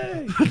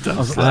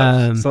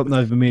 Something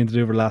I've been meaning to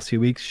do over the last few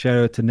weeks. Shout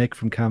out to Nick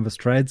from Canvas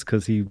Threads,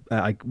 because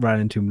I ran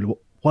into him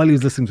while he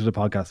was listening to the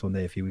podcast one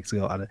day a few weeks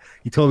ago, and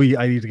he told me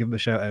I need to give him a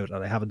shout out,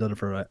 and I haven't done it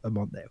for a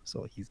month now,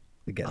 so he's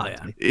getting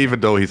to me. Even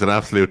though he's an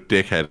absolute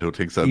dickhead who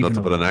thinks I'm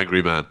nothing but an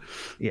angry man.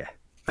 Yeah.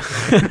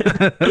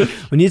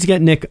 We need to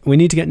get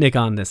Nick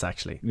on this,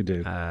 actually. We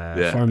do.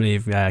 Formerly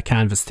of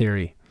Canvas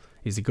Theory.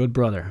 He's a good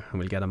brother, and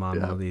we'll get him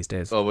on one of these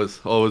days. Always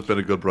been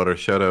a good brother.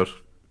 Shout out.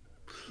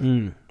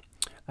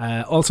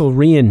 Also,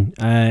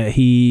 Rian,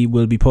 he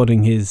will be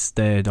putting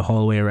the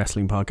Hallway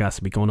Wrestling podcast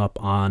to be going up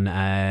on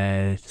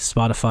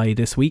Spotify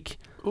this week.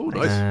 Oh,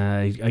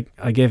 nice.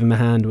 I gave him a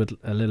hand with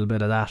a little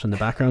bit of that in the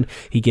background.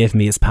 He gave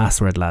me his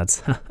password,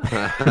 lads.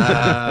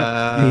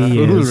 He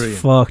is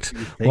fucked.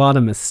 What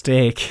a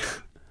mistake.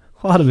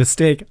 What a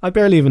mistake. I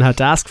barely even had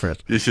to ask for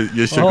it. You should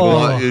go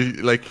on,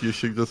 you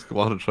should just go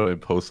on and try and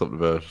post something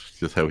about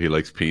just how he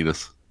likes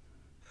penis.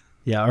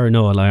 Yeah, or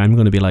no, I'm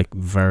going to be like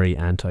very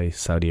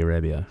anti-Saudi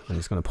Arabia. I'm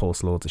just going to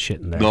post loads of shit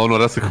in there. No,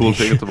 that's a cool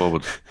thing at the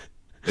moment.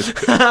 It's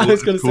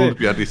cool to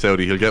be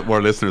anti-Saudi. He'll get more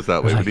listeners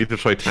that way. We need to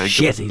try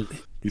tanking him.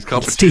 He's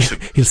competition.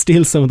 He'll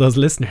steal some of those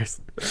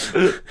listeners.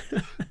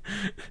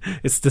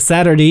 It's the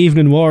Saturday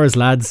evening wars,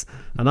 lads,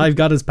 and I've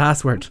got his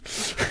password.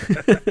 So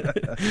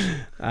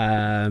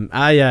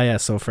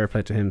fair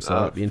play to him. So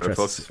that'll be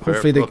interesting.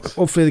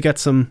 Hopefully they get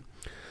some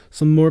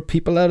more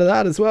people out of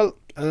that as well.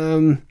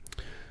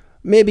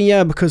 Maybe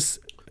because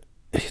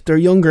they're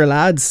younger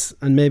lads,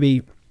 and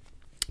maybe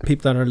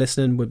people that are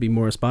listening would be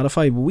more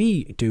Spotify.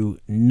 We do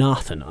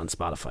nothing on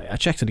Spotify. I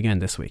checked it again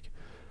this week.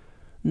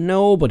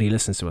 Nobody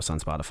listens to us on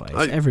Spotify.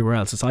 It's everywhere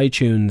else. It's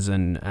iTunes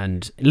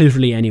and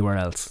literally anywhere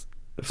else.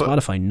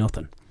 Spotify,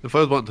 nothing. If I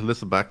was wanting to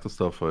listen back to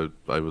stuff,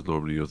 I was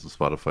normally using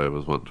Spotify. I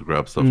was wanting to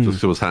grab stuff.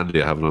 Just it was handy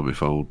to have it on my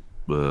phone.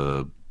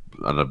 And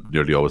I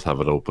nearly always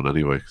have it open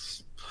anyway.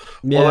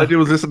 All I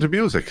do is listen to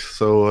music.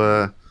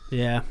 So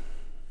yeah.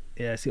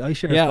 See, I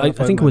share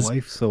Spotify with my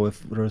wife, so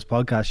if there was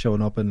podcasts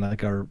showing up in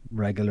like our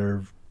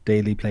regular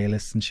daily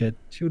playlists and shit,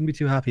 she wouldn't be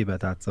too happy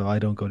about that, so I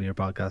don't go to your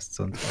podcasts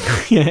on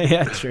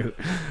yeah, true.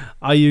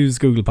 I use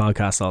Google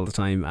Podcasts all the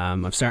time.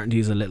 I'm starting to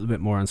use a little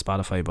bit more on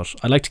Spotify, but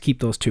I like to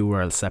keep those two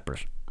worlds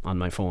separate on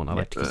my phone. I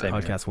like to keep the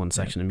podcast one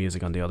section and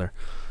music on the other.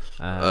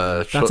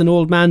 That's an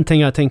old man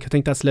thing, I think. I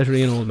think that's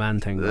literally an old man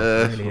thing.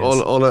 Really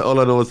all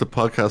I know is the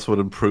podcast would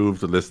improve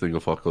the listening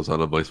of what goes on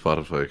my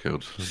Spotify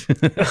account.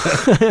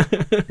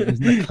 There's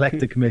an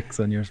eclectic mix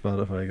on your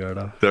Spotify,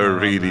 Garda. There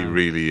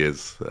really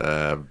is.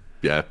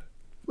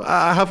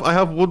 I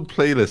have one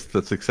playlist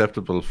that's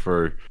acceptable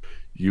for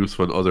use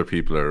when other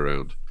people are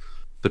around.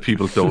 The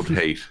people don't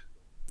hate.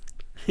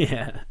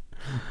 Yeah.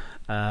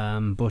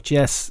 But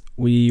yes,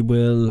 we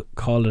will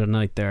call it a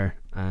night there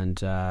and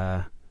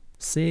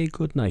say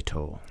good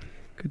night-o.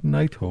 Good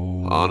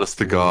night-o. Honest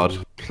to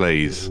God,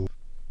 please.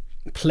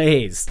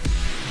 Please.